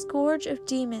Christ, the scourge of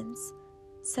demons,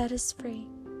 set us free.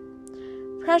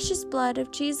 Precious blood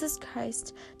of Jesus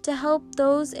Christ, to help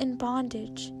those in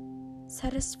bondage,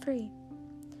 set us free.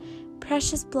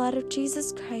 Precious blood of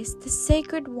Jesus Christ, the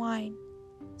sacred wine,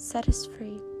 set us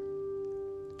free.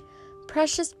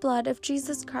 Precious blood of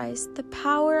Jesus Christ, the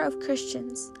power of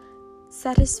Christians,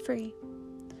 set us free.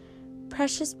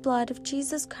 Precious blood of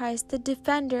Jesus Christ, the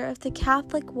defender of the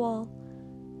Catholic wall,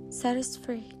 set us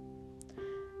free.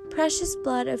 Precious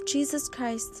blood of Jesus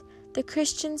Christ, the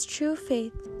Christian's true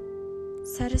faith,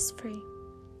 set us free.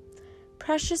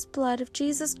 Precious blood of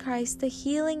Jesus Christ, the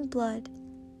healing blood,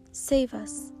 save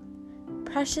us.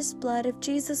 Precious blood of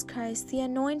Jesus Christ, the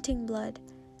anointing blood,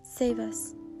 save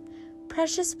us.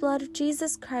 Precious blood of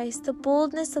Jesus Christ, the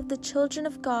boldness of the children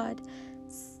of God,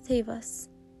 save us.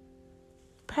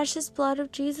 Precious blood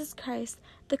of Jesus Christ,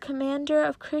 the commander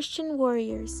of Christian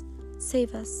warriors,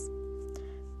 save us.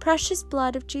 Precious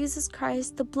blood of Jesus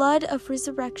Christ, the blood of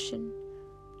resurrection,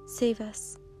 save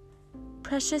us.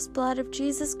 Precious blood of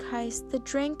Jesus Christ, the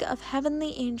drink of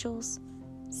heavenly angels,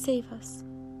 save us.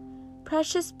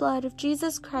 Precious blood of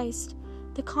Jesus Christ,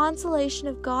 the consolation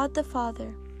of God the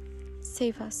Father,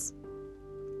 save us.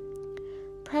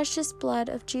 Precious blood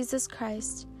of Jesus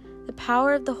Christ, the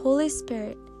power of the Holy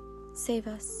Spirit, save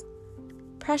us.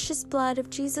 Precious blood of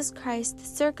Jesus Christ, the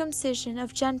circumcision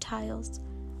of Gentiles,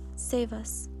 save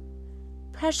us.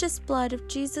 Precious blood of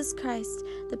Jesus Christ,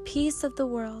 the peace of the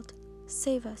world,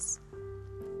 save us.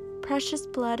 Precious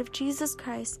blood of Jesus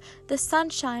Christ, the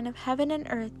sunshine of heaven and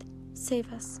earth,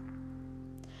 save us.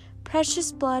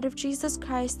 Precious blood of Jesus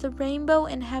Christ, the rainbow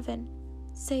in heaven,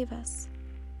 save us.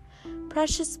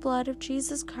 Precious blood of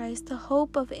Jesus Christ, the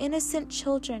hope of innocent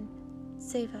children,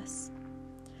 save us.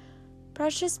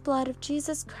 Precious blood of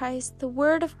Jesus Christ, the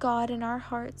Word of God in our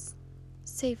hearts,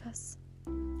 save us.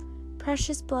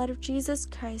 Precious blood of Jesus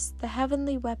Christ, the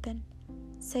heavenly weapon,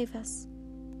 save us.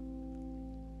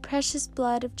 Precious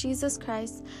blood of Jesus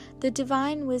Christ, the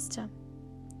divine wisdom,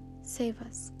 save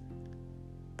us.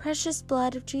 Precious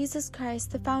blood of Jesus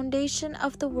Christ, the foundation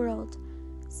of the world,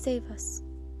 save us.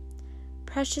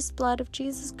 Precious blood of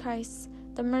Jesus Christ,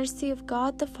 the mercy of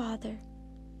God the Father,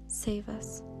 save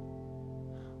us.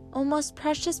 O most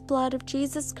precious blood of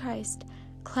Jesus Christ,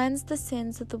 cleanse the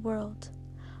sins of the world.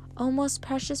 O most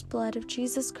precious blood of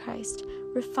Jesus Christ,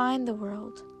 refine the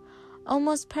world. O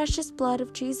most precious blood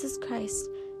of Jesus Christ,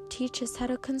 teach us how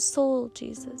to console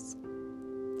Jesus.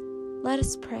 Let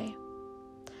us pray.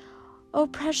 O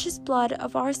precious blood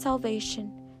of our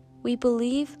salvation, we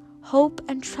believe, hope,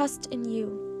 and trust in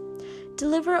you.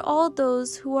 Deliver all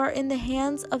those who are in the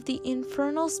hands of the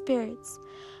infernal spirits,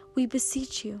 we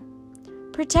beseech you.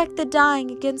 Protect the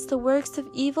dying against the works of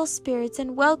evil spirits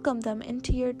and welcome them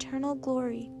into your eternal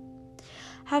glory.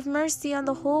 Have mercy on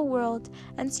the whole world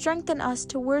and strengthen us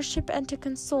to worship and to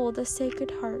console the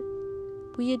Sacred Heart.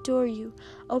 We adore you,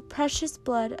 O precious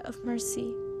blood of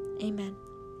mercy. Amen.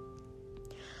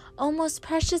 O most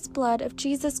precious blood of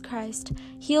Jesus Christ,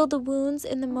 heal the wounds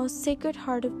in the most Sacred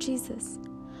Heart of Jesus.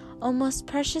 O most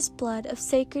precious blood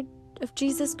of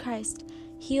Jesus Christ,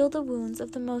 heal the wounds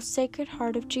of the most Sacred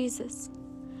Heart of Jesus.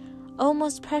 O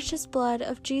most precious blood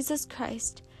of Jesus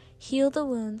Christ, heal the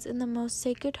wounds in the most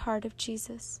Sacred Heart of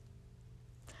Jesus.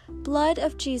 Blood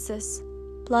of Jesus,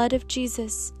 blood of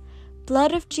Jesus,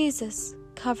 blood of Jesus,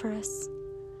 cover us.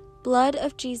 Blood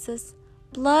of Jesus,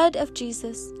 blood of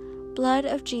Jesus, blood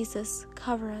of Jesus,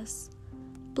 cover us.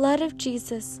 Blood of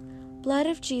Jesus, blood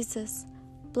of Jesus,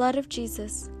 blood of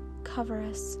Jesus, cover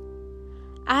us.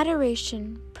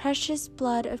 Adoration, precious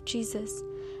blood of Jesus.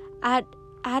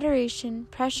 Adoration,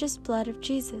 precious blood of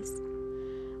Jesus.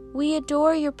 We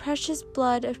adore your precious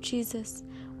blood of Jesus.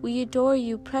 We adore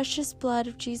you, precious blood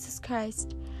of Jesus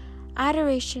Christ.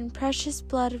 Adoration, precious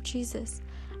blood of Jesus.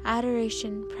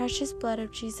 Adoration, precious blood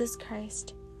of Jesus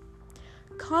Christ.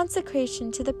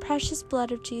 Consecration to the precious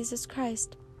blood of Jesus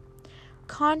Christ.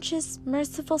 Conscious,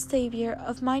 merciful Savior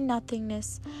of my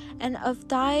nothingness and of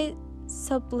thy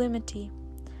sublimity,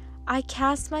 I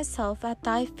cast myself at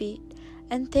thy feet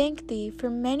and thank thee for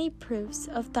many proofs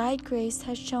of thy grace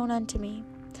has shown unto me,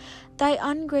 thy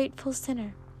ungrateful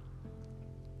sinner.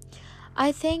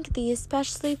 I thank thee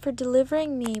especially for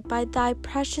delivering me by thy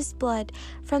precious blood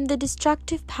from the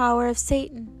destructive power of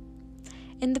Satan.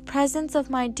 In the presence of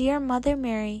my dear Mother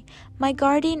Mary, my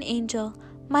guardian angel,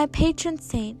 my patron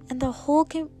saint, and the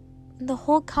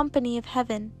whole company of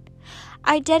heaven,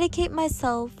 I dedicate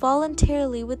myself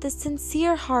voluntarily with a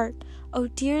sincere heart, O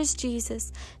dearest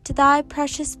Jesus, to thy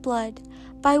precious blood,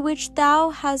 by which thou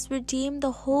hast redeemed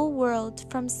the whole world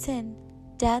from sin,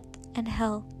 death, and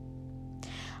hell.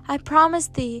 I promise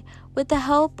thee, with the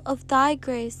help of thy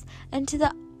grace and to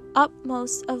the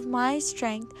utmost of my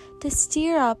strength, to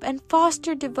stir up and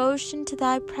foster devotion to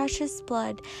thy precious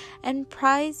blood and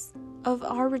prize of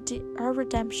our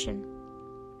redemption,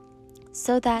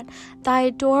 so that thy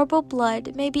adorable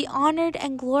blood may be honored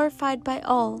and glorified by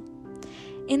all.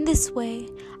 In this way,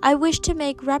 I wish to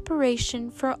make reparation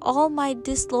for all my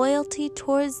disloyalty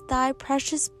towards thy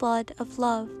precious blood of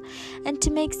love, and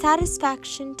to make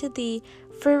satisfaction to thee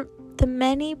for the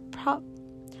many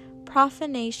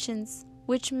profanations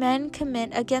which men commit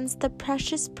against the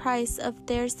precious price of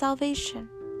their salvation.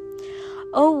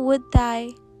 O would thou,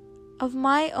 of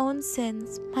my own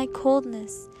sins, my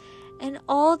coldness, and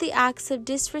all the acts of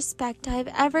disrespect I have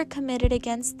ever committed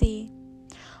against thee,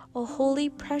 O holy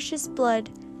precious blood,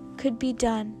 could be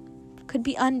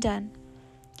undone.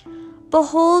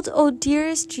 Behold, O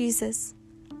dearest Jesus,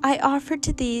 I offer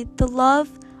to thee the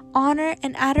love, honor,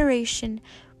 and adoration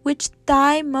which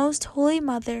thy most holy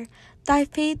mother, thy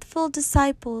faithful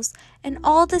disciples, and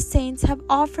all the saints have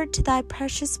offered to thy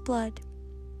precious blood.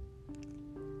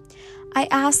 I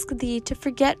ask thee to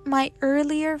forget my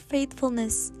earlier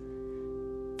faithlessness,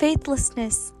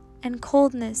 and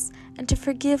coldness, and to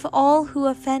forgive all who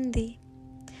offend thee.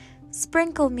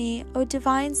 Sprinkle me, O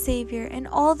divine Savior, and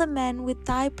all the men with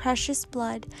thy precious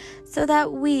blood, so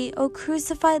that we, O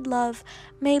crucified love,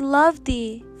 may love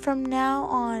thee from now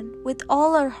on with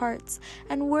all our hearts,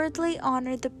 and worthily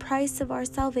honor the price of our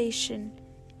salvation.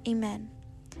 Amen.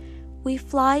 We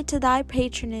fly to thy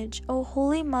patronage, O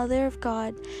Holy Mother of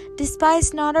God.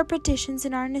 Despise not our petitions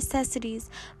and our necessities,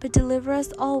 but deliver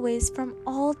us always from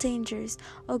all dangers,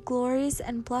 O glorious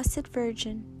and blessed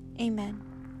Virgin. Amen.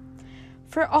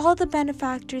 For all the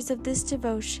benefactors of this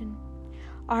devotion,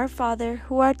 Our Father,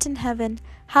 who art in heaven,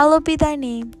 hallowed be thy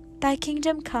name. Thy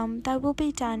kingdom come, thy will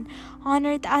be done, on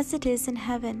earth as it is in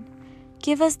heaven.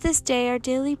 Give us this day our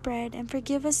daily bread, and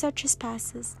forgive us our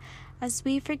trespasses, as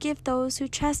we forgive those who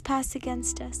trespass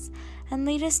against us. And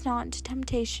lead us not into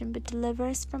temptation, but deliver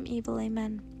us from evil.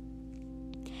 Amen.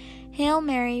 Hail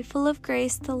Mary, full of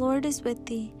grace, the Lord is with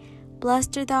thee.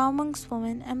 Blessed art thou amongst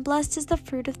women, and blessed is the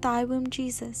fruit of thy womb,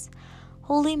 Jesus.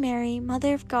 Holy Mary,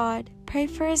 Mother of God, pray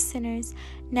for us sinners,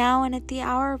 now and at the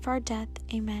hour of our death.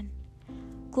 Amen.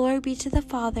 Glory be to the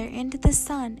Father, and to the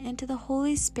Son, and to the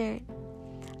Holy Spirit,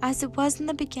 as it was in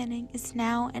the beginning, is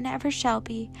now, and ever shall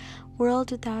be,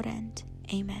 world without end.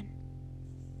 Amen.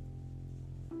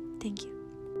 Thank you.